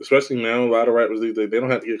get, especially now, a lot of rappers these days, they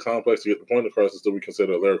don't have to get complex to get the point across to still be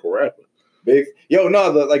considered a lyrical rapper.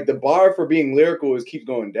 The bar for being lyrical keeps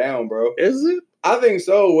going down, bro. Is it? I think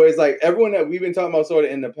so. Where it's like everyone that we've been talking about sort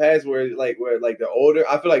of in the past, where the older,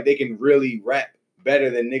 I feel like they can really rap better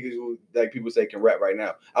than niggas who like people say can rap right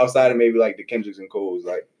now. Outside of maybe like the Kendricks and Coles.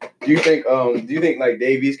 Like, do you think like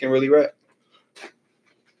Dave East can really rap?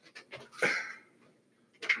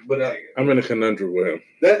 But I'm in a conundrum with him.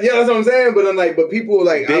 That's what I'm saying. But I'm like, but people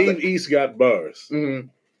like Dave East got bars,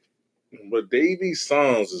 but Dave East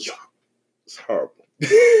songs is horrible.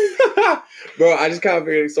 Bro, I just kind of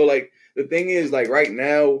figured. So like the thing is, like right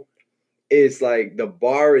now, it's like the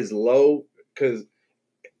bar is low because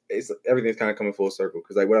everything's kind of coming full circle.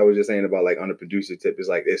 Because like what I was just saying about like on the producer tip is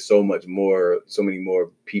like there's so many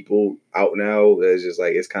more people out now. That it's just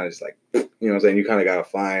like it's kind of just like, you know what I'm saying. You kind of gotta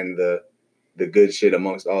find the the good shit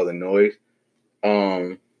amongst all the noise.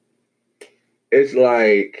 It's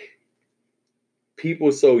like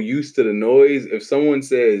people so used to the noise. If someone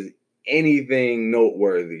says anything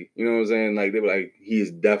noteworthy, you know what I'm saying? Like, they're like, he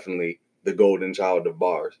is definitely the golden child of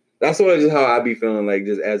bars. That's what just how I be feeling like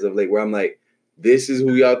just as of late, where I'm like, this is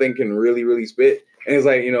who y'all think can really, really spit. And it's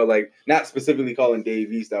like, you know, like not specifically calling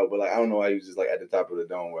Dave East out, but like I don't know why he was just like at the top of the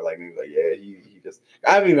dome where like he was like, yeah, he just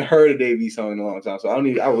I haven't even heard a Dave East song in a long time, so I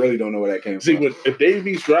really don't know where that came from. See, if Dave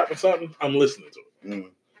East dropping something, I'm listening to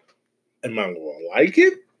it. Am I gonna like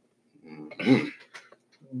it?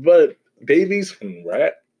 But Dave East can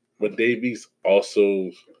rap, but Dave East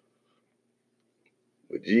also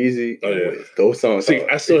with Jeezy. Oh yeah, those songs. See,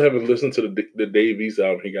 I still haven't listened to the Dave East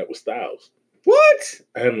album he got with Styles. What?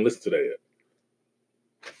 I haven't listened to that yet.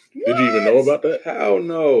 What? Did you even know about that? Hell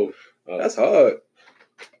no. That's hard.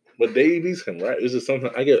 But Dave East can rap. It's just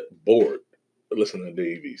something I get bored listening to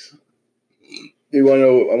Dave East. You want to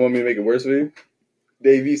know? I want me to make it worse for you.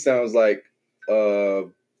 Dave East sounds like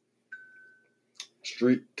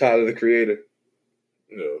Street Tyler the Creator.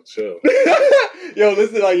 Yo, chill. Yo,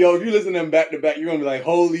 listen, like, if you listen to them back to back, you're gonna be like,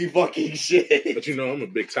 holy fucking shit. But you know, I'm a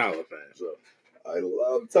big Tyler fan, so I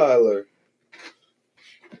love Tyler.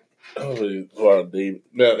 Oh, Dave.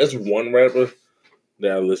 Now, that's one rapper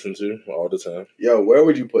that I listen to all the time. Yo, where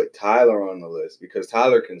would you put Tyler on the list? Because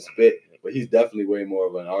Tyler can spit, but he's definitely way more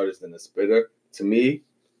of an artist than a spitter. To me,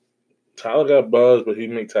 Tyler got buzz, but he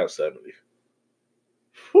make top 70.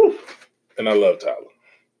 Whew. And I love Tyler.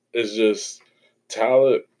 It's just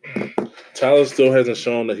Tyler still hasn't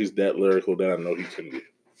shown that he's that lyrical that I know he can be.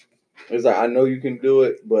 It's like, I know you can do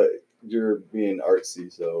it, but you're being artsy,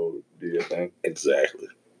 so do your thing. Exactly.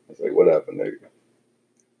 It's like, what happened, nigga?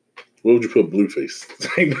 What would you put Blueface?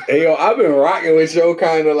 Hey, yo, I've been rocking with Joe,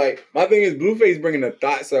 kind of like, my thing is Blueface bringing the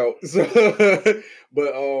thoughts out. So,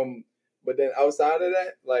 but then outside of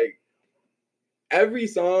that, like, every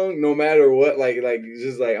song, no matter what, like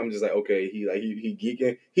just like I'm just like, okay, he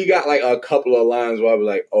geeking. He got like a couple of lines where I was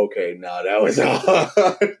like, okay, nah, that was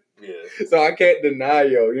hard. Yeah. So I can't deny,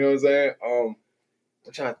 yo. You know what I'm saying?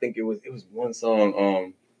 I'm trying to think. It was one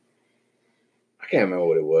song. I can't remember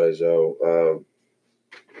what it was, yo.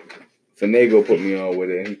 Finagle put me on with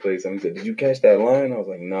it, and he played something. He said, "Did you catch that line?" I was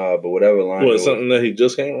like, "Nah," but whatever line. What, something that he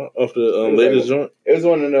just came off the latest joint? It was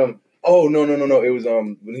one of them. Oh no! It was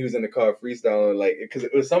when he was in the car freestyling, like, because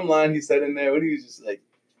it was some line he said in there when he was just like,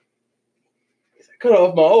 he's like, "Cut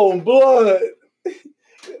off my own blood." They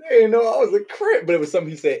didn't know I was a crip, but it was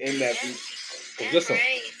something he said in that. Listen.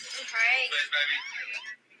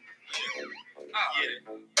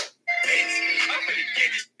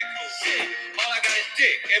 All I got is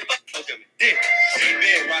dick and fuck them dick.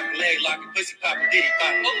 Bed rockin' leg lockin' pussy poppin' diddy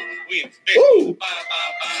pop. Oh, we in space. Bye.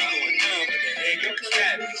 She going down with the egg. Yo,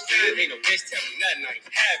 savage. Ain't no bitch tell me nothing I ain't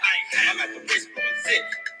have. I'm at the wrist blowing zip.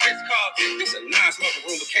 Ritz Carlton. This a non-smoking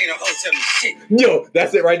room, but can't a hoe tell me shit. Yo,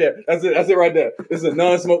 that's it right there. That's it right there. This is a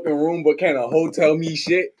non-smoking room, but can't a hoe tell me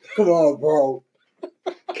shit. Come on, bro.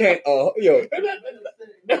 Can't yo.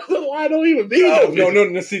 That's the line. Don't even be.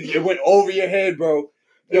 No. See, it went over your head, bro.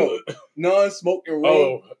 Yo, non-smoking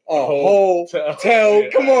room. Hotel.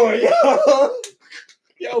 Come on, yo.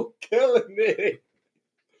 Yo, killing it.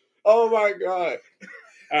 Oh my god.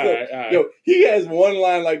 All right. Yo, he has one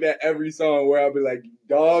line like that every song where I'll be like,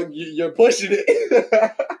 dog, you're pushing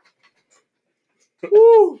it.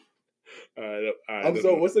 Woo. All right.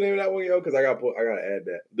 What's the name of that one, yo? Because I gotta add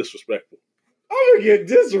that. Disrespectful. I'm gonna get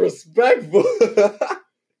disrespectful.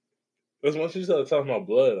 That's when she started talking about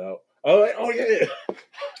blood out. Oh yeah.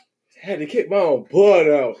 I had to kick my own blood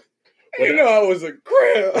out. You know I was a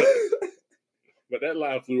crab. But that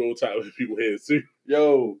line flew over top of people's heads too.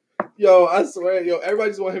 Yo, I swear, everybody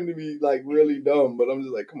just want him to be like really dumb, but I'm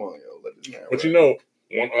just like, come on, yo, let this man. But you know,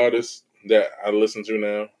 one artist that I listen to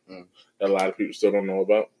now that a lot of people still don't know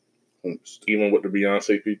about, even with the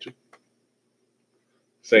Beyonce feature,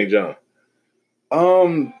 St. John.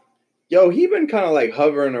 Yo, he been kind of like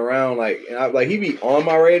hovering around, like, and he be on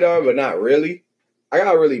my radar, but not really. I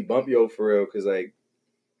gotta really bump yo for real, cause like,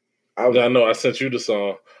 I know I sent you the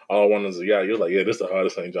song All I Want Is a Guy. You're like, yeah, this is the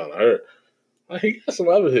hardest St. John I heard. Like, he got some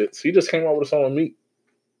other hits. He just came out with a song with Meek.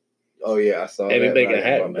 Oh yeah, I saw Anything Can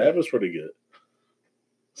Happen. That was pretty good.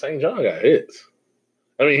 St. John got hits.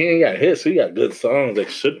 I mean, he ain't got hits. He got good songs that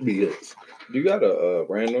should be hits. Do you got a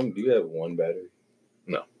random? Do you have one battery?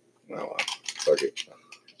 No. No. Fuck it.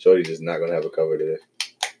 Shorty just not gonna have a cover today.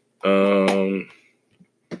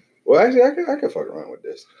 Well, actually, I can fuck around with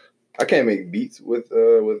this. I can't make beats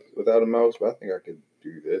without a mouse, but I think I could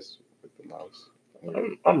do this with the mouse.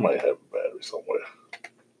 I might have a battery somewhere.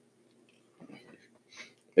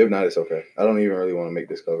 If not, it's okay. I don't even really want to make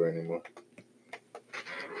this cover anymore.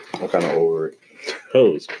 I'm kind of over it.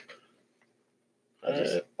 Hose.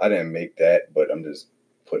 I didn't make that, but I'm just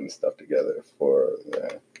putting stuff together for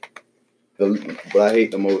that. But I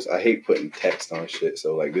hate the most. I hate putting text on shit.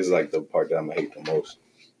 So like this is like the part that I'm gonna hate the most.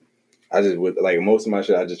 I just would like most of my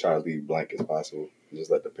shit. I just try to leave blank as possible. And just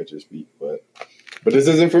let the picture speak. But this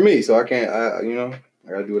isn't for me, so I can't. I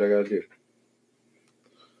gotta do what I gotta do.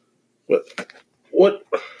 But what?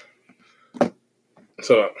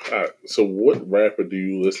 So what rapper do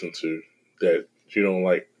you listen to that you don't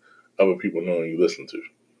like other people knowing you listen to?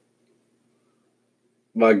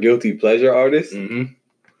 My guilty pleasure artist? Mm-hmm.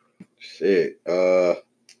 Shit.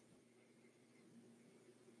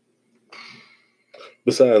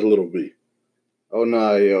 Besides Lil B. Oh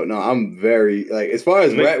no, I'm very like as far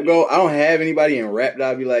as rap go, I don't have anybody in rap that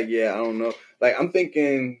I'd be like, yeah, I don't know. Like I'm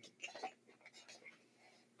thinking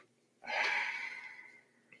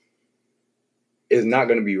it's not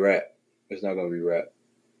gonna be rap. It's not gonna be rap.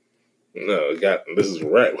 No, this is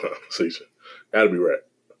rap conversation. Gotta be rap.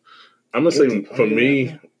 I'm gonna say for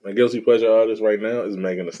me, my guilty pleasure artist right now is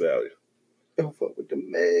Megan Thee Stallion. Don't fuck with the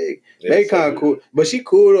Meg. Meg kind of cool, but she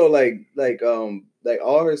cool though. Like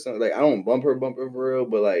all her songs. Like I don't bump her for real,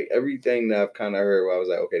 but like everything that I've kind of heard, where I was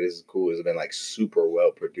like, okay, this is cool. It's been like super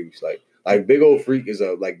well produced. Like Big Old Freak is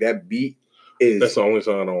like that beat is. That's the only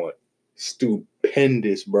song I don't like.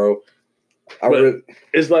 Stupendous, bro.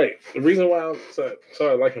 It's like the reason why I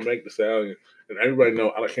started liking Megan Thee Stallion, and everybody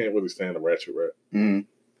know I can't really stand the ratchet rap. Mm-hmm.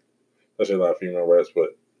 Especially a lot of female raps,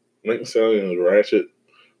 but Megan Thee Stallion is ratchet.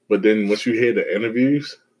 But then once you hear the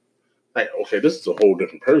interviews, like, okay, this is a whole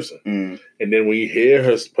different person. Mm. And then when you hear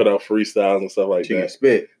her put out freestyles and stuff like she that, can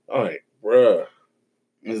spit. I'm like, bruh.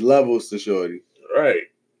 There's levels to shorty. Right.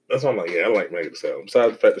 That's why I'm like, yeah, I like Megan Thee Stallion.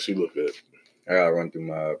 Besides the fact that she look good. I gotta run through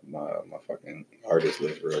my fucking artist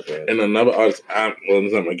list real fast. And another artist,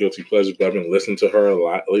 it's not my guilty pleasure, but I've been listening to her a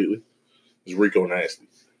lot lately, is Rico Nasty.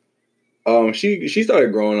 She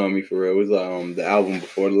started growing on me for real. It was the album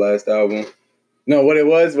before the last album. No, what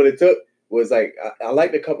it took was like I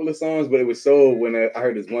liked a couple of songs, but it was so when I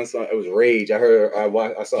heard this one song, it was Rage. I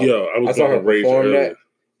saw her perform that,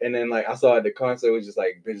 and then like I saw at the concert, it was just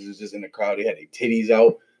like bitches was just in the crowd. They had their titties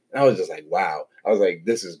out, and I was just like, wow. I was like,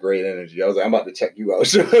 this is great energy. I was like, I'm about to check you out,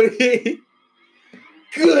 shorty.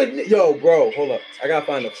 Good, yo, bro, hold up. I gotta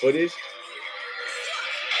find the footage.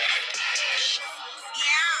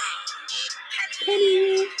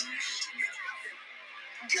 Penny.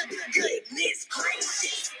 Goodness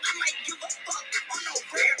gracious, I might give a fuck on no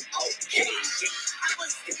rare occasion. I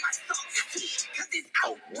was in my thoughts too, cause it's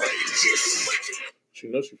outrageous. She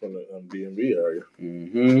knows she's from the DMV area.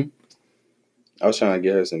 Mm-hmm. I was trying to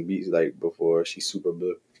get her some beats like before she's super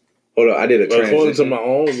blue. Hold on, I did a transition. According to my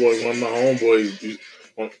homeboy, one of my homeboys,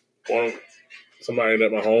 somebody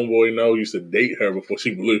that my homeboy know used to date her before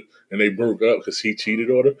she blew, and they broke up because he cheated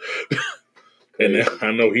on her. And now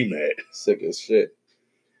I know he mad. Sick as shit.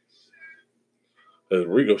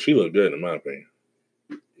 Rico, she look good in my opinion.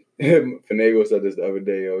 Finagle said this the other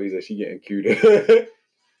day, yo. He said she getting cuter.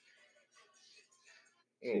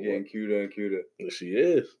 She getting cuter and cuter. She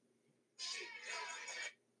is.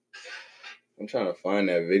 I'm trying to find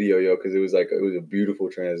that video, yo, because it was a beautiful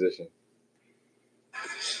transition.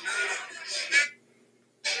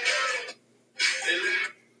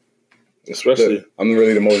 Especially, look, I'm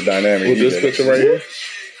really the most dynamic. With this picture right here.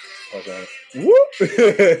 Okay.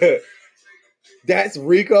 Whoop. That's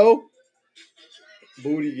Rico.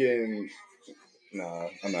 Booty getting. Nah,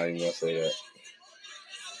 I'm not even gonna say that.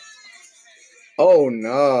 Oh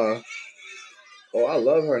nah. Oh, I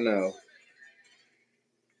love her now.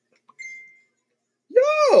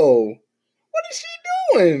 Yo, what is she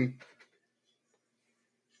doing?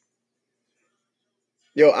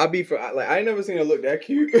 Yo, I ain't never seen her look that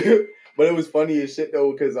cute, but it was funny as shit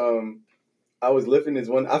though because I was lifting this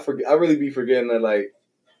one. I really be forgetting that like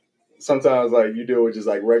sometimes like you deal with just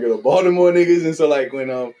like regular Baltimore niggas, and so like when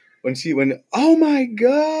oh my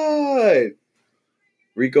god,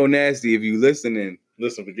 Rico Nasty, if you listening,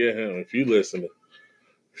 listen, forget him. If you listening,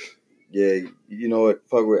 yeah, you know what?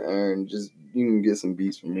 Fuck with Aaron. Just you can get some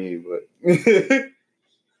beats from me, but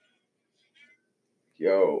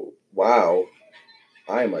yo, wow.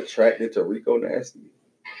 I am attracted to Rico Nasty.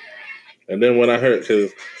 And then when I heard,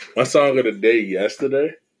 because my song of the day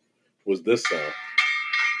yesterday was this song.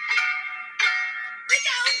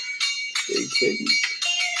 Big titties.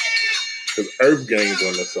 Because Earth Gang's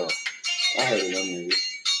on this song. I heard of them niggas.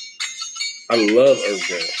 I love Earth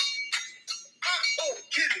Gang.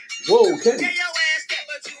 Whoa, Kenny.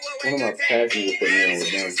 One of my passengers put me on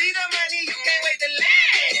with them.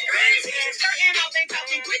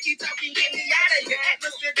 keep talking, get me out of here.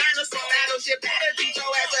 Atmosphere dinosaur, battleship, better teach your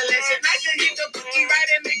ass a lesson. Nice to hit the cookie right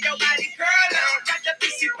and make your body curl up. Got the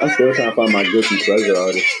PC. I'm still trying to find my guilty pleasure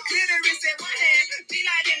artist.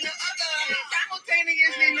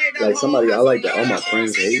 Like somebody I like that all my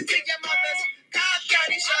friends hate.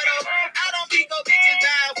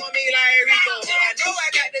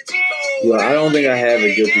 Yo, I don't think I have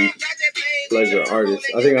a guilty pleasure artist.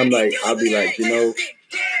 I think I'll be like, you know,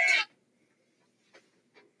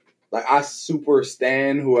 like I super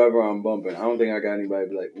stan whoever I'm bumping. I don't think I got anybody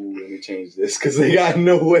be like, ooh, let me change this because they got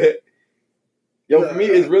nowhere. Yo, for me,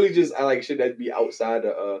 it's really just I like shit that be outside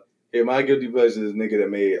the. Yeah, my guilty pleasure is nigga that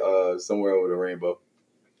made Somewhere Over the Rainbow.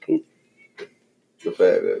 The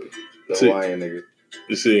fat baby. The Hawaiian nigga.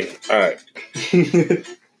 You see, all right.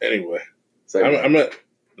 Anyway, I'm not.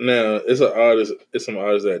 Now it's some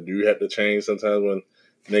artists that do have to change sometimes when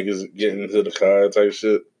niggas get into the car type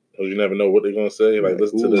shit. Cause you never know what they're gonna say. Like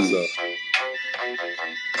listen to this.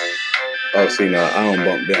 Oh, see, no, I don't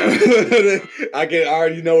bump down. I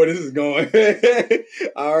already know where this is going. I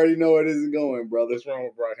already know where this is going, brother. What's wrong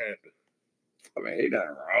with Brockhampton? I mean, ain't nothing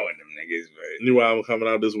wrong with them niggas, but new album coming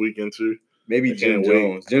out this weekend too. Maybe Jim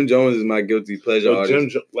Jones. Jim Jones is my guilty pleasure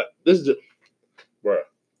artist. Bruh.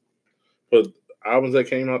 But albums that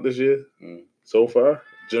came out this year, so far,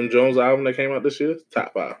 Jim Jones album that came out this year,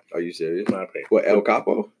 top 5. Are you serious? In my opinion. What, El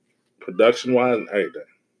Capo? Production wise and everything.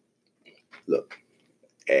 Look,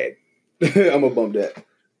 Ed. I'm gonna bump that.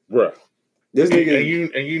 Bruh. This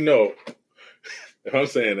nigga and you know, if I'm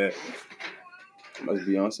saying that, must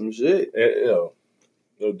be on some shit. Yo,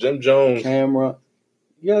 Jim Jones. Camera.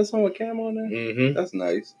 You got a song with Camera on there? Mm-hmm. That's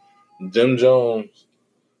nice. Jim Jones.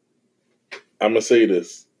 I'm gonna say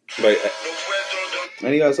this. Like,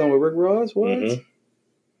 and he got a song with Rick Ross? What? Mm-hmm.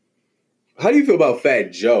 How do you feel about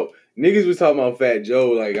Fat Joe? Niggas was talking about Fat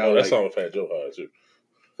Joe. Like, that song with Fat Joe hard too.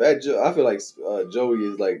 Fat Joe, I feel like Joey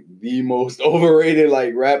is like the most overrated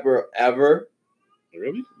like rapper ever.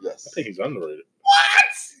 Really? Yes. I think he's underrated. What?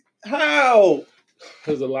 How?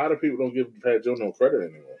 Because a lot of people don't give Fat Joe no credit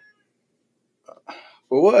anymore.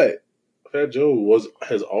 For what? Fat Joe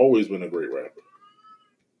has always been a great rapper.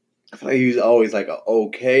 I feel like he was always like an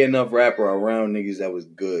okay enough rapper around niggas that was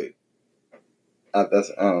good. I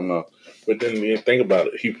don't know. But then you think about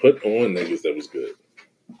it, he put on niggas that was good.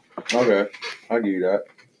 Okay, I'll give you that.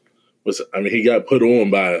 I mean, he got put on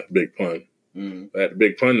by Big Pun. Mm-hmm. After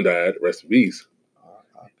Big Pun died, rest in peace.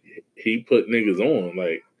 He put niggas on,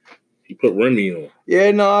 like he put Remy on. Yeah,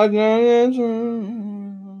 no.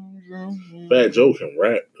 Fat Joe can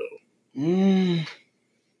rap though.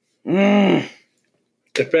 And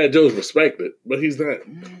Fat Joe's respected, but he's not.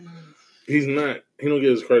 He don't get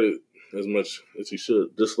his credit as much as he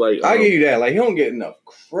should. Just like I give you that. Like he don't get enough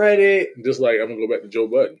credit. Just like I'm gonna go back to Joe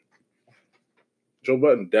Budden. Joe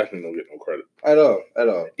Budden definitely don't get no credit at all.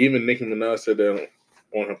 Even Nicki Minaj said that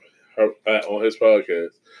on his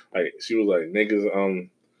podcast. Like she was like, niggas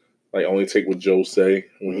like only take what Joe say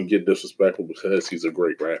when he get disrespectful because he's a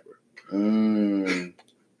great rapper. Niggas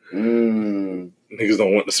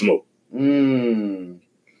don't want to smoke. That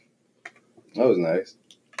was nice.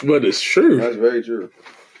 But it's true. That's very true.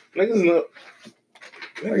 Niggas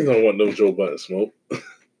don't want no Joe Budden smoke.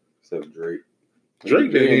 Except Drake.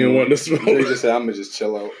 Drake didn't even want to smoke. Drake just said, I'm going to just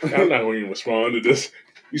chill out. I'm not going to even respond to this.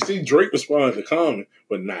 You see, Drake responded to Common,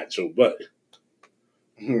 but not Joe Budden.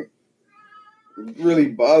 It really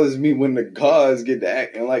bothers me when the gods get to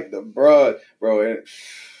acting like the broad, bro.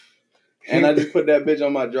 And I just put that bitch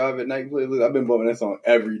on my drive at night playlist. I've been bumping that song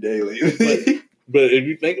every day lately. But if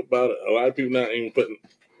you think about it, a lot of people not even putting,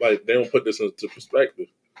 like, they don't put this into perspective.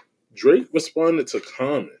 Drake responded to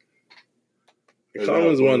Common.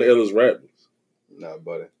 Common's one of the illest rappers. Not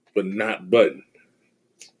Budden. But not Budden.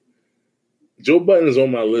 Joe Budden is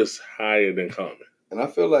on my list higher than Common. And I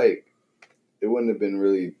feel like it wouldn't have been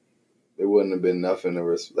nothing to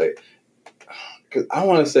like, because I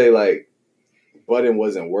want to say like Budden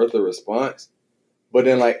wasn't worth a response, but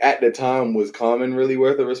then like at the time was Common really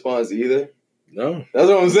worth a response either? No. That's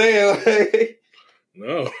what I'm saying. Like,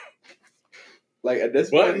 no. Like at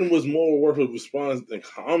this Budden point, was more worth a response than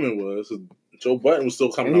Common was. Joe Budden was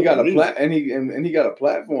still coming and he out got with music. and he got a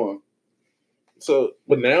platform. So,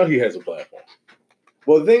 but now he has a platform.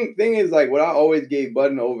 Well, the thing is, like, what I always gave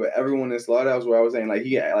Budden over everyone in Slaughterhouse, where I was saying, like,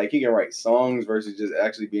 he can write songs versus just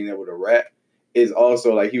actually being able to rap, is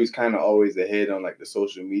also, like, he was kind of always ahead on, like, the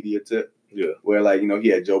social media tip. Yeah. Where, like, you know, he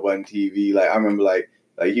had Joe Budden TV. Like, I remember, like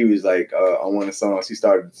he was, like, on one of the songs, he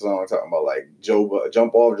started the song talking about, like, Jump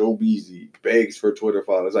Off Joe Beasy, begs for Twitter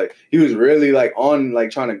followers. Like, he was really, like, on,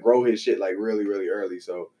 like, trying to grow his shit, like, really, really early.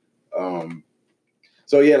 So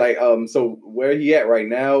So yeah, like so where he at right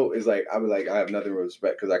now is like I have nothing but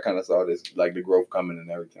respect because I kind of saw this like the growth coming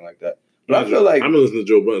and everything like that. But I feel like I'm listening to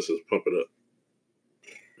Joe Budden says Pump It Up.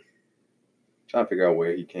 Trying to figure out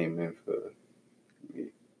where he came in for.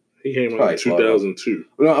 He came out in 2002.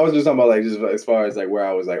 No, I was just talking about like just as far as like where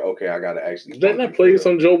I was like, okay, I gotta actually. Didn't I play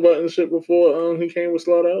some Joe Budden shit before he came with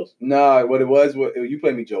Slaughterhouse? Nah, what it was, you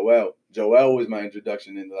played me Joel. Joel was my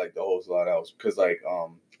introduction into like the whole Slaughterhouse because like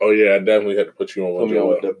Oh yeah, I definitely had to put you on one.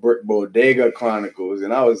 Joel. The Brick Bodega Chronicles,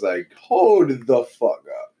 and I was like, hold the fuck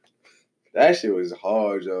up. That shit was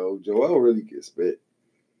hard, yo. Joel really gets spit.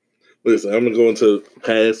 Listen, I'm gonna go into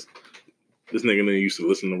past. This nigga that used to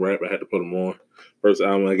listen to rap. I had to put him on. First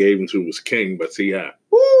album I gave him to was King by T.I.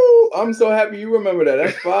 Woo! I'm so happy you remember that.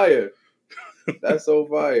 That's fire. That's so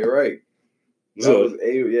fire, right?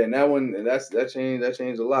 And that one, and that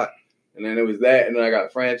changed a lot. And then it was that, and then I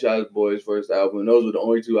got Franchise Boys' first album, and those were the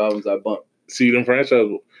only two albums I bumped. See, them Franchise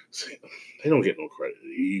Boys, they don't get no credit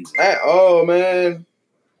either. At all, man.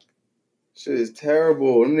 Shit is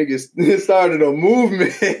terrible. Them niggas started a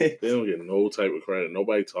movement. They don't get no type of credit.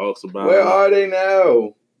 Nobody talks about Where are they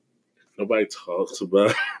now? Nobody talks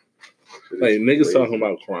about like niggas crazy. Talking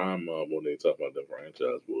about Crime Mob when they talk about the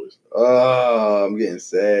Franchise Boys. Oh, I'm getting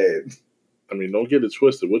sad. I mean, don't get it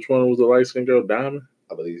twisted. Which one was the light skinned girl? Diamond?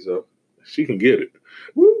 I believe so. She can get it.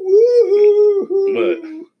 But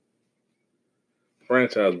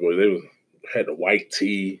Franchise Boys, they had the white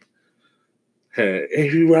tee. Hey,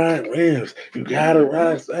 if you ride rims, you gotta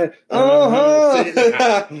ride side. And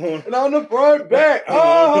on the front back.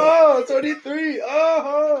 23.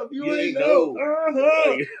 You ain't know.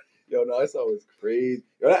 Yo, no, that song was crazy.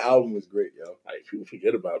 Yo, that album was great, yo. Like, people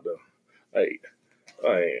forget about them. Like,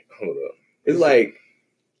 hold up. It's like,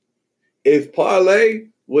 if Parlay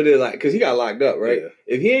would have, like, because he got locked up, right? Yeah.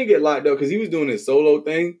 If he didn't get locked up, because he was doing his solo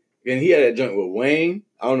thing, and he had that joint with Wayne.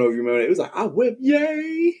 I don't know if you remember that. It was like, I whip,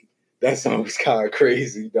 yay. That song was kind of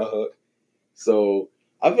crazy, dog. So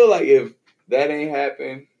I feel like if that ain't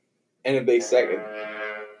happened, and if they second,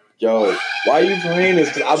 yo, why are you playing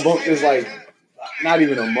this? Because I bumped this like not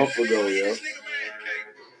even a month ago, yo.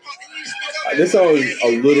 This song was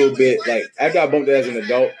a little bit like after I bumped it as an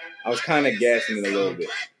adult, I was kind of gassing it a little bit.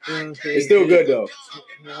 It's still good though.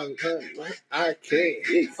 I can't.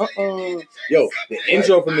 Yo, the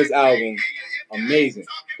intro from this album, amazing.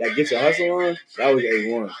 That Get Your Hustle On, that was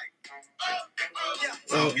A1.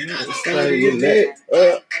 Talking out the side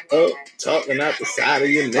of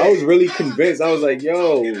your neck. I was really convinced. I was like, yeah,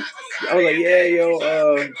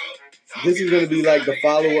 this is gonna be like the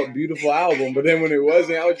follow-up Beautiful album. But then when it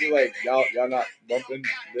wasn't, I was just like, y'all not bumping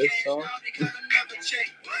this song.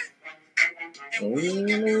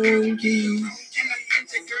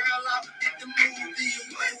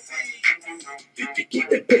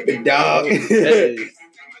 Dog.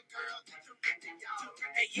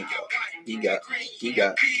 He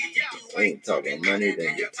got. Ain't talking money,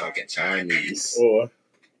 then you're talking Chinese. Or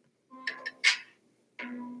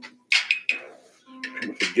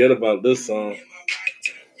forget about this song.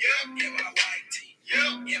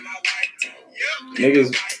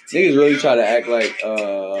 Niggas really try to act like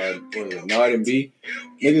what is it, Nard and B.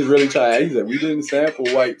 Niggas really try to act. He's like, we didn't sample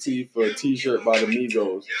White Tee for a t-shirt by the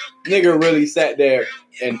Migos. Nigga really sat there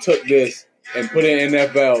and took this and put it in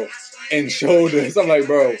NFL and showed us. I'm like,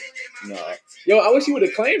 bro, nah. Yo, I wish he would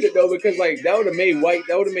have claimed it though, because like that would have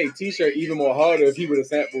made T-shirt even more harder if he would have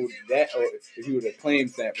sampled that, or if he would have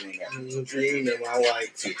claimed sampling that. Dream in my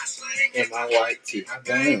white tee, in my white tee.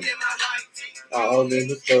 Damn. All in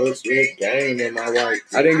the first red game in my white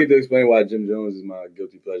tee. I didn't get to explain why Jim Jones is my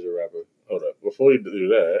guilty pleasure rapper. Hold up, before you do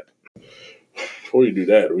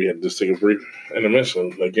that, we had to just take a brief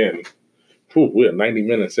intermission again. We're 90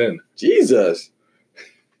 minutes in. Jesus.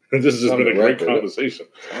 This has just been a great conversation.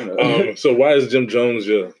 So why is Jim Jones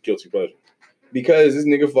your guilty pleasure? Because this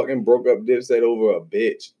nigga fucking broke up Dipset over a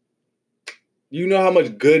bitch. You know how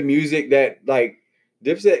much good music that, like,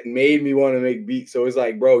 Dipset made me want to make beats. So it's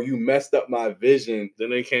like, bro, you messed up my vision. Then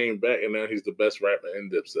they came back, and now he's the best rapper in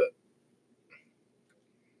Dipset.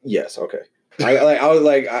 Yes, okay. I was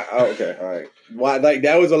like, okay, all right. Why? Like,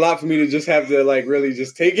 that was a lot for me to just have to, like, really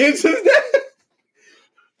just take into that.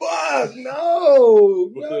 Fuck, no.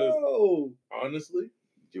 Honestly,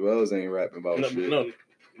 Joel's ain't rapping about shit. No,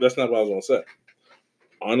 that's not what I was gonna say.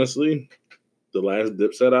 Honestly, the last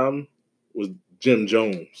Dipset album was Jim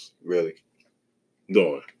Jones. Really?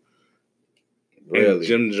 Doing. Really? And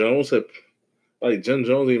Jim Jones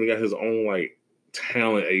even got his own like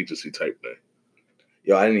talent agency type thing.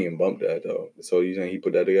 Yo, I didn't even bump that though. So you think he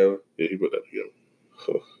put that together? Yeah, he put that together.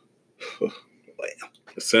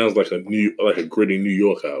 It sounds like a gritty New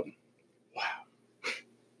York album. Wow.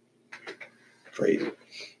 crazy.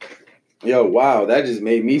 Yo, wow, that just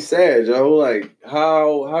made me sad, yo. Like,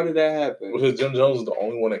 how did that happen? Because Jim Jones is the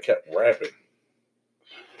only one that kept rapping.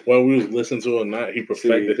 Whether we was listening to it or not, he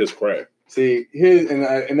perfected his craft. See,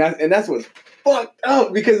 that's what's fucked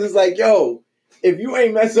up because it's like, yo, if you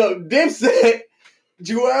ain't mess up Dipset,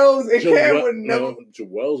 Jewels and Cam would never. No,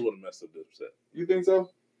 Jewels would have messed up Dipset. You think so?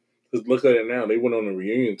 Because look at it now. They went on a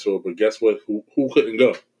reunion tour, but guess what? Who couldn't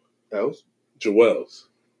go? Else? Jewels.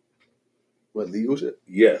 What, legal shit?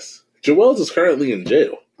 Yes. Jewels is currently in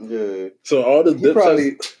jail. Yeah. So all the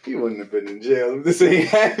he wouldn't have been in jail if this ain't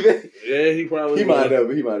happened. Yeah, he probably he might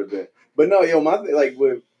have been. But no, yo, my thing, like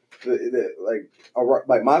with my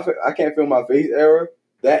I Can't Feel My Face era.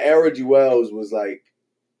 That era, Jewels was like,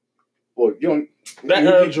 well, you don't. That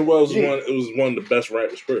era, Jewels was one of the best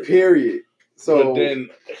rappers. Period. So, but then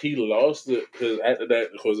he lost it because after that,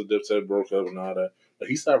 because the Dipset broke up and all that. But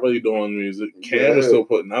he stopped really doing music. Cam was still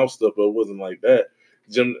putting out stuff, but it wasn't like that.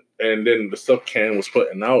 And then the stuff Cam was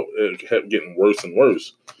putting out, it kept getting worse and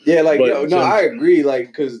worse. Yeah, like, I agree. Like,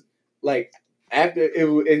 because, like, after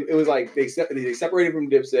it was like they separated from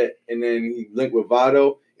Dipset, and then he linked with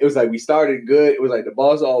Vado. It was like we started good. It was like the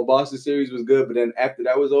Boston series was good, but then after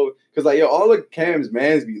that was over, because like, yo, all of Cam's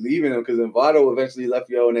mans be leaving him because then Vado eventually left,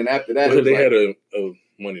 yo, and then after that, they had a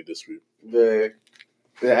money dispute.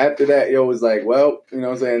 After that, yo, was like, well, you know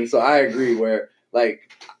what I'm saying? So I agree where like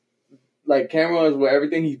Cameron's with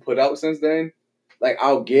everything he put out since then, like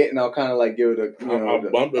I'll get and I'll kind of like give it I'll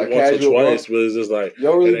bump it once or twice, but it's just like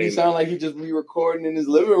yo really sound like he just re-recording in his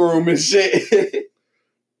living room and shit,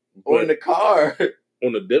 or in the car.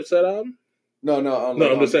 On the Dipset album? No. I'm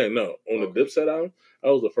just saying, no. On the Dipset album, that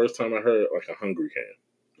was the first time I heard like a Hungry Cam.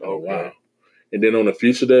 Oh, wow. And then on the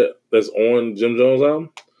Future that's on Jim Jones' album,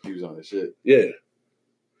 he was on the shit. Yeah.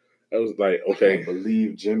 I was like, okay. I can't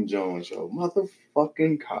believe Jim Jones, yo.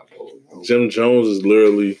 Motherfucking capo. Jim Jones is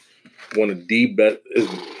literally one of the best.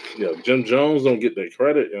 Jim Jones don't get that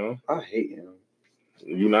credit, you know. I hate him.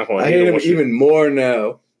 You're not going to hate him even more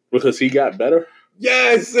now. Because he got better?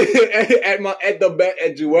 Yes,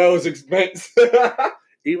 at Jewel's expense.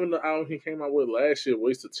 Even the album he came out with last year,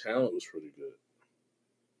 Wasted Talent, was pretty good.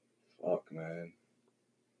 Fuck, man.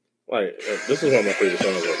 Like, this is one of my favorite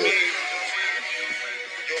songs out there.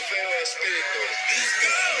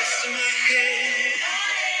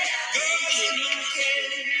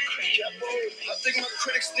 I think my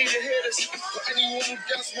critics need to hear this. For anyone who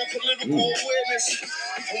doubts my political awareness,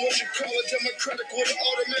 I want you to call it democratic with an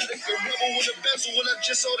automatic. A rebel with a bezel when I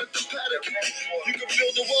just ordered the paddock. You can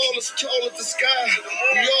build a wall as tall as the sky.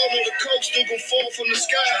 We all know the coke still can fall from the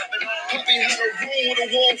sky. Poppy had a room with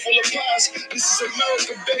a wall full of pies. This is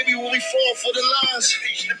America, baby, when we fall for the lies.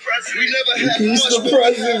 We never had much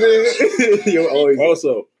president.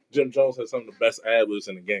 Also, Jim Jones has some of the best ad-libs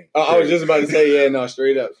in the game. I was just about to say, yeah, no,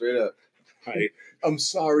 straight up. Right. I'm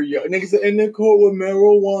sorry, yo. Niggas in the court with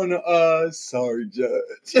marijuana. Sorry, judge.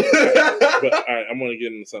 But all right, I'm gonna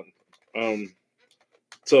get into something.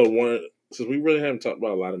 Since we really haven't talked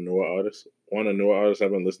about a lot of newer artists, one of the newer artists I've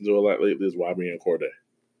been listening to a lot lately is YBN Cordae.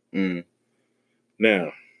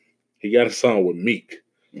 Now, he got a song with Meek.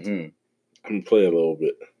 I'm gonna play a little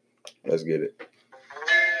bit. Let's get it.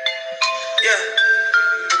 Yeah.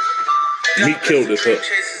 Meek killed this up.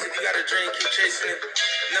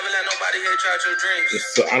 Never let nobody hate out your dreams.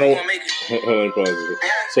 So I don't. Hold on, pause.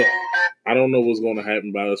 So I don't know what's going to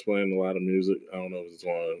happen by us playing a lot of music. I don't know if it's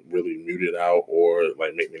going to really mute it out or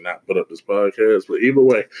like make me not put up this podcast. But either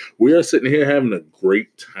way, we are sitting here having a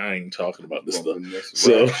great time talking about this stuff.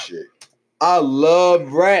 So shit. I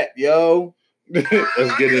love rap, yo. Let's get into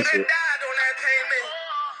it.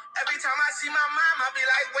 Every time I see my mom, I be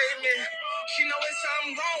like, wait a minute. She know it's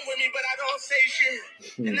something wrong with me, but I don't say shit.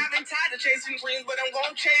 And I've been tired of chasing dreams, but I'm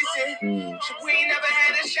gonna chase it. We ain't never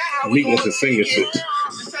had a shot. Meek wants to sing this shit.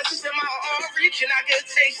 Success is in my arm reach, and I could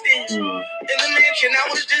taste it. In the mansion,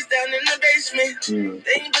 I was just down in the basement.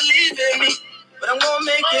 They ain't believe in me, but I'm gonna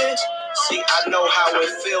make it. See, I know how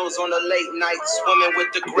it feels on the late nights, swimming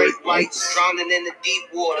with the great whites, drowning in the deep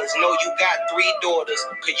waters. Know you got 3 daughters,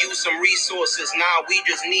 could use some resources. Nah, we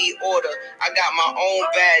just need order. I got my own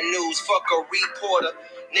bad news, fuck a reporter.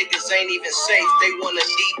 Niggas ain't even safe, they wanna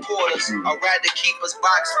deport us. I'd rather keep us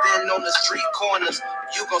boxed in on the street corners.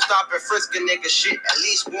 You gon' stop and frisk a nigga shit, at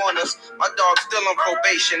least warn us. My dog's still on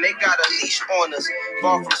probation, they got a leash on us.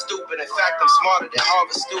 Far from stupid, in fact, I'm smarter than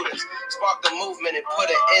Harvard students. Spark the movement and put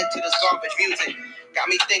an end to this garbage music. Got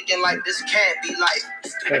me thinking like this can't be life.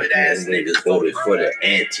 Stupid ass niggas voted for the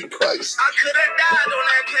Antichrist. I could've died on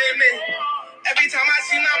that payment. Every time I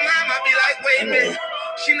see my mom, I be like, wait a minute.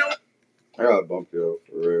 She know. I gotta bump yo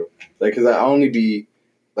for real. Like, cause I only be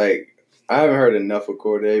like, I haven't heard enough of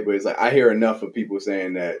Cordae, but it's like I hear enough of people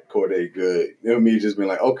saying that Cordae good. You know, me just being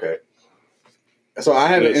like, okay. So I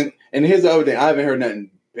haven't, and here's the other thing: I haven't heard nothing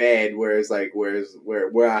bad. Where it's like, where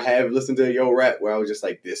I have listened to Yo Rap, where I was just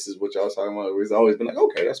like, this is what y'all talking about. It's always been like,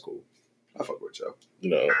 okay, that's cool. I fuck with y'all.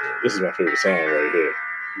 This is my favorite song right here.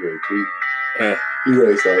 You ready to tweet? You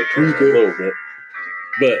ready to start tweaking? A little bit.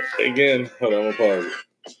 But again, hold on, I'm gonna pause it.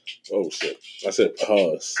 Oh shit! I said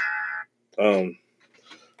pause.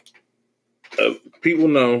 People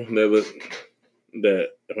know that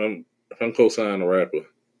if I'm co-signing a rapper,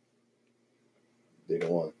 they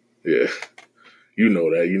don't want. Yeah, you know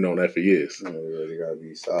that for years. They gotta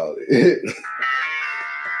be solid.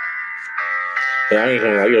 I ain't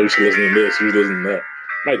gonna like, yo, you should listen to this, you listen to that.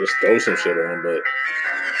 Might just throw some shit on, but.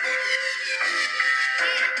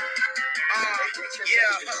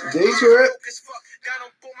 Detroit.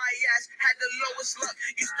 Had the lowest luck.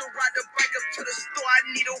 Used to ride the bike up to the store. I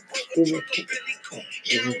need a rover truck, a Billy Cool.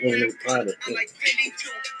 I like 52.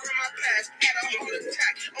 Grandma passed, had a heart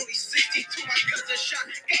attack. Only 62. My cousin shot,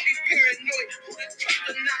 got me paranoid. Who the trust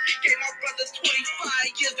or not? Gave my brother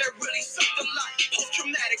 25 years. That really sucked a lot. Post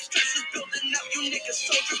traumatic stress is building up. You niggas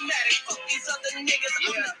so dramatic. Fuck these other niggas.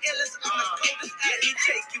 I'm the illest. I'm the coldest. Let me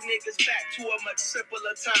take you niggas back to a much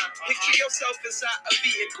simpler time. Picture yourself inside a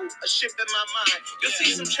vehicle, a ship in my mind. You'll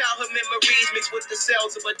see some childhood memories mixed with the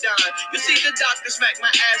cells of a dime. You see the doctor smack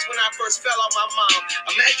my ass when I first fell on my mom.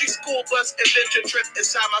 A magic school bus adventure trip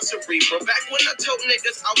inside my cerebral. Back when I told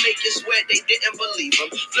niggas I'll make you sweat, they didn't believe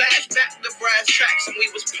them. Flashback to brass tracks and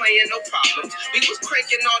we was playing no problems. We was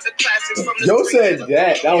cranking all the classics from the Yo said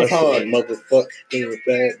that. That was hard. Motherfucking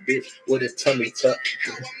bad bitch with a tummy tuck.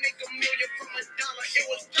 How I make $1 million from $1, it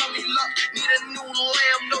was dummy luck. Need a new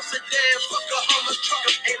lamb, no sedan, fuck a Hummer truck.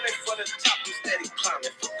 I'm aiming for the top, I'm steady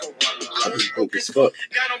climbing, fuck a runner. I was broke as fuck,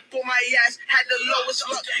 got on for my ass, had the lowest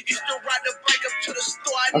luck. Used to ride the bike up to the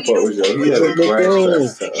store. I thought it was yo. He had a brass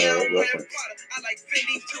reference. I like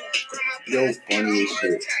 52. Yo, funny as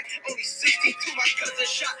shit. Only 62, my cousin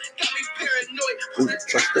shot, got me paranoid. Who the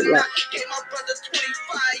trust a lot? Gave my brother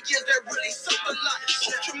 25 years, that really sucked a lot.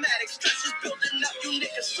 So traumatic, stress is building up, you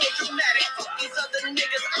niggas so dramatic. Fuck these other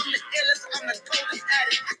niggas, I'm the illest, I'm the coldest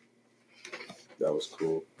addict. That was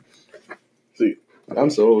cool. See, I'm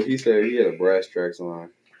so old. He said he had a brass tracks on.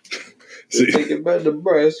 See, take it back to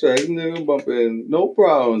brass tracks, nigga, bumping, no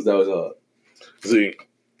problems. That was hard. See,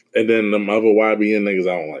 and then the other YBN niggas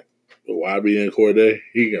I don't like. The YBN Cordae,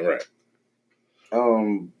 he can rap. I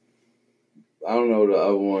don't know the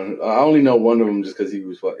other one. I only know one of them just because he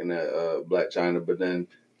was fucking at Black China. But then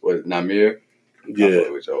what? Namir. Yeah, I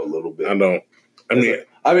fuck with y'all a little bit. I don't.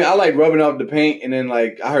 I like rubbing off the paint, and then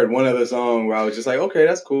like I heard one other song where I was just like, okay,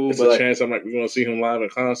 that's cool. It's but a like, chance I might be going to see him live in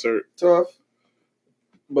concert. Tough.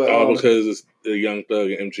 But all because it's the Young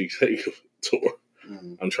Thug and MGK tour.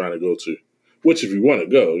 Mm-hmm. I'm trying to go to. Which, if you want to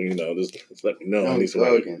go, just let me know. I need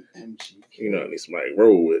somebody. I need somebody to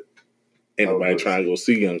roll with. Anybody trying to go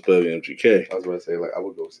see Young Thug and MGK? I was about to say, like, I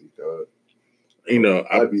would go see Thug.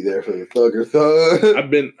 I'd be there for the Thug.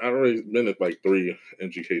 I've already been at like 3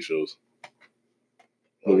 MGK shows.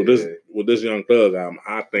 But with this Young Thug album,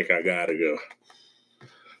 I think I gotta go.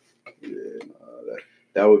 Yeah,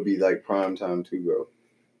 that would be like prime time to go.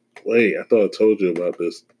 Wait, I thought I told you about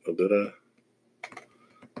this. Or did I?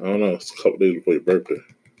 I don't know. It's a couple days before your birthday.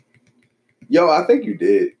 Yo, I think you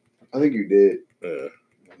did. Yeah. I think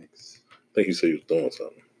you said you was doing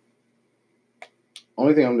something.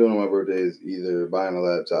 Only thing I'm doing on my birthday is either buying a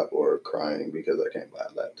laptop or crying because I can't buy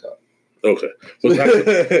a laptop. Okay. Well,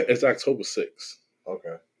 it's October 6th.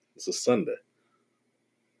 Okay. It's a Sunday.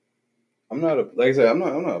 I'm not opposed. I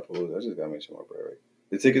just gotta make sure my bread right.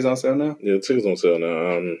 The tickets on sale now? Yeah, the tickets on sale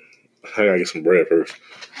now. I gotta get some bread first.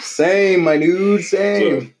 Same, my dude.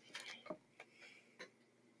 Same. So,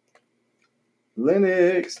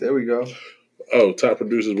 Linux. There we go. Oh, top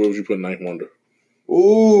producers. Where would you put Ninth Wonder?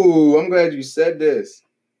 Ooh, I'm glad you said this.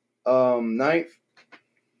 Ninth.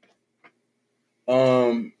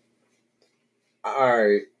 All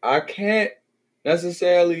right. I can't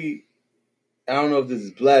necessarily. I don't know if this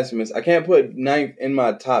is blasphemous. I can't put Ninth in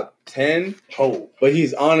my top 10. But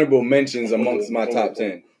he's honorable mentions amongst my top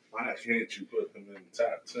 10. Why can't you put him in the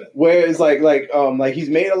top 10? Where it's like he's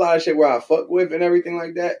made a lot of shit where I fuck with and everything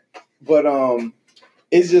like that. But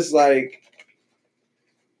it's just like.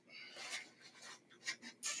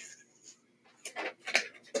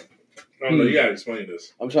 I don't know. You gotta explain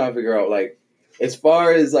this. I'm trying to figure out, like, as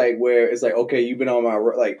far as, like, where it's like, okay, you've been on my,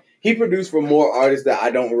 like, he produced for more artists that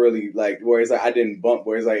I don't really, like, where it's like, I didn't bump,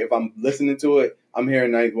 where it's like, if I'm listening to it, I'm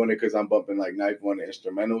hearing Ninth Wonder because I'm bumping, like, Ninth Wonder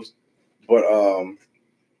instrumentals. But, I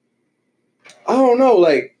don't know,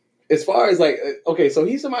 like, as far as like, okay, so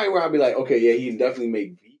he's somebody where I'll be like, okay, yeah, he can definitely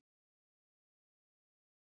make beats.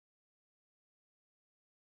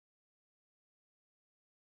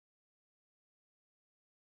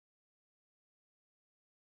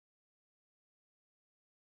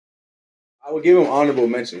 I would give him honorable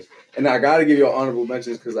mentions, and I gotta give you honorable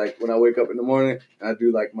mentions because like when I wake up in the morning, I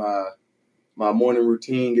do like my morning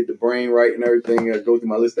routine, get the brain right and everything. I go through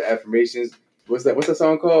my list of affirmations. What's that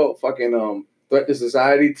song called? Fucking Threat to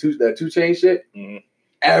Society, that 2 Chainz shit. Mm-hmm.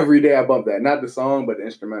 Every day I bump that. Not the song, but the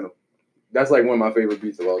instrumental. That's like one of my favorite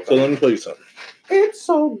beats of all time. So let me play you something. It's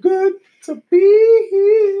so good to be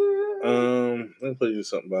here. Let me play you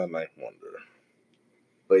something by Ninth Wonder.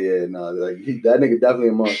 But yeah, no, like that nigga definitely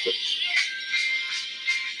a monster.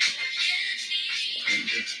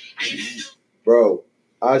 Bro,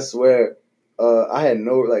 I swear, I had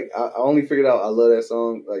no like. I only figured out I love that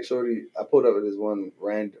song. Like, shorty, I pulled up with this one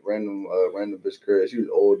random bitch crib. She was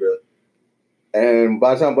older, and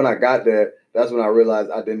by the time when I got there, that's when I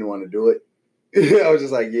realized I didn't want to do it. I was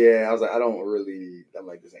just like, yeah. I was like, I don't really. I'm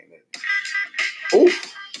like, this ain't it. Oof.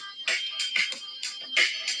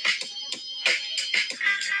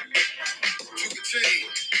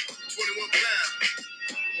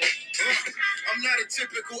 I'm not a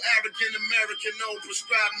typical arrogant American, no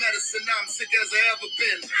prescribed medicine. I'm sick as I ever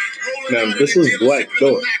been. Now, this is Black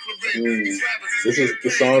Thought. This is the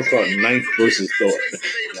song called Ninth versus Thought.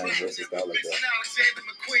 Ninth versus Thought, like that.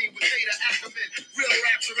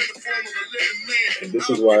 And this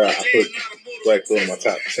is why I put Black Thought in my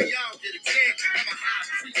top 10.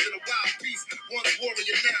 Once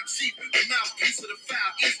warrior, now chief, the mouthpiece of the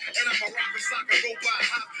foul east, and I'm a rock and sock and robot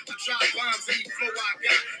hop. I drop bombs, any flow I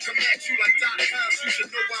got. Come at you like .coms, you should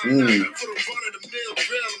know I'm not. For the run of the mill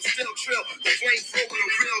drill, I'm still trill. The flame thrower, the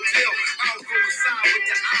real deal. I don't go aside with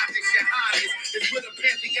the optics, your highness. It's with a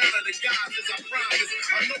pantheon of the gods, as I promise.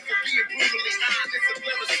 I know for being brutally honest, and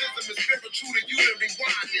lyricism is spiritual to you to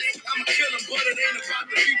rewind this. I'm a killer, but it ain't about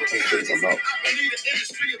the people behind this. I believe the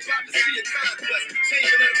industry about to see a conquest,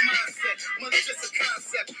 changing their mindset. Money's just a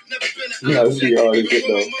concept, never been an object. All this shit,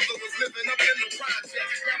 though. My mother was living up in the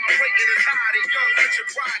project. Now my rating is high and young, rich and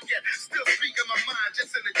pride yet. Still speaking my mind,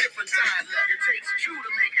 just in a different dialect. It takes two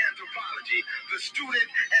to make anthropology, the student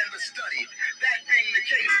and the studied. That being the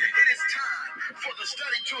case, it is time for the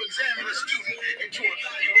study to examine the student and to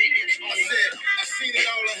evaluate each one. I said, I seen it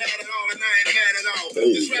all, I had it all, and I ain't mad at all.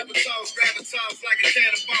 This rapper talks, gravitas like a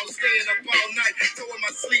cannonball, staying up all night, throwing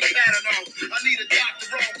my sleep pattern off. I need a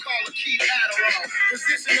doctor on call to keep Adderall.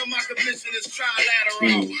 Position of my commission is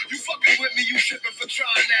trilateral. You fucking with me, you shipping for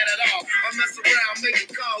trying that at all. I mess around, make a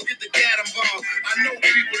call, get the dad involved. I know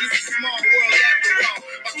people, this is a small world after all.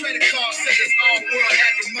 My credit card says it's all world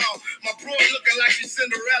at the mall. My bro looking like she's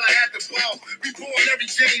Cinderella at the ball. We born every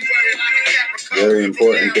January like a Capricorn. Very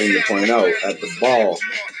important thing to point out at the ball.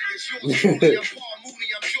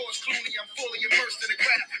 I'm George Clooney, I'm fully immersed in the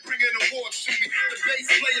craft, bringing awards to me. The bass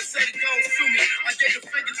player said he gon' sue me. I gave a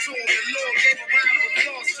finger to him, the Lord gave a round of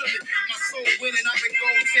applause to me. My soul winning, I've been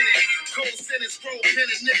gold tinted. Cold sentence, scroll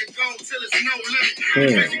penning, nigga gone till it's no limit.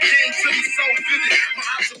 Because you came to me so vivid. My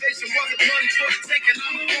observation wasn't money for the taking,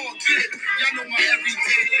 I'm born good. Y'all know my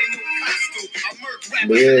everyday, ain't no costume. I murk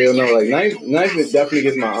rappers. But yeah, you know, like Ninth definitely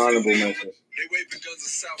gets my honorable mentions. They waving guns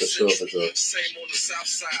of South For sure. Same on the South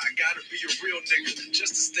Side. I gotta be a real nigga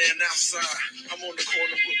just to stand outside. I'm on the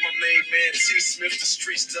corner with my main man T. Smith. The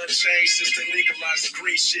streets done changed since they legalized the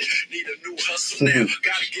green shit. Need a new hustle now.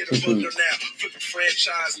 Gotta get a bundle now. Flip a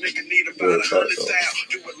franchise, nigga need about 100,000.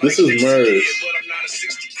 This is Merge. But I'm not a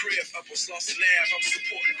 60 crib. Up on Slauson Ave, I'm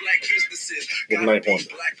supporting black businesses. With Ninth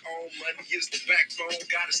Wonder. Black owned money is the backbone.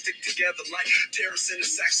 Gotta stick together like Terrace in the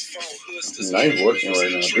saxophone. Hoods to Ninth working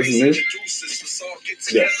right now. This is new. Let's all get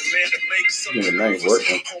together, man, to make something. Ninth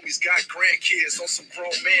working. Homies got grandkids on some grown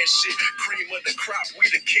man shit. Cream of the crop, we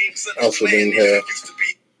the kings of the Also land. being here. Used to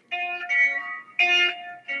be.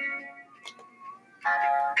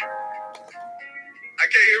 I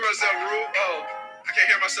can't hear myself, Rue. Oh, I can't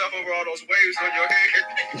hear myself over all those waves on your head.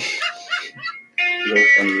 Yo,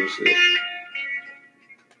 funny as shit.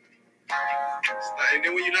 And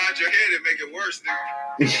then when you nod your head, it make it worse,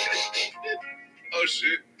 nigga. Oh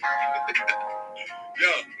shit.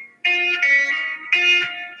 Yo.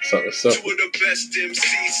 So. Two of the best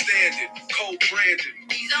MCs standing, co-branded.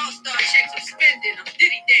 These all-star checks I'm spending, I'm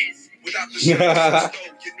Diddy dancing. Without the shirt,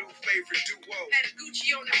 your new favorite duo. Had a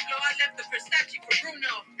Gucci on the floor, I left the Versace for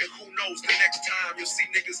Bruno. And who knows, the next time you'll see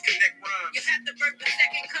niggas connect rhymes. You have to birth the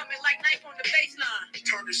second coming like knife on the baseline.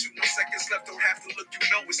 Turn to shoot, no seconds left, don't have to look, you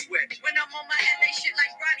know it's wet. When I'm on my LA shit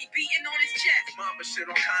like Ronnie beating on his chest. Mama shit,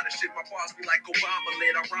 all kind of shit, my bars be like Obama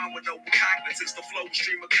lit. I rhyme with no cognizance, the flow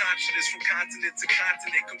stream of consciousness from continent to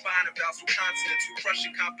continent, combining vowels with consonants, with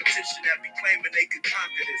crushing competition that be claiming they could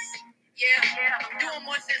conquer this. Yeah, I'm doing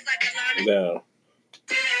more sense like a lot of. Now,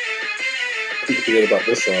 people forget about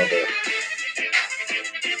this song though.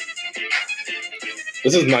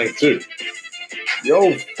 This is 92.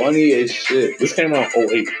 Yo, funny as shit. This came out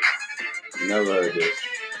 08. Never heard this.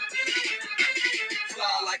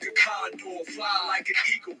 Fly like a condor, fly like an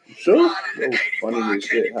eagle. Sure. Yo, funny as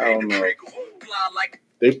shit. I don't know. Fly like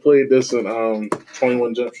They played this in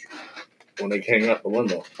 21 Jump Street when they came out the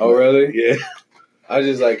limo. Oh, really? Yeah. I was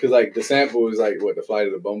just like, cause like the sample was like what, the Flight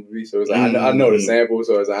of the Bumblebee. So it's like I know the sample,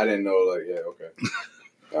 so it's like I didn't know, like, yeah, okay.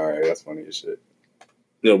 All right, that's funny as shit.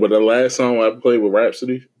 Yeah, but the last song I played with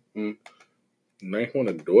Rhapsody, Ninth One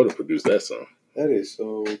and Daughter produced that song. That is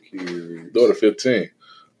so cute. Daughter 15.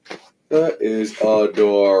 That is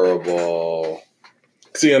adorable.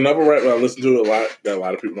 See, another rapper I listen to a lot that a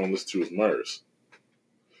lot of people don't listen to is Murs.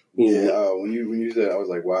 Yeah, when you said, I was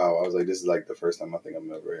like, wow. I was like, this is like the first time I think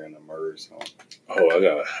I'm ever hearing a Murs song. Oh, I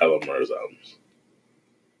got a hell of Murs albums.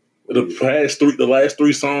 The last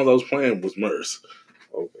three songs I was playing was Murs.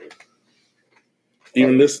 Okay.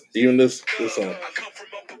 Even this song. I come from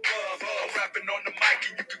up above. I'm rapping on the mic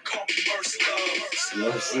and you can call me Mercy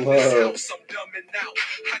Love. Mercy This Love. house, I'm dumbing out.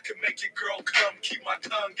 I can make your girl come, keep my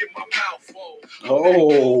tongue in my mouth.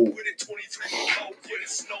 Oh. With it 23 below, with it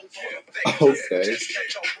snow for the Okay. Just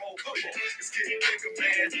catch our roll. Come on, it's getting bigger,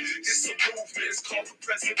 man. It's a movement, it's called the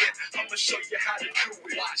president. I'ma show you how to do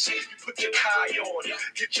it. Watch, you put your tie on,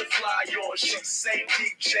 get your fly on. She say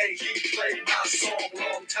DJ, he played my song,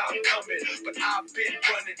 long time coming, but I've been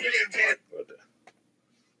running in.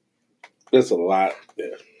 There's a lot.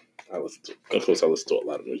 Yeah. Of course, I listen to a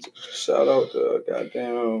lot of music. Shout out to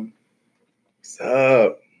goddamn. What's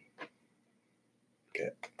up?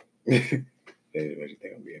 Okay. It makes you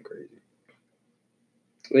think I'm being crazy.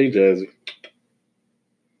 Hey, Jazzy.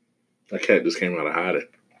 That cat just came out of hiding.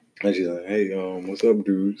 And she's like, hey, what's up,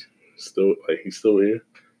 dudes? He's still here.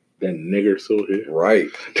 That nigger still here. Right.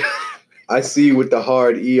 I see you with the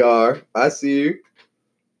hard ER. I see you.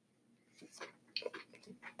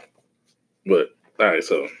 But, all right,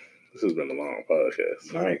 so this has been a long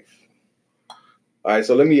podcast. All right,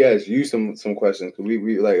 so let me ask you some questions, because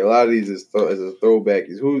we like a lot of these is as a throwback.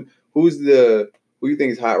 Who do you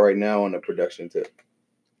think is hot right now on the production tip?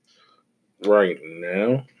 Right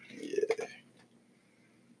now?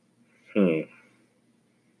 Yeah.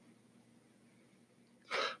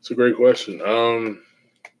 It's a great question. I'm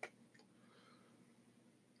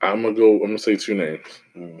gonna say two names.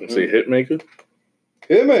 I'm gonna say Hitmaker.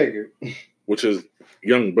 Hitmaker. Which is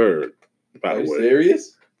Young Bird, by the way. Are you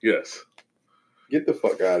serious? Yes. Get the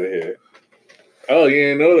fuck out of here. Oh,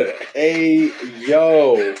 you didn't know that? Hey,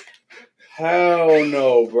 yo. Hell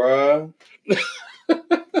no, bruh.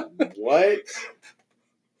 What?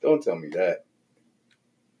 Don't tell me that.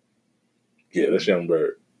 Yeah, that's Young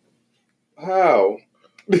Bird. How?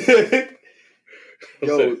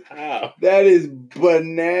 Yo, how? That is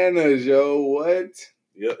bananas, yo. What?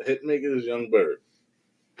 Yeah, Hitmaker is Young Bird.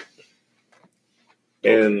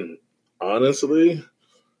 And honestly,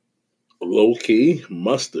 low key,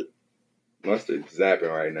 Mustard. Mustard zapping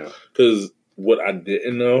right now. Because what I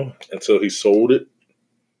didn't know until he sold it,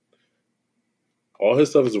 all his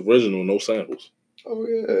stuff is original, no samples. Oh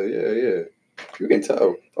yeah. You can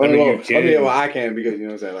tell. I can because you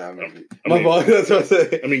know what I'm saying. My fault. That's what I'm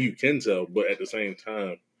saying. I mean, you can tell, but at the same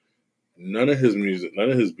time, none of his music, none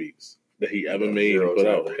of his beats that he ever made and put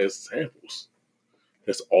out has samples.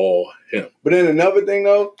 That's all him. But then another thing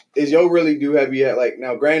though is yo really do have like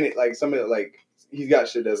now granted like some of it like he's got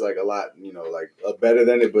shit that's like a lot like better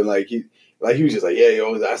than it, but like he was just like, yeah,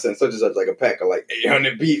 yo, I sent such and such like a pack of like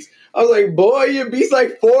 800 beats. I was like, boy, your beats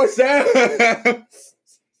like 4 sounds.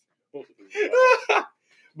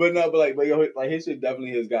 But yo, like his shit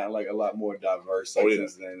definitely has gotten like a lot more diverse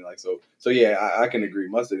since then. Like so yeah, I can agree.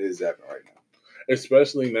 Mustard is zapping right now.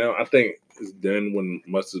 Especially now, I think it's then when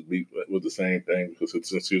Mustard beat was the same thing because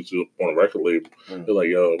since he was on a record label, they're like,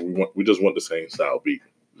 yo, we just want the same style beat.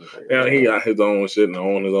 Okay, now he got his own shit and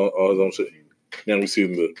all his own shit. Now we see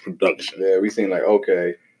the production. Yeah, we seen like,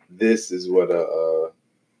 okay, this is what the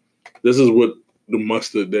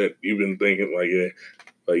Mustard that you've been thinking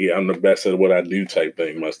yeah, I'm the best at what I do type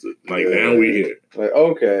thing, Mustard. Like now we here. Like,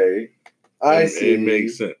 okay. I see. It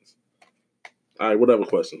makes sense. All right, what other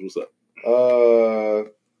questions? What's up?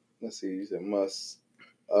 Let's see. You said Must.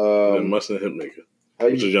 Mustard and Hitmaker.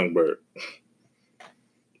 Which is Young Bird.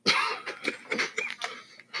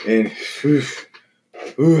 And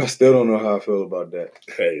I still don't know how I feel about that.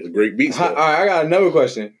 Hey, it's a great beat. All right, I got another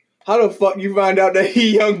question. How the fuck you find out that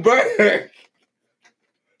he Young Berg?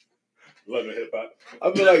 Love and hip hop.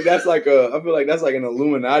 I feel like that's like an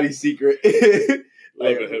Illuminati secret.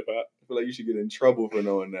 Love and hip hop. I feel like you should get in trouble for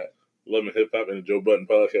knowing that. Love and hip hop and the Joe Budden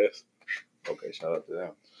podcast. Okay, shout out to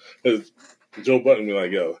them. Because Joe Budden be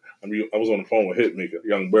like, yo, I was on the phone with Hitmaker,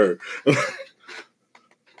 Young Berg.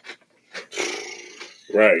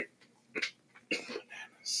 Right.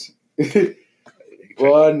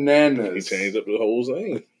 Bananas. He changed up the whole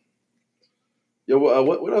thing. Yo,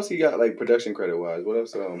 what else he got like production credit wise? What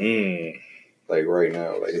else like right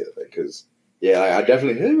now, like because I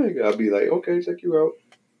definitely I'll be like, okay, check you out.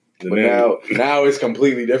 But now it's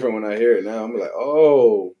completely different when I hear it. Now I'm like,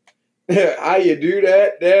 oh, how you do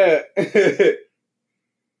that? There.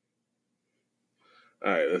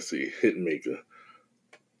 All right, let's see. Hitmaker.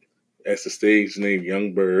 That's the stage name,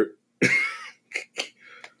 Young Berg.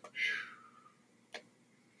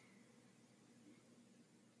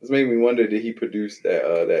 This made me wonder, did he produce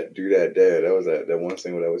that Do That Dare? That was that one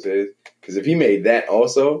single that was his. Because if he made that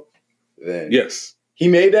also, then yes, he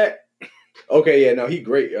made that. Okay, yeah, no, he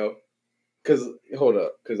great, yo. Because hold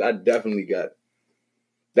up, because I definitely got.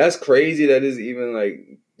 That's crazy. That is even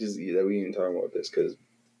like just that we even talking about this because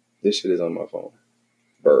this shit is on my phone.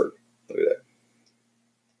 Berg, look at that.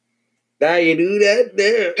 Now you do that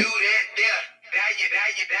there. Do that there.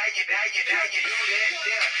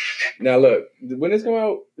 Now look, when this come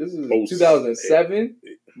out, this is 2007.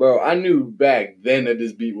 Bro, I knew back then that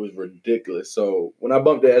this beat was ridiculous. So when I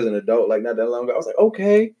bumped it as an adult, like not that long ago, I was like,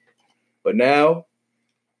 okay. But now,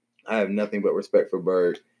 I have nothing but respect for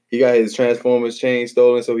Berg. He got his Transformers chain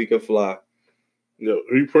stolen so he could fly. Yo,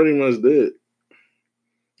 he pretty much did.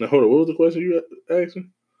 Now hold on, what was the question you asked me?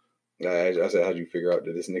 I said, how'd you figure out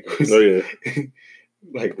that this nigga was... Oh, yeah.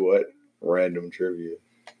 Like what? Random trivia.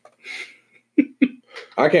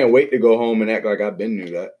 I can't wait to go home and act like I've been knew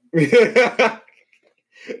that.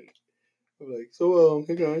 I'm like, so,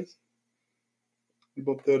 hey guys. You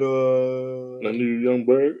bumped that, I knew Young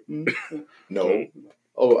Berg? No.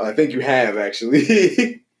 Oh, I think you have,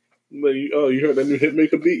 actually. But you heard that new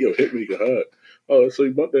Hitmaker beat? Yo, Hitmaker hard. Oh, so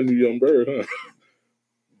you bumped that new Young Berg, huh?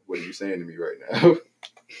 What are you saying to me right now?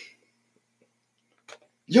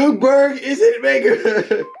 Young Berg is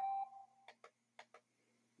Hitmaker.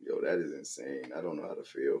 Yo, that is insane. I don't know how to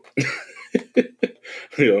feel.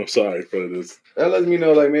 Yo, I'm sorry for this. That lets me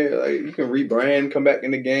know, like, man, like you can rebrand, come back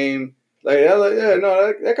in the game. Like,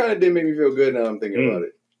 that kind of did make me feel good now I'm thinking about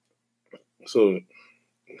it. So,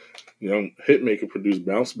 Young Hitmaker produced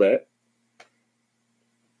Bounce Back.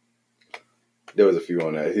 There was a few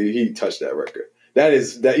on that. He touched that record. That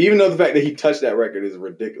even though the fact that he touched that record is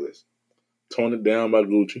ridiculous. Tone It Down by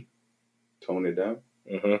Gucci. Tone It Down?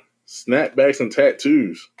 Uh-huh. Snapbacks and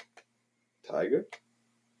Tattoos. Tiger?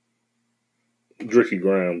 Dricky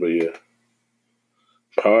Graham, but yeah.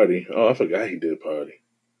 Party. Oh, I forgot he did Party.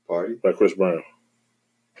 Party? By Chris Brown.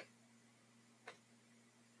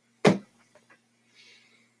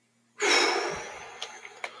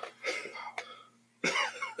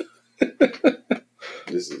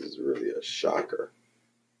 This is really a shocker.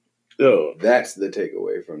 Yo. That's the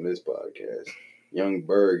takeaway from this podcast. Young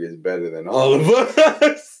Berg is better than all of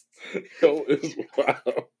us. Yo, it's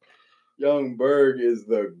wild. Young Berg is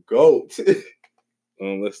the GOAT.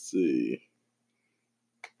 Let's see.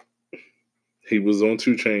 He was on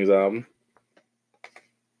 2 Chainz album.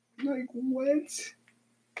 Like, what?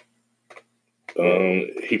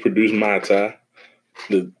 He produced My Tai,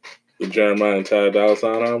 the Jeremiah and Ty Dolla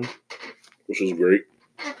 $ign album, which was great.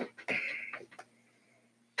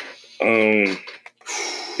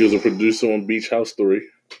 He was a producer on Beach House 3.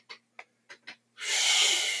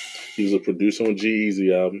 He was a producer on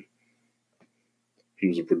G-Eazy album. He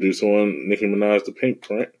was a producer on Nicki Minaj The Pink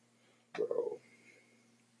Print. Bro.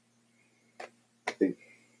 I think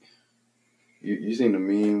you seen the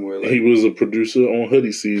meme where like, he was a producer on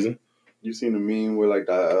Hoodie Season. You seen the meme where like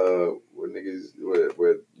the where niggas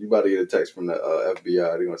where you about to get a text from the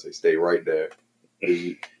FBI, they're gonna say stay right there.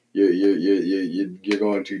 You're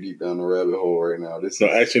going too deep down the rabbit hole right now.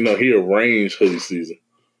 No, he arranged Hoodie Season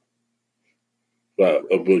by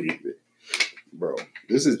a Boogie. Bro,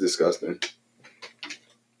 this is disgusting.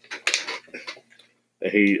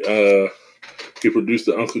 And he produced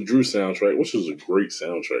the Uncle Drew soundtrack, which was a great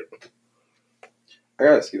soundtrack. I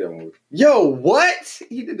gotta see that movie. Yo, what?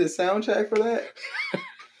 He did the soundtrack for that?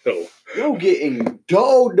 Yo, getting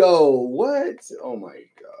dodo. What? Oh my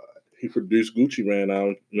god. He produced Gucci Mane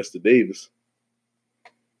album, Mr. Davis.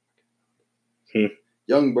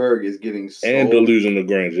 Young Berg is getting so... And Delusion of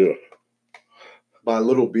Grandeur. By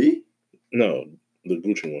Little B? No, the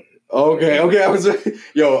Gucci one. Okay. I was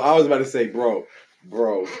about to say, bro,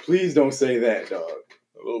 please don't say that, dog.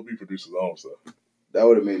 Lil B produces his own stuff. That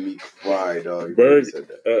would have made me cry, dog. Berg,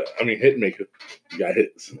 Hitmaker. You got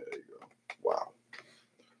hits. There you go. Wow.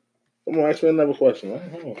 I'm gonna ask you another question.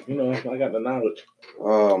 You know, I got the knowledge.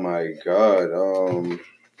 Oh my god.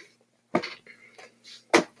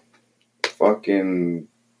 Fucking.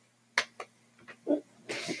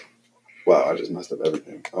 Wow, I just messed up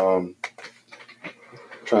everything. Trying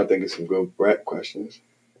to think of some good rap questions.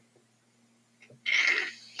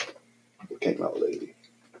 What came out lately?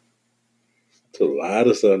 It's a lot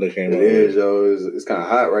of stuff that came out. It is, yo. It's kind of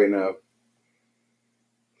hot right now.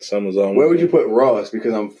 Summer's on. Where would you put Ross?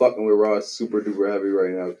 Because I'm fucking with Ross super duper heavy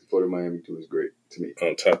right now. Florida Miami 2 is great to me.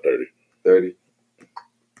 Top 30. 30?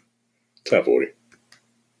 Top 40.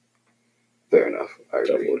 Fair enough. I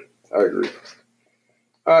agree. Top 40.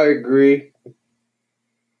 I agree.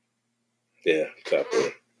 Yeah, top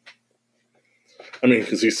 40. I mean,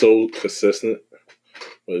 because he's so consistent, but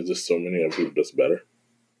there's just so many other people that's better.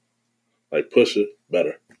 Like Pusha,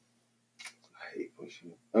 better. I hate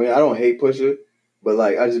Pusha. I mean, I don't hate Pusha, but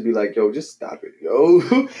like, I just be like, yo, just stop it, yo.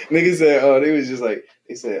 Niggas said,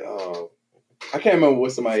 they said, I can't remember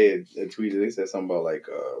what somebody had tweeted. They said something about like,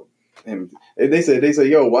 him. They said,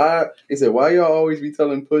 yo, why? They said, why y'all always be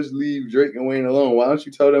telling Push leave Drake and Wayne alone? Why don't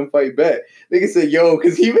you tell them fight back? Nigga said, yo,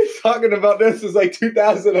 because he been talking about them since like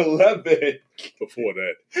 2011. Before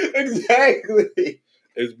that, Exactly.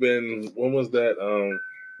 it's been, when was that?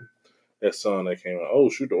 That song that came out. Oh,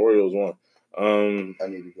 shoot, the Orioles won. I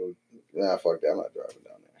need to go. Nah, fuck that. I'm not driving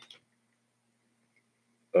down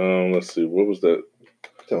there. Let's see, what was that?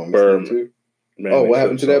 Tell him Bird. too. Man, Oh, what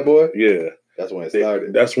happened to that boy? Yeah. That's when it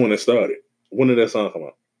started. That's when it started. When did that song come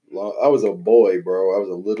out? I was a boy, bro. I was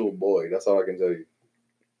a little boy. That's all I can tell you.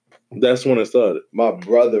 That's when it started. My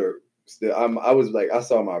brother, I was like, I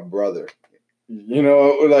saw my brother. You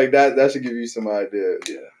know, like that. That should give you some idea.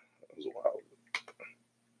 Yeah, that was wild.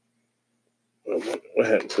 What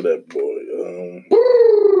happened to that boy?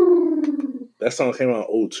 That song came out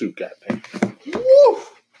in 2002. Goddamn. Woo!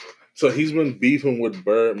 So he's been beefing with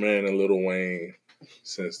Birdman and Lil Wayne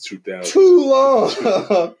since 2000. Too long.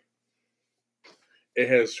 It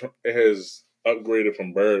has upgraded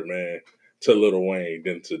from Birdman to Lil Wayne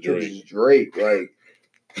then to Drake. Drake, like,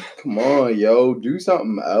 come on, yo, do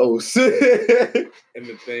something else. And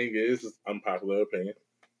the thing is unpopular opinion.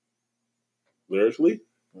 Lyrically,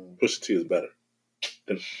 Pusha T is better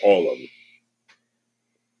than all of them.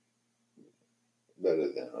 Better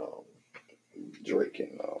than Drake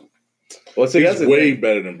and well, see, he's way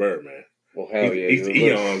better than Birdman. Well, hell yeah, he's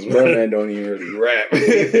eons. Birdman don't even really rap.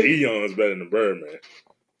 Eons better than Birdman.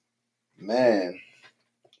 Man.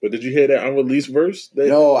 But did you hear that unreleased verse?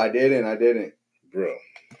 No, I didn't. Bro,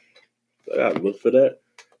 I gotta look for that.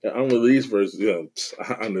 The unreleased verse,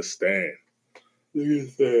 I understand.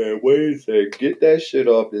 Wayne said, get that shit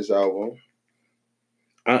off this album.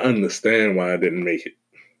 I understand why I didn't make it.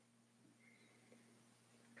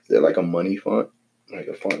 Is there like a money font? Like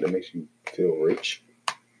a font that makes you feel rich?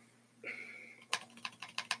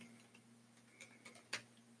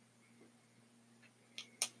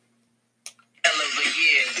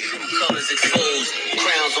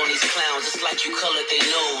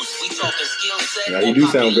 Now he do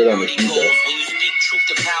sound good on the street though. When you speak truth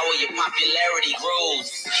to power, your popularity grows.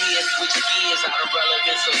 Here, switch gears out of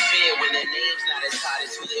relevance or fear when their name's not as hot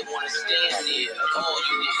as who they want to stand near. All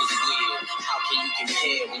you niggas weird. How can you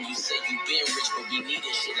compare when you say you been rich but we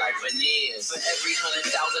needed shit like veneers? For every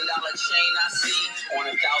 $100,000 chain I see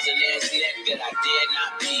on 1,000 ass neck that I dare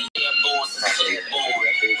not be. Airborne since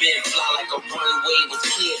clipborn. Been fly like a runway with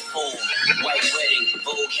clear form. White wedding,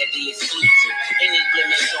 Vogue had the exclusive. Any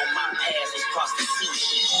blemish on my past was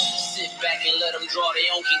prostitution. Sit back and let them draw their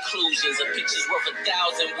own conclusions. A picture's worth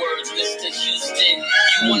 1,000 words, Mr. Houston.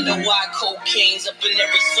 You wonder why cocaine's up in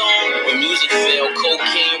every song? When music fail,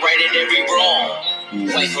 cocaine right at every wrong.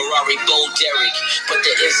 White Ferrari, gold Derek, but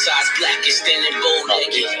the inside's black is standing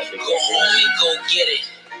bow-legged. Go home and go get it.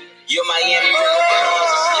 Your Miami rental cars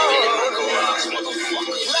are sleeping in my garage,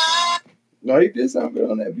 motherfuckers. No, he did sound good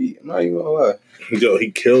on that beat. I'm not even gonna lie. Yo, he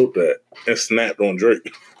killed that and snapped on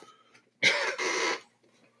Drake.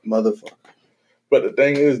 Motherfucker. But the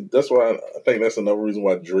thing is, that's why I think that's another reason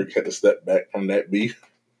why Drake had to step back from that beat.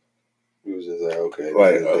 He was just like, okay.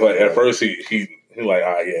 Like at first he like,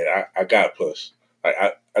 yeah, I got Push. Like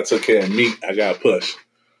I took care of me, I got Push.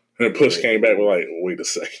 And then Push came back with like, wait a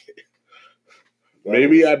second.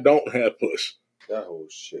 Maybe I don't have Push. That whole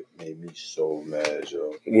shit made me so mad,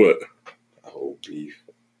 yo. What? That whole beef.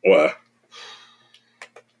 Why?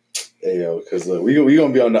 Hey, yo, because look, we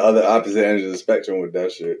gonna be on the other opposite end of the spectrum with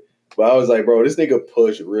that shit. But I was like, bro, this nigga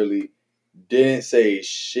Push really didn't say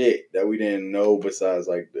shit that we didn't know besides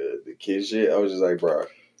like the kid shit. I was just like, bro,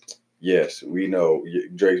 yes, we know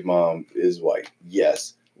Drake's mom is white.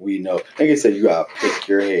 Yes, we know. Nigga said you gotta pick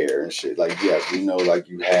your hair and shit. Like, yes, we know like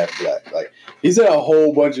you have black. Like, he said a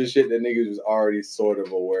whole bunch of shit that niggas was already sort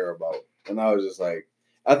of aware about. And I was just like,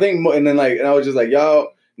 I think, and I was just like,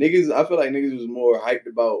 y'all niggas. I feel like niggas was more hyped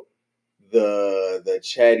about the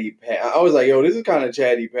chatty pat. I was like, yo, this is kind of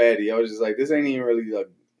chatty patty. I was just like, this ain't even really like.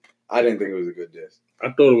 I didn't think it was a good diss.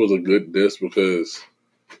 I thought it was a good diss because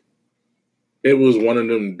it was one of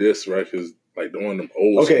them diss records, like one of them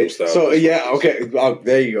old school style. So yeah, okay,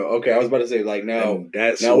 there you go. Okay, I was about to say like now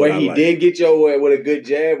where he did get your with a good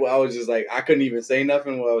jab. Well, I was just like I couldn't even say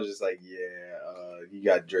nothing. Well, I was just like, yeah, you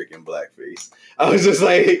got Drake in blackface. I was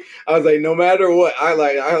like, no matter what,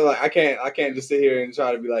 I can't just sit here and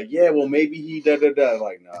try to be like, yeah, well maybe he da.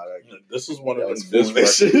 Like, nah. This is one of them diss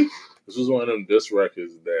records. This was one of them diss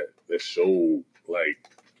records that showed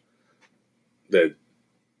that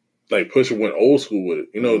Pusha went old school with it.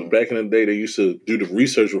 You know, back in the day they used to do the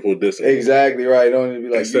research before dissing. Exactly right. Don't be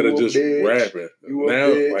like instead of just rapping. Now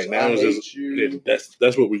it's just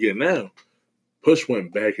that's what we get now. Push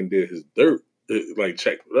went back and did his dirt.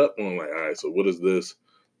 Checked it up on all right, so what is this?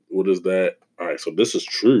 What is that? All right, so this is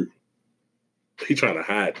true. He trying to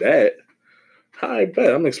hide that. I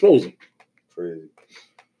bet I'm exposing. Crazy.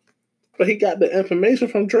 But he got the information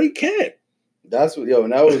from Drake Camp. That's what,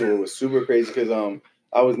 and that was what was super crazy because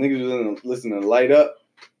niggas was listening to Light Up,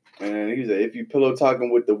 and he said if you pillow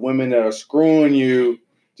talking with the women that are screwing you,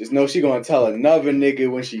 just know she gonna tell another nigga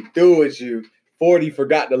when she through with you. 40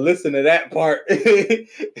 forgot to listen to that part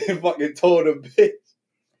and fucking told a bitch.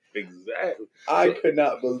 Exactly. I could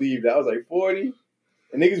not believe that. I was like 40,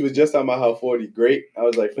 and niggas was just talking about how 40 great. I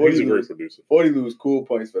was like 40 he's a great producer. 40 lose cool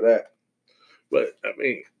points for that. But I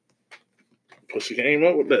mean. Pusha came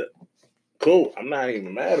up with that. Cool. I'm not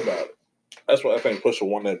even mad about it. That's why I think Pusha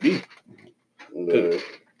won that beat.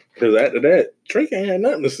 Because after that, Drake ain't had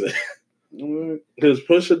nothing to say. Because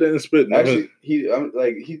Pusha didn't spit nothing. Actually, I'm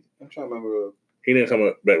trying to remember. He didn't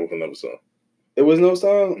come back with another song. It was no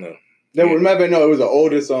song? No. Remember, no, it was an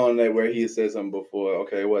older song where he said something before.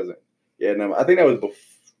 Okay, it wasn't. Yeah, no, I think that was before.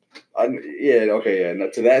 No,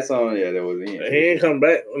 to that song, there wasn't. He ain't come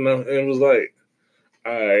back. No, it was like,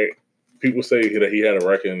 all right. People say that he had a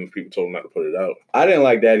record and people told him not to put it out. I didn't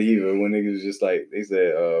like that either when it was just like, they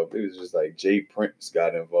said, it was just like Jay Prince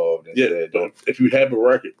got involved and said, if you have a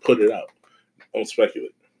record, put it out. Don't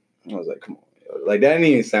speculate. I was like, come on. Yo. Like, that didn't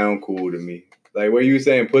even sound cool to me. Like, where you were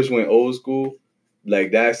saying Push went old school,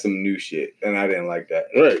 like, that's some new shit. And I didn't like that.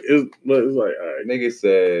 Right. It's like, all right. Nigga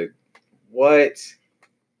said, what?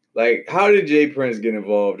 Like, how did Jay Prince get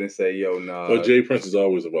involved and say, yo, nah. Well, Jay Prince is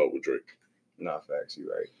always involved with Drake. Nah, facts, you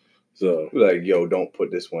right. So like, yo, don't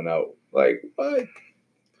put this one out. Like, what?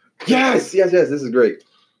 Yes, this is great.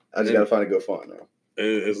 I just gotta find a good font now.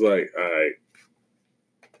 And it's like, all right,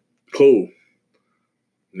 cool.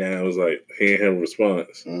 Now it's like he ain't have a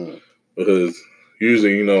response because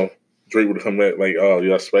usually, Drake would come back like, oh,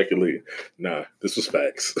 y'all speculating. Nah, this was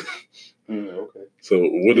facts. Okay. So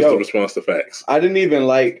what is the response to facts? I didn't even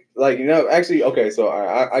actually, okay, so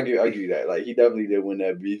I give you that. Like, he definitely did win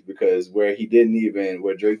that beef because where Drake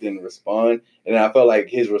didn't respond, and I felt like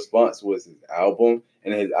his response was his album,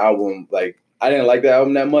 and his album, like, I didn't like that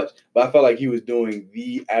album that much, but I felt like he was doing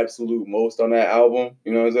the absolute most on that album.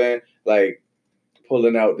 You know what I'm saying? Like,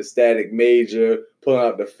 pulling out the Static Major, pulling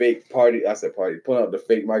out the fake pulling out the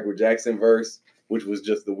fake Michael Jackson verse, which was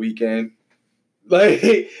just The Weeknd. Like,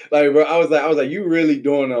 bro, I was like, you really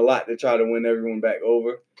doing a lot to try to win everyone back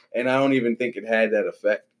over, and I don't even think it had that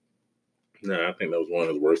effect. Nah, I think that was one of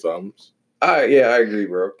his worst albums. I agree,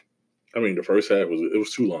 bro. I mean, the first half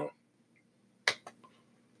was too long,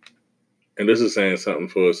 and this is saying something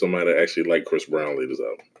for somebody that actually liked Chris Brown lead his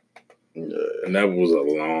album. Yeah. And that was a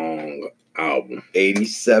long album,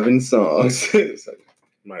 87 songs.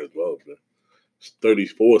 Might as well have been. It's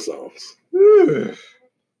 34 songs. The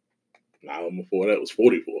album before that was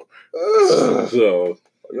 44. So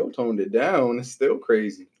yo toned it down. It's still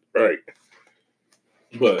crazy. Right.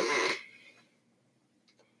 But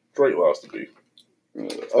Drake lost the beef.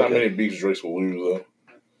 It's not many beefs Drake will lose though.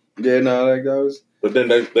 Yeah, no, that goes. But then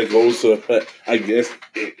that goes to, I guess,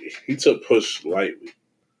 he took Push lightly.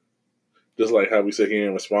 Just like how we said he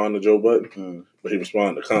didn't respond to Joe Budden, but he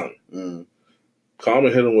responded to Common.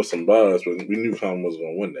 Common hit him with some bars, but we knew Common wasn't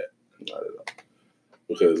going to win that. Not at all.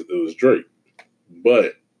 Because it was Drake.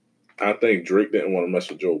 But I think Drake didn't want to mess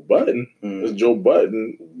with Joe Budden because Joe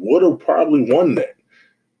Budden would have probably won that.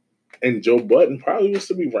 And Joe Budden probably was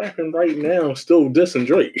to be rapping right now, still dissing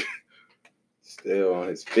Drake. Still on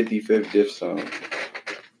his 55th diss song.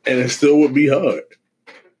 And it still would be hard.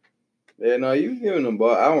 Yeah, no, you giving them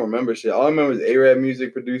ball. I don't remember shit. All I remember is A-Rap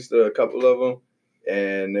Music produced a couple of them.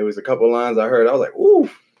 And there was a couple lines I heard. I was like, ooh.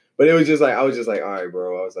 But it was just like, I was just like, all right,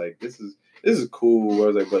 bro. I was like, this is cool. I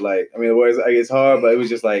was like, but like, I mean, it was like, it's hard, but it was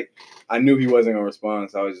just like, I knew he wasn't going to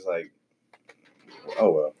respond. So I was just like,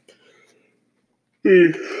 oh, well.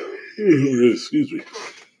 Excuse me.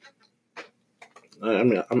 I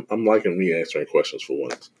mean, I'm liking me answering questions for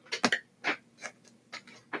once.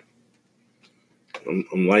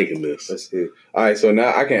 I'm liking this. Let's see. All right, so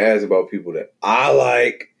now I can ask about people that I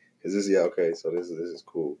like. Cause this, okay. So this is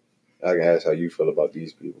cool. I can ask how you feel about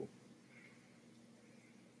these people.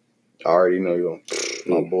 I already know you don't.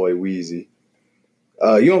 My boy Weezy.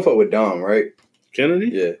 You don't fuck with Dom, right?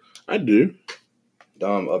 Kennedy? Yeah, I do.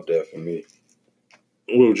 Dom up there for me.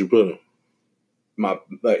 Where would you put him?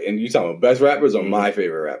 And you talking about best rappers or my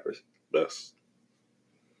favorite rappers? Best.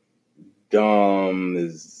 Dom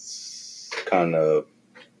is kind of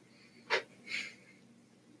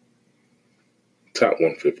top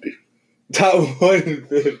 150. Top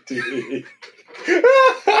 150.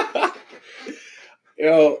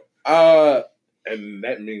 And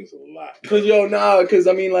that means a lot. Cause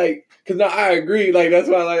I mean, like, I agree. Like, that's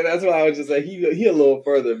why I was just like, he a little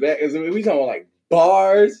further back. Cause I mean, we talking about like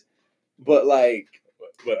bars, but like,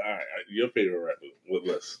 but all right, your favorite rapper with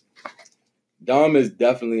list. Dom is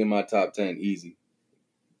definitely in my top 10, easy.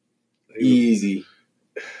 Easy.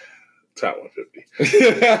 Top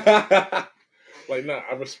 150. Like, nah,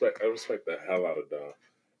 I respect the hell out of Dom,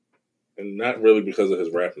 and not really because of his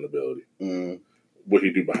rapping ability. What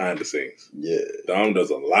he do behind the scenes. Yeah, Dom does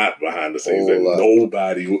a lot behind the scenes that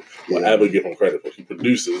nobody will ever give him credit for. He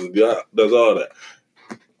produces and does all that.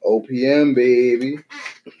 OPM, baby.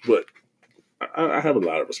 But I have a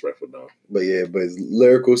lot of respect for Dom. But his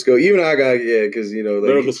lyrical skill, even I got, because like,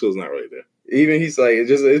 lyrical skill's not right there. Even he's like,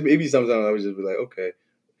 it be sometimes I would just be like, okay,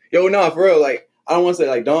 for real, like, I don't want to say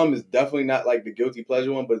like Dom is definitely not like the guilty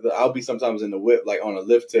pleasure one, but I'll be sometimes in the whip, like on a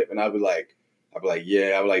lift tip, and I'll be like,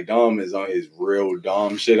 Dom is on his real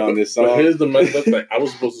Dom shit on this song. But here's the messed up thing. I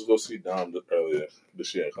was supposed to go see Dom earlier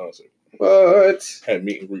this year in concert. What? Had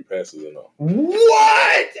meet and greet passes and all.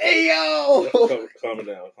 What? Hey, yo! Calm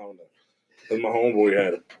down. Because my homeboy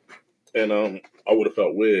had him. And I would have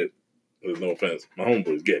felt weird. There's no offense. My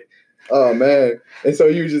homeboy's gay. Oh, man. And so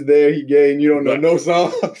you just there, he gay, and you don't know no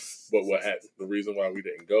songs? But what happened? The reason why we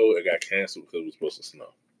didn't go, it got canceled because it was supposed to snow.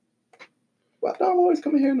 Why Dom always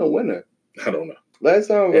coming here in the winter? I don't know. Last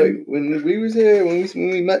time, like, when we was here, when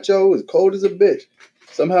we met y'all, it was cold as a bitch.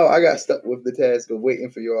 Somehow I got stuck with the task of waiting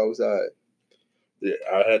for you outside.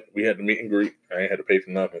 Yeah, we had to meet and greet. I ain't had to pay for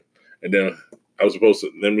nothing. And then I was supposed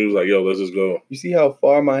to, then we was like, yo, let's just go. You see how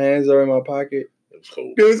far my hands are in my pocket? It was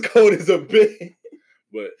cold. It was cold as a bitch.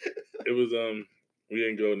 But it was, we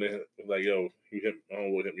didn't go, and then it was like, yo, my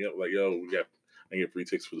homeboy hit me up, like, yo, I get free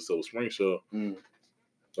tickets for the Silver Spring show.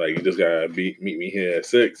 Like, you just gotta meet me here at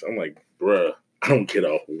 6. I'm like, bruh, I don't get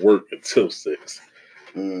off work until 6.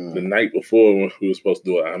 The night before when we were supposed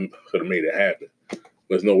to do it, I could have made it happen.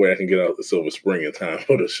 There's no way I can get out the Silver Spring in time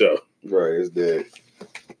for the show. Right, it's dead.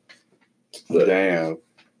 But, damn.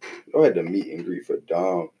 I had to meet and greet for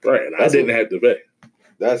Dom. Right, and I didn't have to pay.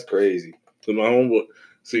 That's crazy. So my homeboy,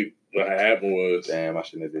 see, what happened was... Damn, I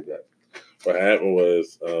shouldn't have did that. What happened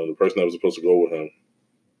was the person that was supposed to go with him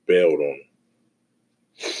bailed on him.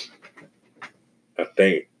 I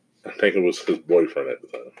think it was his boyfriend at the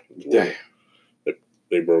time. Damn.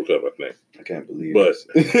 They broke up, I think. I can't believe it.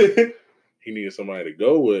 But he needed somebody to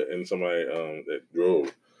go with and somebody that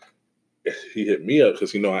drove. He hit me up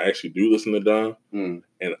because, I actually do listen to Dom.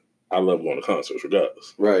 And I love going to concerts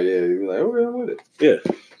regardless. Right, yeah. You're like, oh, yeah, I'm with it. Yeah.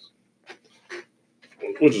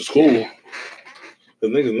 Which is cool.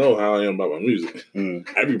 Because niggas know how I am about my music.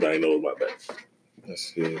 Everybody knows about that.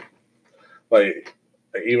 That's good. Like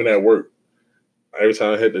even at work, every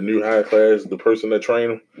time I hit the new high class, the person that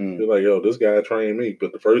trained him, he's like, yo, this guy trained me.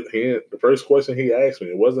 But the first question he asked me,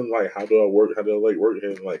 it wasn't like, how do I work? How do I work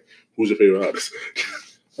here? Like, who's your favorite artist?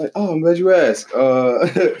 Like, oh, I'm glad you asked.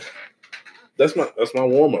 That's my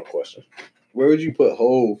warm-up question. Where would you put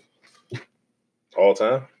Hov? All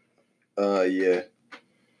time? Yeah.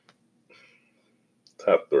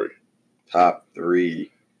 Top 3. Top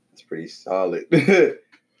 3. That's pretty solid.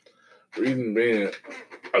 Reason being,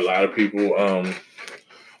 a lot of people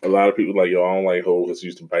like, yo, I don't like Hov because he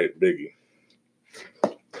used to bite Biggie.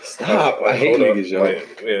 Stop! I hate niggas, yo.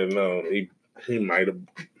 Yeah, no, he might have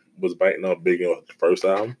was biting off Biggie on the first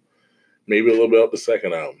album, maybe a little bit off the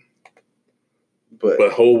second album,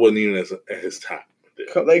 but Hov wasn't even at his top.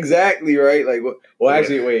 Exactly right. Like, well,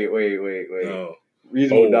 actually, wait. No.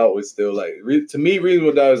 Reasonable Doubt was still like to me.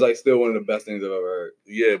 Reasonable Doubt is like still one of the best things I've ever heard.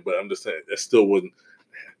 Yeah, but I'm just saying that still wasn't.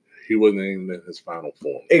 He wasn't even in his final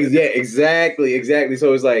form. Yeah, exactly.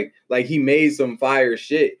 So it's like he made some fire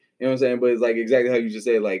shit. You know what I'm saying? But it's like exactly how you just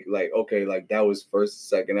said. Like okay, like that was first,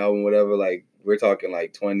 second album, whatever. Like we're talking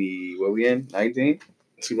like 20. What we in 19?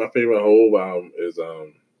 See, my favorite Hov album is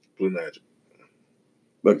Blue Magic.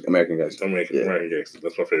 But American Gangster. American Gangster.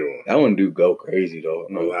 That's my favorite one. That one do go crazy though.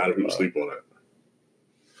 A lot of people sleep on that.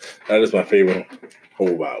 That is my favorite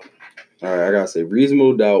Hov album. All right, I gotta say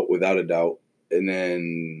Reasonable Doubt, without a doubt, and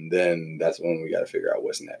then that's when we gotta figure out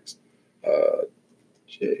what's next.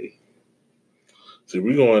 Jay. See,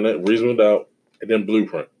 we going at Reasonable Doubt and then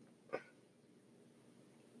Blueprint,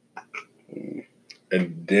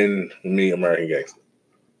 and then me American Gangster.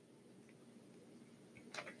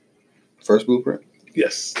 First Blueprint.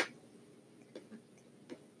 Yes.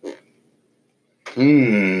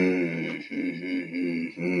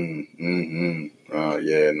 Oh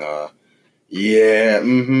yeah, nah. Yeah.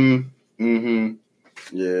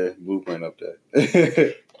 Yeah, Blueprint up there.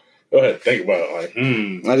 Go ahead, think about it. Like,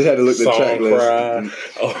 I just had to look at the track list.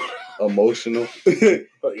 Oh. Emotional.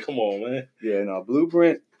 Like, come on, man. Yeah, no,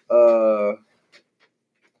 Blueprint. Oh,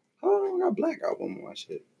 I got Black Album on my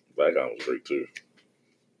shit. Black Album was great too.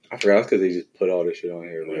 I forgot it's because they just put all this shit on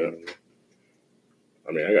here. Yeah.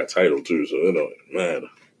 I mean, I got Tidal too, so it don't matter.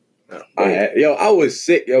 I was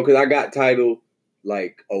sick, because I got Tidal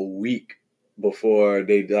like a week before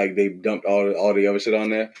they dumped all the other shit on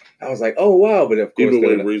there. I was like, oh wow, but of course,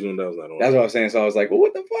 Reasonable Doubt was not on. That's what I was saying. So I was like, well,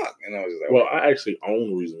 what the fuck? And I was just like, well, I actually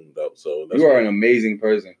own Reasonable Doubt, so you are an amazing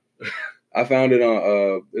person. I found it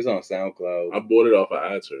on it's on SoundCloud. I bought it off of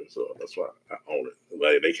iTunes, so that's why I own it.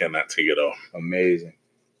 Like they cannot take it off. Amazing.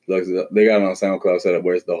 Look, they got it on SoundCloud set up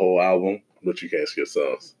where it's the whole album, but you can't skip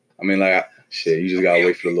songs. I mean, like shit, you just gotta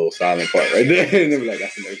wait for the little silent part right there, and then be like,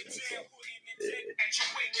 that's the next one. So, yeah.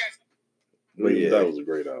 But yeah, that was a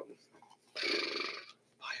great album.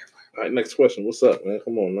 All right, next question. What's up, man?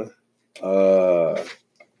 Come on, man.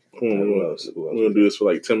 Come on, who else? We're gonna do this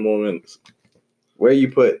for like 10 more minutes. Where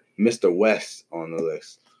you put Mr. West on the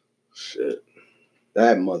list? Shit,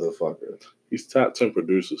 that motherfucker. He's top 10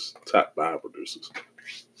 producers, top 5 producers.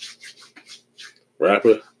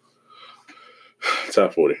 Rapper,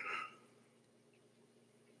 top 40.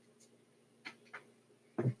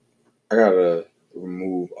 I gotta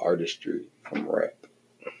remove artistry from rap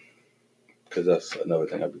because that's another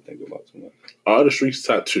thing I've been thinking about too much. Artistry's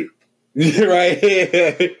top 2.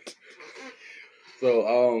 Right.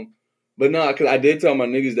 So, but no, because I did tell my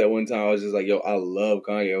niggas that one time. I was just like, yo, I love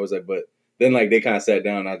Kanye. I was like, but then like they kind of sat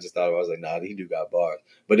down. And I just thought I was like, nah, he do got bars.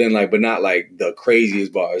 But then like, but not like the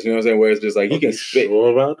craziest bars. You know what I'm saying? Where it's just like he can spit.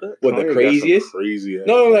 Sure about that? What, the craziest? Crazy.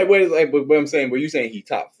 No, like where it's like, but I'm saying, where you saying he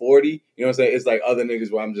top 40? You know what I'm saying? It's like other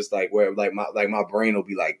niggas where I'm just like, where like my brain will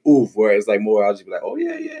be like, oof. Where it's like more, I'll just be like, oh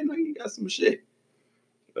yeah, no, he got some shit.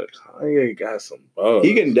 Kanye got some bars.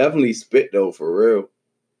 He can definitely spit though, for real.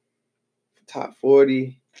 Top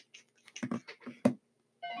 40.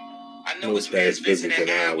 I know it's man's visiting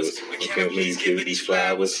hours. We can't please give you these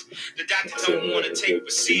flowers. The doctor don't want to take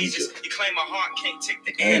procedures. You claim my heart can't take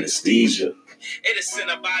the anesthesia. It'll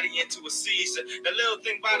send a body into a seizure. The little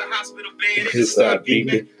thing by the hospital bed, it just start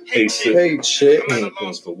beeping. Hey shit. I'm at a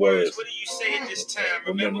loss for words. What do you say at this time?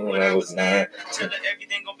 Remember when I was 9? Tell her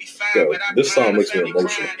everything gonna be fine. Yo, this song makes me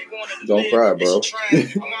emotional. Don't cry, bro.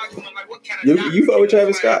 You fuck with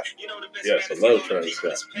Travis Scott? Yes, I love Travis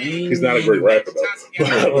Scott. He's not a great rapper though.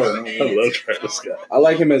 I love Travis Scott. I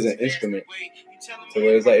like him as an instrument. So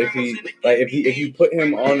it's like if you put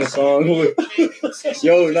him on the song with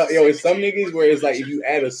it's some niggas where it's like if you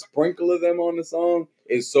add a sprinkle of them on the song,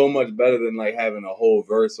 it's so much better than like having a whole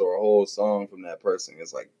verse or a whole song from that person.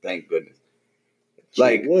 It's like, thank goodness.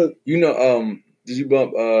 Like what? Did you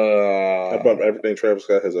bump I bumped everything Travis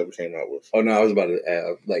Scott has ever came out with. Oh no, I was about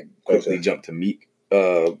to quickly jump to Meek.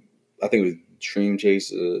 I think it was Dream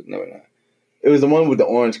Chaser. No. It was the one with the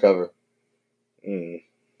orange cover.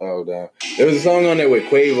 Oh, damn. There was a song on there with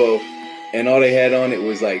Quavo, and all they had on it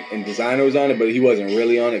was like, and Designer was on it, but he wasn't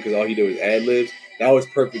really on it because all he did was ad-libs. That was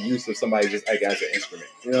perfect use of somebody just like as an instrument.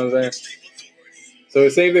 You know what I'm saying? So the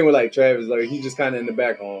same thing with like Travis, like he's just kind of in the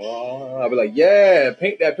back. I'll be like, yeah,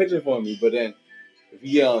 paint that picture for me. But then if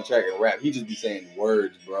you get on track and rap, he just be saying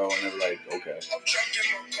words, bro, and I'm like, okay.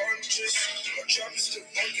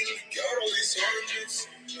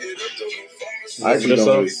 I actually don't.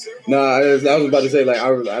 I was about to say like I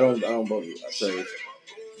don't bump you.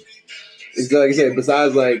 It's like I said.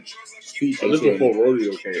 Besides like, this before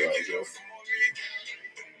Rodeo came out, bro.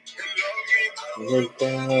 Hold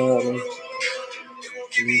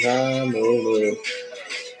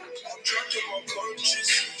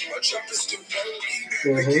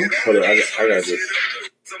on, I got this.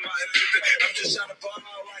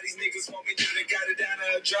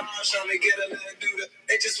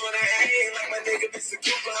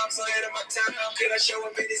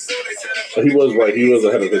 But he was right. He was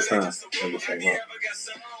ahead of his time.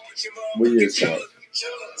 What year is that?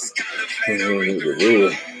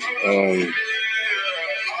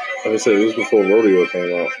 Like I said, this was before Rodeo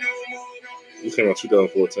came out. This came out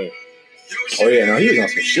 2014. Oh yeah, no, he was on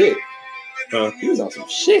some shit. Huh? He was on some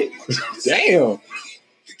shit. Damn.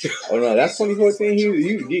 Oh no, that's 2014. He was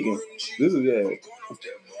geeking. This is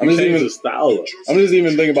I'm just even his style up. I'm just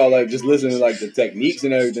even thinking about like just listening to like the techniques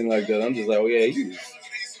and everything like that. I'm just like, oh yeah,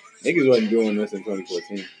 niggas wasn't doing this in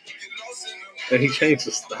 2014. And he changed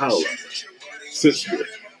his style up since then.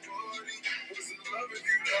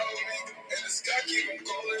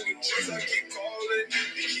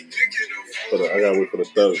 I gotta wait for the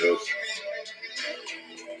third verse.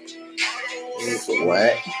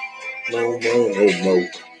 What? No mo.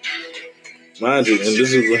 Mind you, and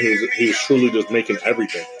this is when he was truly just making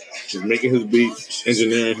everything. He's making his beats,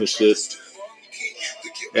 engineering his shit,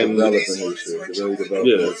 and developing his shit. Really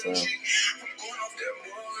developing his sound.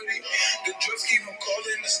 The truck keep on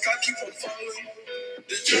calling. The sky keep on falling.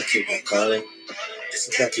 The truck keep on calling. The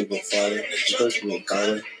sky keep on falling.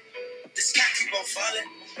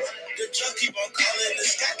 The truck keep on calling. The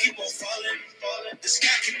sky keep on falling. The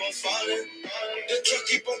sky keep on falling. The truck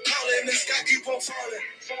keep on calling. The sky keep on falling.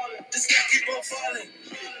 The sky keep on falling.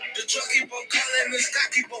 The truck keep on calling. The sky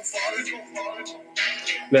keep on falling.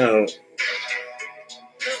 Now, I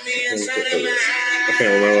can't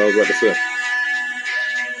remember what I was about to say.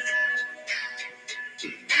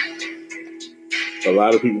 A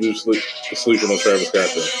lot of people do sleeping on Travis Scott.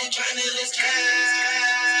 Though.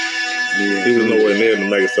 Yeah, he was nowhere near the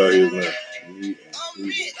megastar he is now.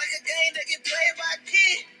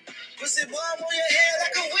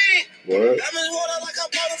 What?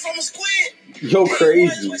 Yo,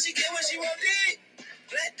 crazy.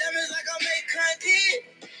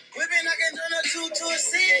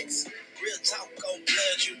 Real talk on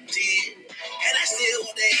blood you did. And I still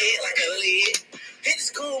want that head like a lid. Hit the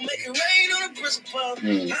school, make it rain on the principal. I'ma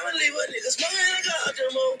leave a nigga smoking like a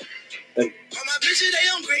Optimo. All my bitches, they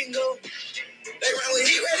on gringo. They run with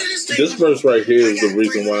heat ready to stick. This verse right here is the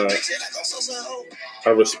reason why I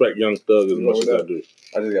respect Young Thug as much as I do.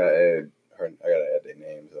 I just gotta add their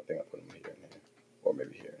names. I think I put them here and here. Or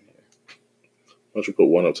maybe here and here. Why don't you put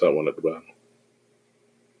one up top, one at the bottom?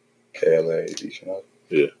 KLA, each one.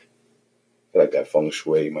 Yeah. I feel like that feng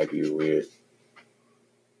shui might be weird.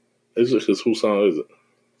 Is it just whose song is it?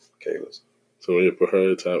 Kayla's. So we put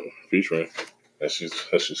her top featuring. That's she's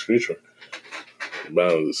featuring.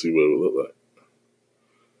 Bound to see what it would look like.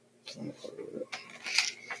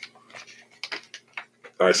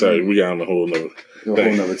 All right, sorry, we got on a whole nother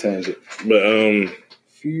tangent. But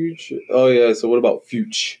Future. Oh yeah. So what about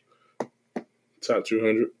Future? Top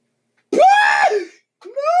 200. What?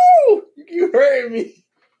 No, you heard me.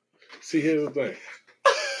 See, here's the thing.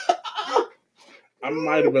 I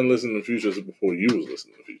might have been listening to Future before you was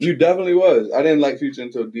listening to Future. You definitely was. I didn't like Future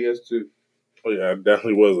until DS2. Oh yeah, I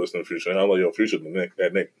definitely was listening to Future. And I was like, yo, Future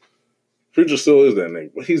that nigga. Future still is that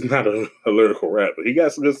nigga, but he's not a lyrical rapper. He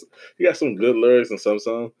got some good lyrics in some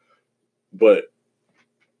songs, but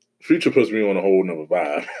Future puts me on a whole nother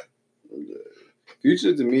vibe.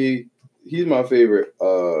 Future to me, he's my favorite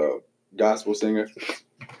gospel singer,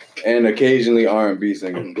 and occasionally R&B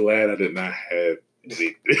singer. I'm glad I did not have.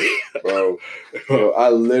 Bro, I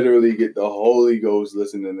literally get the Holy Ghost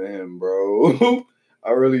listening to him, bro.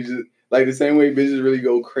 I really just like the same way bitches really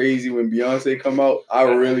go crazy when Beyonce come out. I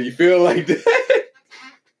really feel like that.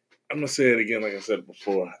 I'm gonna say it again, like I said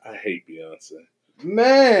before. I hate Beyonce,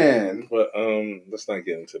 man. But let's not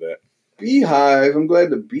get into that. Beehive. I'm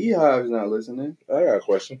glad the Beehive's not listening. I got a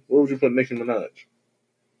question. Where would you put Nicki Minaj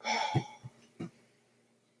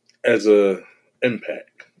as a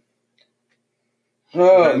impact?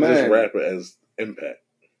 Oh, man. This rapper as impact.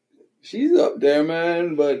 She's up there,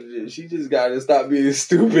 man, but she just got to stop being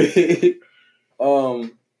stupid. And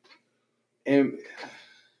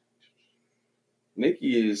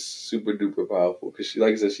Nicki is super duper powerful because she,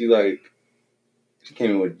 like I said, she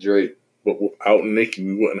came in with Drake. But without Nicki,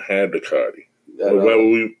 we wouldn't have the Cardi.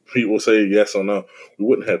 Whether people say yes or no, we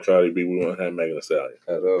wouldn't have Cardi B. We wouldn't have Megan Thee Stallion.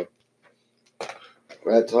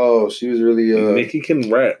 At all. She was really. Nicki can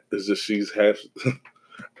rap. It's just she's half.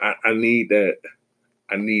 I need that.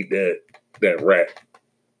 I need that rap.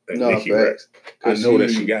 That Nicki raps. I know that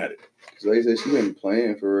she got it. Like I said, she been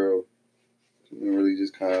playing for real. really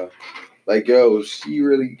just kind of like, yo, she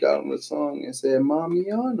really got on the song and said,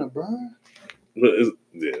 Mamiana, bro.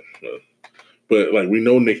 But like we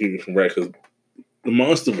know Nicki can rap because the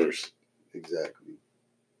Monsterverse. Exactly.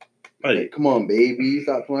 Like, hey, come on, baby,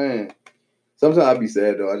 stop playing. Sometimes I'd be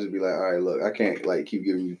sad though. I just be like, all right, look, I can't like keep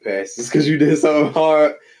giving you passes because you did something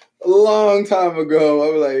hard a long time ago.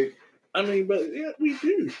 I was like, I mean, but yeah, we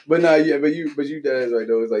do. But no, yeah, but you that is right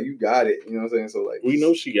though. It's like you got it. You know what I'm saying? So like, we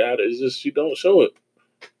know she got it. It's just she don't show it.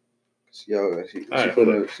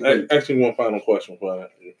 Actually, one final question for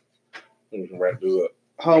that. We can wrap this up.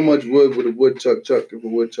 How much wood would a woodchuck chuck if a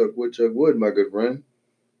woodchuck would, my good friend?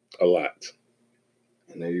 A lot.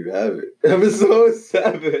 And there you have it. Episode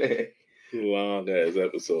 7. Long ass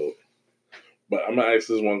episode. But I'm gonna ask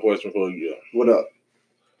this one question for you. What up?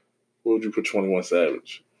 What would you put 21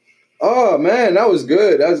 Savage? Oh man, that was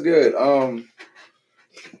good. That's good.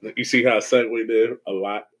 You see how I segued there a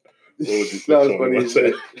lot? What would you put that was funny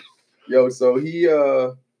shit. Yo, so he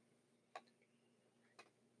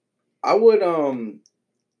I would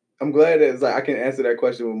I'm glad that it's like I can answer that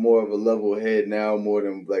question with more of a level head now, more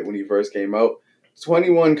than like when he first came out.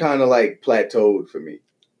 21 kind of like plateaued for me.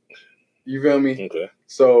 You feel me? Okay.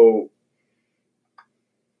 So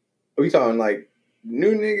we talking like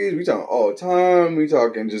new niggas, we talking all time, we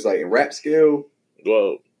talking just like in rap skill.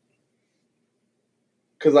 Well,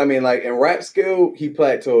 cause I mean like in rap skill, he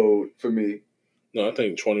plateaued for me. No, I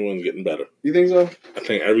think 21's getting better. You think so? I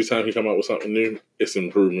think every time he come out with something new, it's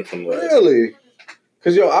improvement from last. Really?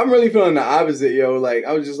 Cause yo, I'm really feeling the opposite, yo. Like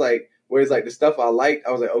I was just like, where it's like the stuff I liked,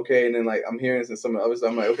 I was like, okay, and then like I'm hearing some of the other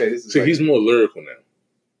stuff, I'm like, okay, this is. See, like, he's more lyrical now.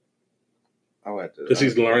 I'll have to. Because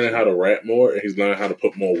he's learning how to rap more, and he's learning how to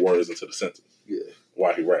put more words into the sentence. Yeah.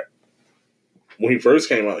 While he rap. When he first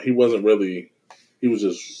came out, he wasn't really. He was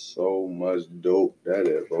just so much dope. That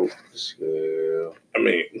is dope. Yeah. I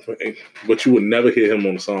mean, but you would never hear him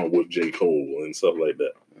on a song with J. Cole and stuff like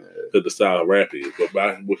that. Because the style of rap is. But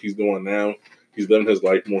by what he's doing now, he's living his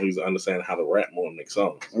life more. He's understanding how to rap more and make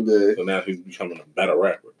songs. Okay. So now he's becoming a better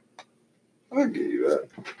rapper. I give you that.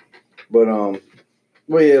 But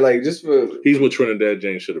well, yeah, like just for he's what Trinidad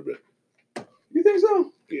James should have been. You think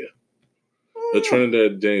so? Yeah. The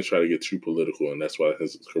Trinidad James tried to get too political, and that's why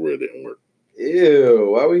his career didn't work.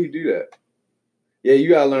 Ew! Why would he do that? Yeah, you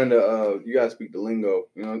gotta learn to you gotta speak the lingo.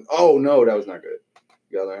 You know? Oh no, that was not good.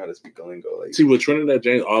 You gotta learn how to speak the lingo. Like, see, with Trinidad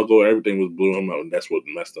James, everything was blew him out, and that's what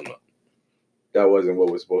messed him up. That wasn't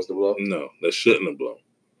what was supposed to blow? No, that shouldn't have blown.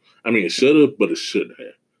 I mean, it should have, but it shouldn't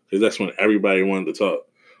have. Because that's when everybody wanted to talk.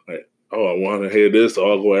 Like, oh, I want to hear this,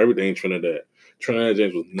 everything Trinidad. Trinidad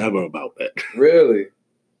James was never about that. Really?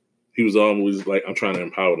 He was always like, I'm trying to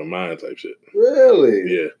empower the mind type shit.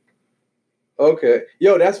 Really? Yeah. Okay.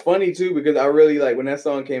 Yo, that's funny too, because I really like when that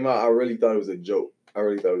song came out, I really thought it was a joke.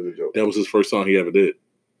 That was his first song he ever did.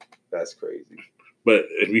 That's crazy. But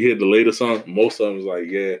if you hear the later song, most of them is like,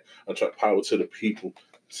 yeah, I'm trying to power to the people,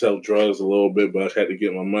 sell drugs a little bit, but I had to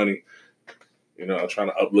get my money. You know, I'm trying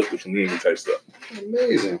to uplift the community type stuff.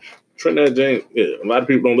 Amazing. Trinidad James, yeah, a lot of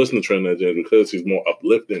people don't listen to Trinidad James because he's more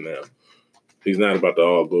uplifting now. He's not about the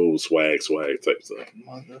all gold swag type stuff.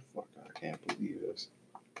 Motherfucker, I can't believe this.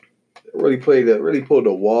 It really pulled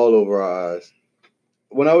the wall over our eyes.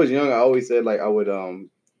 When I was young, I always said like I would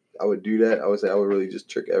do that. I would say I would really just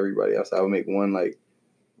trick everybody else. I would make one like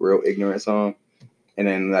real ignorant song, and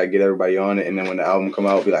then like get everybody on it, and then when the album come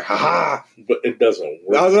out, I'd be like, ha ha. But it doesn't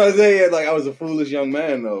work. I was gonna say like I was a foolish young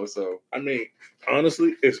man though. So I mean,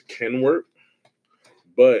 honestly, it can work,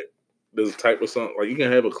 but there's a type of song like you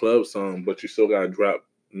can have a club song, but you still gotta drop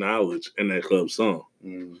knowledge in that club song.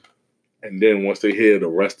 Mm. And then once they hear the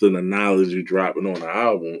rest of the knowledge you dropping on the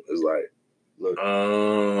album, it's like, look,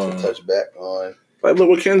 touch back on. Like, look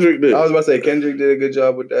what Kendrick did. I was about to say Kendrick did a good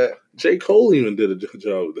job with that. J. Cole even did a good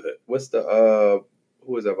job with that. What's the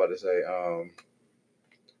who was I about to say?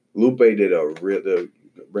 Lupe did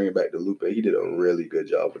bring it back to Lupe. He did a really good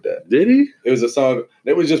job with that. Did he? It was a song.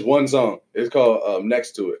 It was just one song. It's called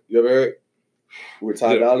Next to It. You ever heard it? With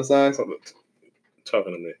Ty Dolla $ign?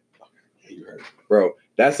 Talking to me. You heard it. Bro,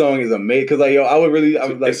 that song is amazing. Because like, yo, I was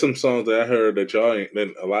like, there's some songs that I heard that y'all ain't,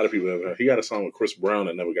 that a lot of people haven't heard. He got a song with Chris Brown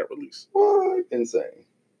that never got released. What? Insane.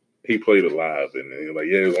 He played it live, and he was like,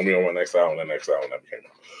 yeah, it's going to be on my next album. The next album never came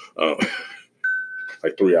out.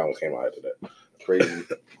 Like 3 albums came out after that. Crazy.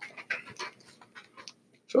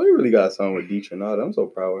 Shorty really got a song with D Trinidad. I'm so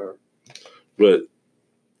proud of her. But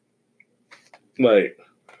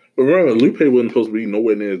remember, Lupe wasn't supposed to be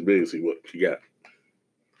nowhere near as big as he got.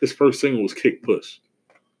 His first single was Kick Push.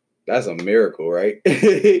 That's a miracle, right?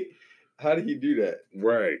 How did he do that?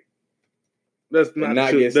 Right. That's not and not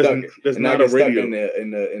true. get stuck. That's and not not a get stuck radio.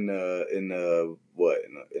 in the what?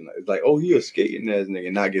 It's like, oh, he a skating ass nigga,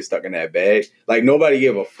 and not get stuck in that bag. Like nobody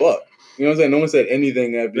gave a fuck. You know what I'm saying? No one said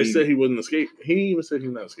anything after. They said he wasn't a skater. He even said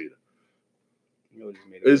he's not a skater. You just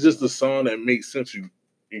made It's just the song that makes sense. You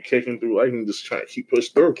kicking through life and just trying to keep push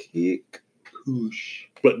through. kick push.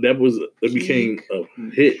 But it became a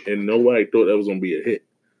hit, and nobody thought that was gonna be a hit.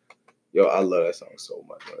 Yo, I love that song so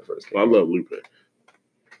much when it first came I out. love Lupe.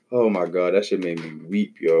 Oh my god, that shit made me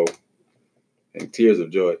weep, yo. And tears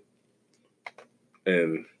of joy.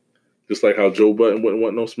 And just like how Joe Budden wouldn't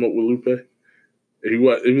want no smoke with Lupe. If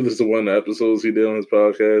you listen to one of the episodes he did on his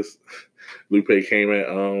podcast, Lupe came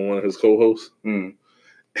at one of his co-hosts, and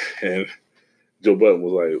Joe Budden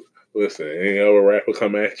was like, "Listen, any other rapper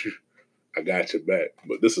come at you, I got your back.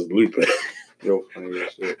 But this is Lupe. Yo, funny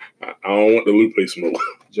as shit. I don't want the Lupe smoke."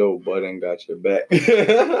 Joe Budden got your back.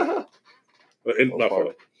 My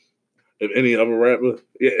fault. If any other rapper,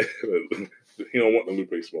 yeah, he don't want the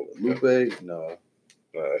Lupe smoke. Lupe, no.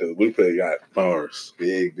 Lupe got bars.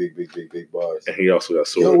 Big bars. And he also got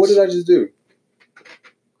swords. Yo, what did I just do?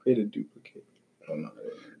 Create a duplicate. I don't know.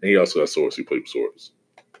 And he also got swords. He played with swords.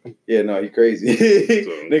 Yeah, no, he crazy.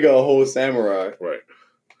 Nigga, a whole samurai. Right.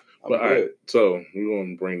 I'm But all good. right, so we're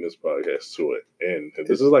going to bring this podcast to it. And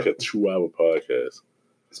this is like a 2-hour podcast.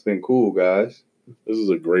 It's been cool, guys. This is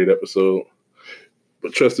a great episode.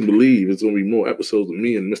 But trust and believe, it's going to be more episodes of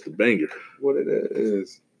me and Mr. Banger. What it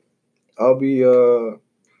is. I'll be, I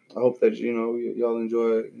hope that, y'all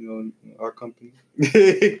enjoy, our company.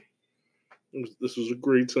 This was a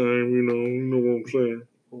great time, you know what I'm saying?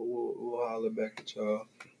 We'll holler back at y'all.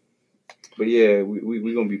 But yeah,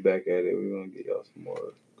 we gonna be back at it. We're gonna get y'all some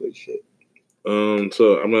more good shit.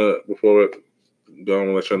 So I'm gonna before I go, I'm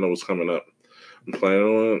gonna let y'all know what's coming up. I'm planning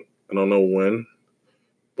on, I don't know when,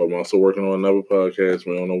 but I'm also working on another podcast.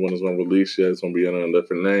 We don't know when it's gonna release yet. It's gonna be under a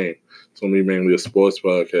different name. It's gonna be mainly a sports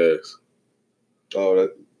podcast. Oh,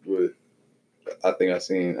 I think I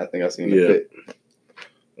seen the Yeah. fit.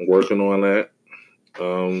 I'm working on that.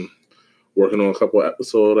 Working on a couple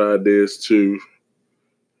episode ideas too.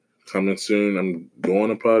 Coming soon. I'm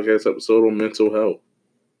doing a podcast episode on mental health.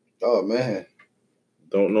 Oh man.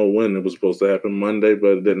 Don't know when it was supposed to happen Monday,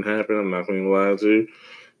 but it didn't happen. I'm not going to lie to you.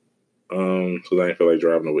 So I didn't feel like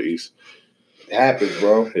driving over east. It happens,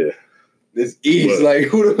 bro. Yeah. This east,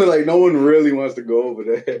 like no one really wants to go over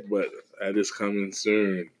there. But that is coming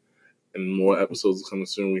soon. And more episodes are coming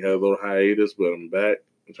soon. We had a little hiatus, but I'm back.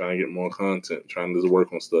 I'm trying to get more content. Trying to just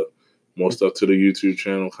work on stuff. More stuff to the YouTube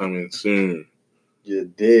channel coming soon. You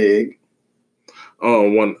dig?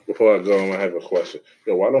 Oh, before I go, I have a question.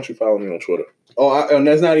 Yo, why don't you follow me on Twitter? Oh, and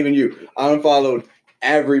that's not even you. I unfollowed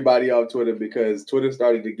everybody off Twitter because Twitter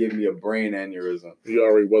started to give me a brain aneurysm. You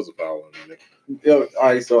already wasn't following me. Yo, all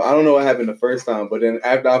right, so I don't know what happened the first time, but then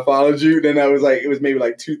after I followed you, then it was maybe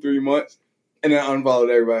like 2-3 months, and then I unfollowed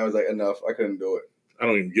everybody. I was like, enough, I couldn't do it. I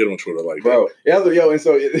don't even get on Twitter like Bro, that. yeah, yo, and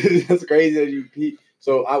so it's crazy that you.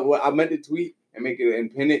 So I meant to tweet and make it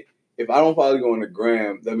and pin it. If I don't follow you on the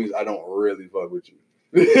gram, that means I don't really fuck with you.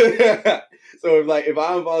 So if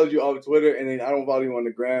I unfollowed you off Twitter and then I don't follow you on the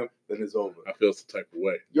gram, then it's over. I feel some type of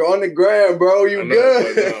way. You're on the gram, bro. You I know,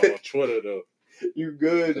 good? but now on Twitter though. You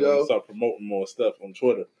good, I'm gonna yo? start promoting more stuff on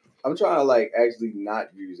Twitter. I'm trying to actually not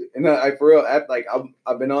use it, and I for real,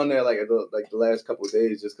 I've been on there the last couple of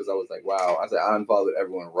days just because I was like, wow. I said I unfollowed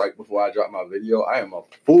everyone right before I dropped my video. I am a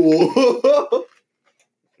fool.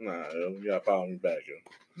 Nah, you gotta follow me back, yo.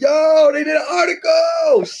 Yo, they did an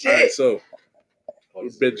article. Shit. All right, so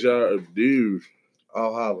bit jar of dude.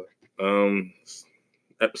 I'll holler.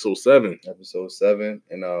 Episode 7. Episode 7,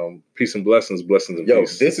 and Peace and blessings, blessings and yo,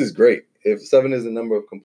 peace. this is great. If 7 is the number of